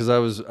say that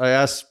because I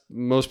asked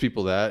most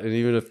people that, and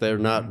even if they're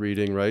not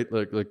reading, right,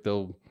 like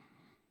they'll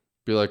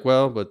be like,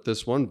 well, but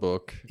this one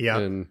book. Yeah.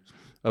 And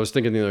I was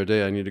thinking the other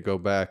day, I need to go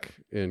back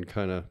and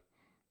kind of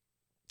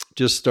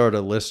just start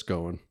a list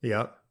going.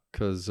 Yeah.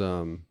 Because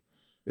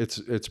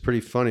it's pretty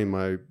funny.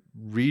 My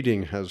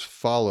reading has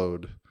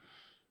followed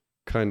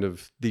kind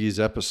of these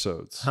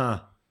episodes.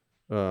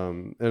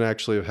 And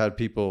actually I've had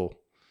people,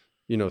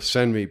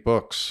 send me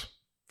books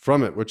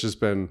from it, which has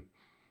been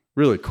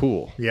really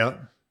cool. Yeah.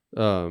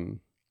 And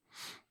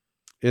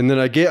then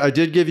I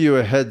did give you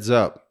a heads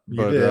up,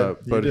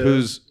 but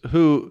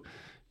who,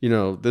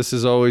 this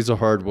is always a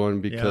hard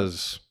one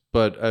because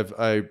but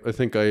I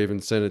think I even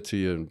sent it to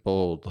you in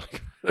bold,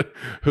 like,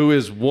 who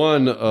is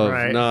one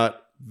of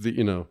not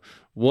the,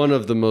 one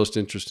of the most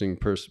interesting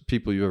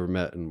people you ever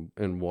met,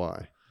 and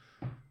why?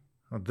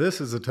 Well,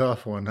 this is a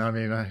tough one. I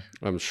mean,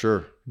 I'm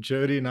sure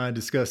Jody and I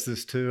discussed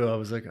this too. I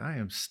was like, I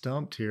am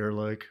stumped here.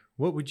 Like,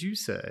 what would you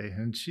say?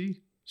 And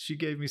she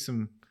gave me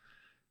some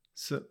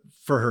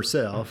for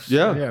herself.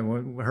 Yeah. Yeah.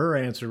 Her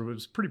answer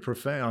was pretty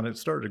profound. It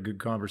started a good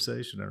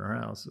conversation in our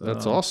house.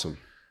 That's awesome.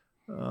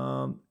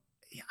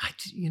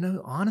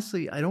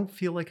 Honestly, I don't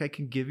feel like I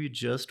can give you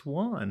just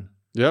one.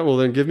 Yeah. Well,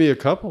 then give me a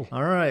couple.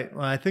 All right.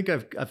 Well, I think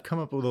I've come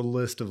up with a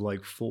list of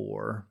like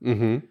 4.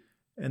 Mm-hmm.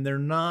 And they're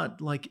not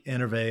like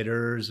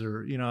innovators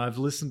or, I've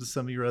listened to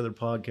some of your other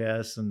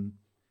podcasts and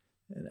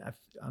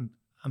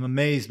I'm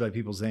amazed by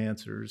people's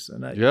answers.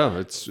 And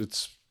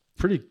it's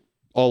pretty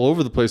all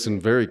over the place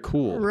and very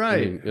cool.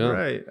 Right.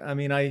 Right. I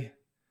mean,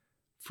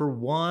 for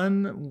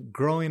one,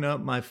 growing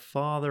up, my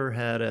father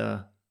had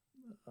a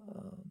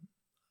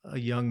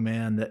young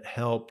man that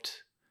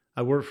helped.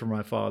 I worked for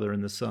my father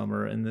in the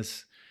summer, and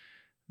this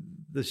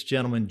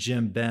gentleman,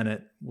 Jim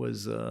Bennett,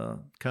 was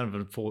kind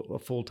of a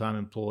full-time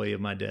employee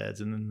of my dad's.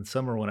 And in the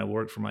summer when I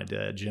worked for my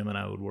dad, Jim and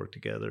I would work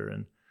together.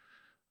 And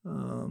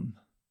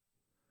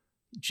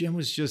Jim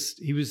was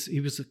he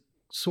was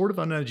sort of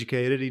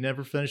uneducated. He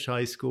never finished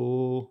high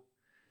school.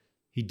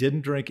 He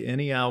didn't drink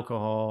any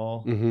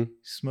alcohol. Mm-hmm.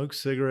 Smoked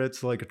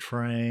cigarettes like a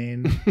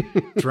train.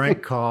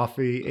 Drank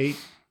coffee. Ate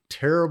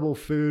terrible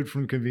food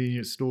from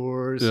convenience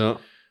stores. Yeah.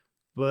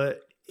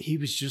 But he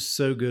was just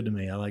so good to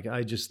me.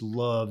 I just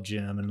love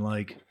Jim, and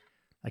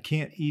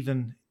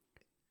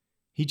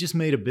he just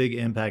made a big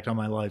impact on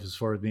my life as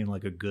far as being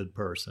like a good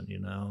person,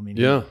 I mean,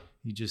 he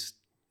was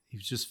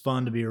just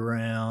fun to be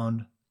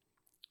around.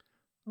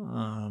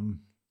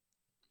 And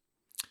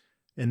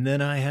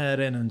then I had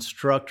an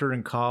instructor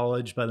in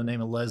college by the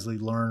name of Leslie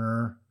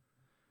Lerner,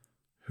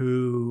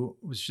 who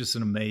was just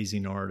an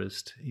amazing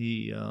artist.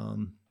 He,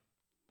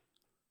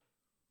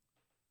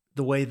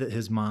 the way that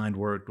his mind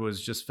worked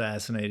was just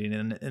fascinating,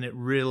 and it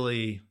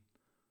really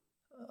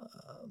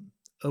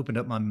opened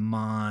up my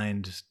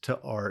mind to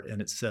art in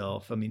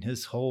itself. I mean,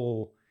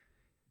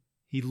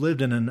 he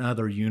lived in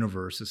another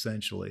universe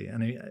essentially,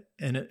 and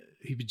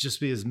he would just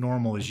be as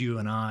normal as you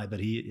and I, but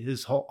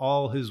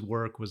all his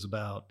work was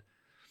about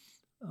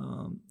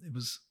it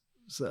was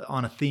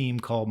on a theme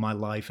called My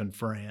Life in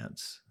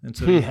France, and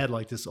so he had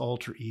like this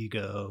alter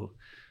ego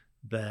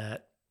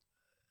that,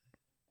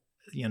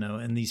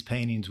 and these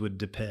paintings would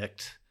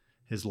depict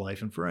his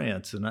life in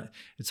France. And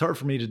it's hard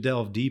for me to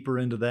delve deeper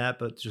into that,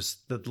 but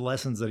just the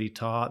lessons that he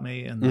taught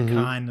me and the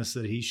kindness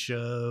that he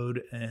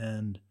showed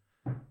and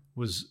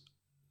was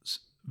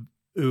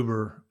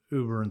uber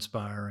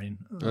inspiring.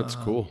 That's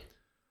cool.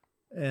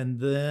 And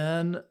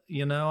then,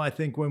 I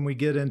think when we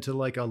get into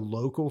like a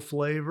local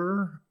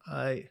flavor,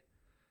 I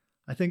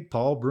think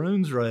Paul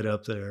Brun's right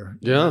up there.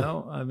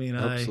 Yeah. I mean,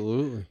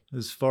 absolutely.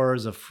 As far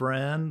as a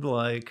friend,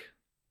 like,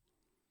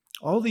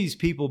 all these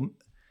people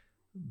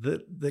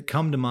that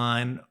come to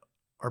mind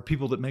are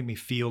people that make me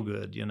feel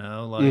good,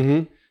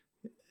 and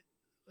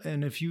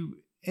if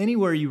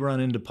anywhere you run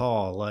into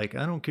Paul, like,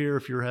 I don't care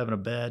if you're having a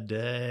bad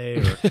day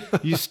or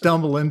you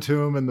stumble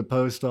into him in the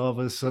post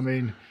office. I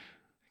mean,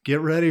 get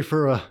ready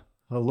for a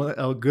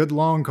good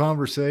long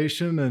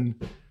conversation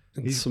and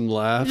some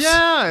laughs.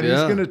 Yeah. And he's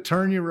going to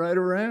turn you right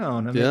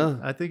around. I mean, yeah.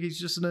 I think he's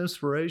just an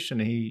inspiration.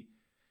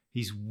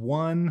 He's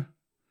one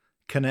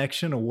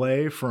connection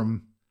away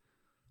from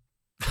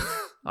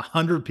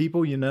 100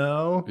 people,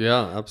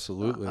 Yeah,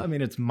 absolutely. I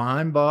mean, it's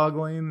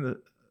mind-boggling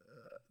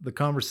the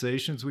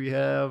conversations we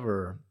have,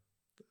 or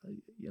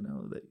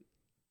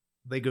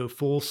they go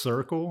full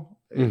circle.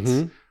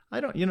 It's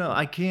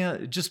I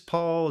can't. Just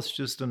Paul is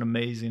just an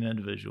amazing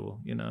individual.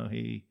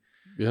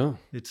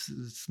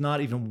 It's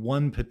not even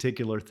one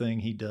particular thing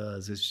he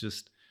does. It's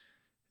just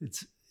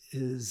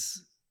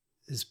his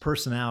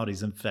personality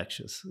is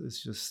infectious.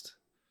 It's just.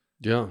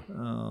 Yeah.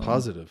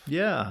 Positive.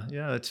 Yeah.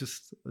 Yeah.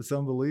 It's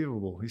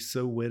unbelievable. He's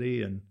so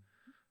witty and.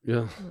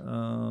 Yeah.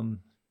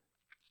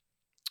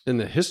 And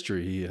the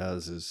history he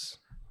has is.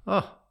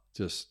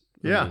 Just.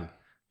 Yeah.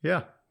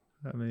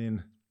 I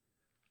mean,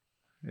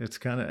 it's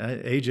kind of,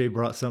 AJ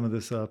brought some of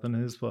this up in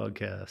his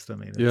podcast. I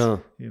mean,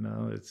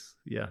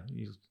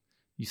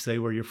 you say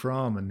where you're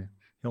from and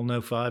he'll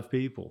know 5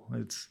 people.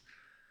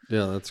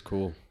 That's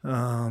cool.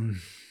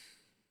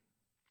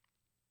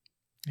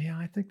 Yeah,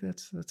 I think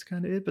that's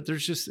kind of it. But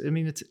there's just, I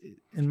mean, it's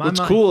in my mind.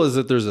 What's cool is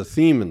that there's a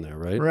theme in there,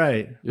 right?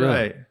 Right. Yeah.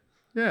 Right.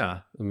 Yeah.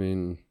 I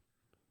mean,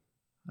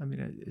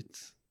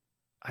 it's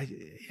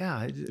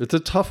a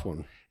tough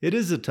one. It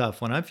is a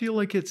tough one. I feel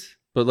like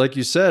but like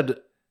you said,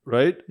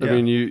 right? Yeah. I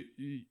mean,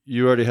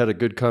 you already had a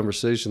good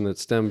conversation that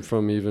stemmed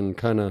from even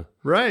kind of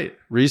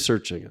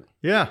researching it.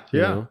 Yeah.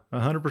 Yeah.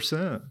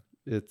 100%.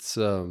 It's,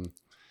 and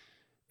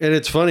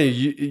it's funny,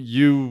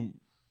 you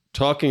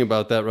talking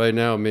about that right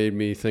now made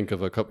me think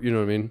of a couple, you know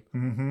what I mean?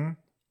 Mm-hmm.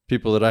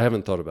 People that I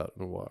haven't thought about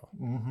in a while.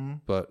 Mm-hmm.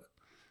 But,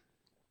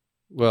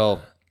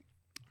 well,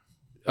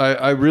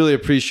 I really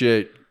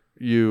appreciate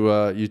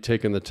you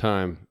taking the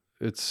time.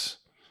 it's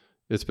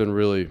been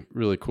really,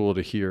 really cool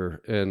to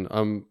hear. And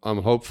I'm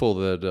hopeful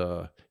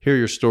that, hear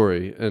your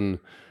story, and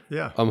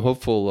I'm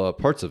hopeful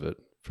parts of it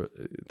for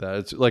that.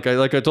 It's like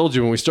I told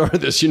you when we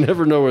started this, you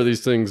never know where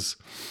these things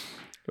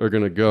are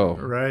going to go.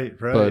 Right.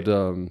 But,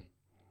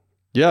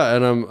 yeah.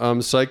 And I'm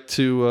psyched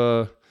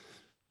to,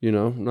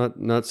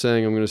 not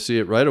saying I'm going to see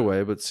it right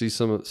away, but see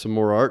some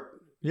more art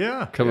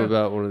come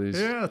about one of these.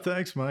 Yeah,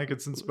 thanks, Mike.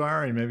 It's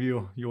inspiring. Maybe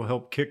you'll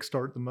help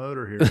kickstart the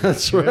motor here.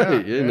 That's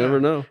right. You never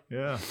know.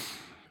 Yeah.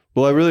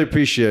 Well, I really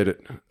appreciate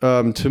it.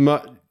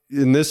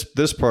 In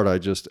this part, I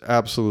just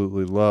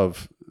absolutely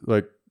love.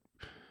 Like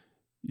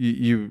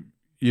you've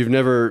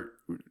never,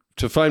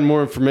 to find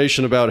more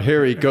information about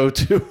Harry, go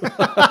to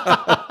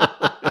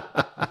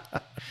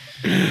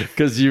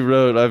because you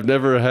wrote, I've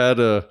never had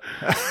a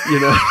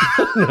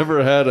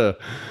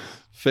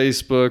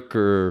Facebook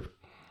or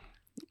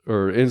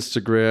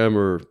Instagram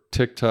or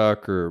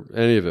TikTok or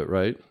any of it,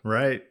 right?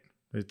 Right.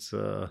 It's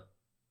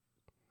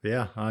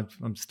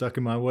I'm stuck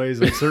in my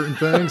ways on certain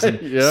things,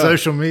 and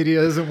social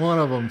media isn't one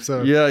of them.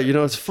 So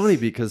it's funny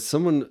because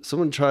someone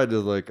tried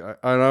to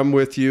and I'm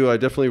with you. I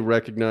definitely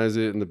recognize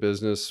it in the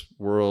business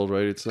world,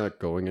 right? It's not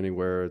going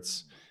anywhere.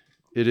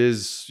 It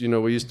is,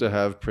 we used to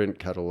have print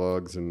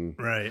catalogs and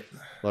a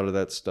lot of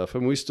that stuff,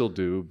 and we still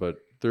do, but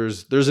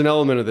there's an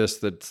element of this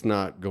that's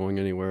not going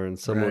anywhere, and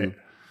someone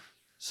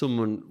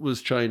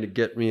was trying to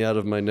get me out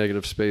of my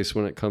negative space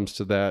when it comes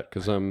to that,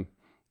 because I'm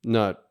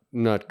not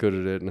good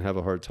at it and have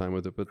a hard time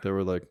with it. But they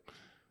were like,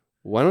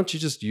 why don't you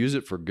just use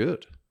it for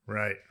good?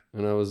 Right.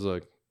 And I was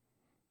like,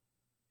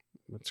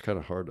 that's kind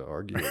of hard to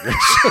argue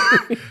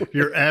against.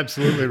 You're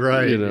absolutely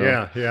right.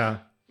 Yeah.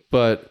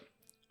 But,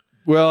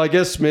 well, I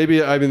guess maybe,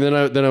 then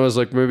I was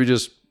like, maybe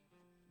just,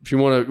 if you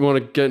want to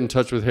get in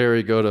touch with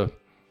Harry, go to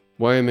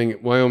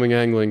Wyoming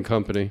Angling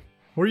Company.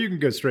 Or you can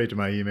go straight to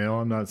my email.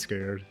 I'm not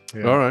scared.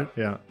 Yeah. All right.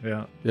 Yeah.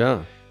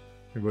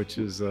 Which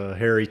is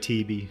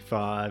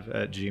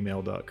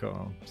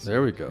harrytb5@gmail.com. So,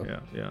 there we go.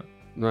 Yeah.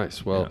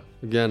 Nice. Well,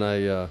 again,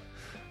 I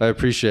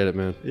appreciate it,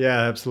 man.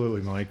 Yeah,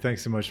 absolutely, Mike.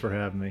 Thanks so much for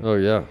having me. Oh,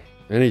 yeah.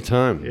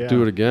 Anytime.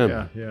 Do it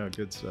again. Yeah.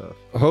 Good stuff.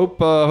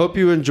 Hope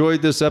you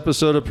enjoyed this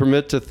episode of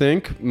Permit to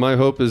Think. My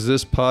hope is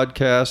this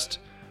podcast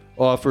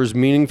offers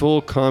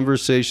meaningful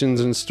conversations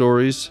and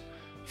stories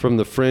from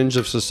the fringe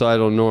of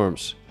societal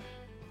norms.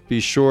 Be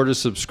sure to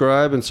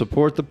subscribe and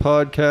support the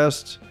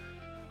podcast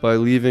by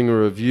leaving a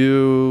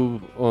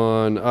review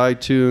on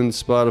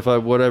iTunes,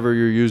 Spotify, whatever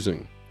you're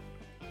using.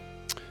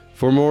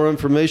 For more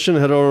information,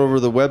 head on over to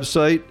the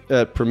website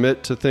at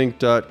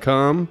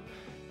permittothink.com,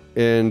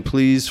 and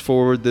please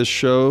forward this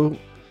show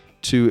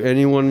to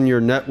anyone in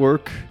your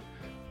network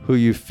who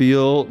you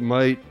feel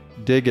might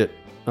dig it.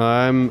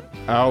 I'm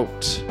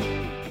out.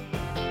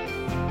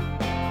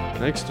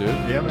 Thanks, dude.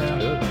 Yeah, man.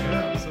 That's good.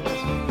 Yeah, so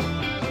awesome.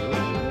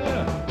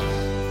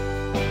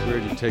 It's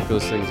weird you take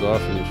those things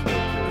off and you feel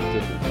like they're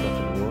different.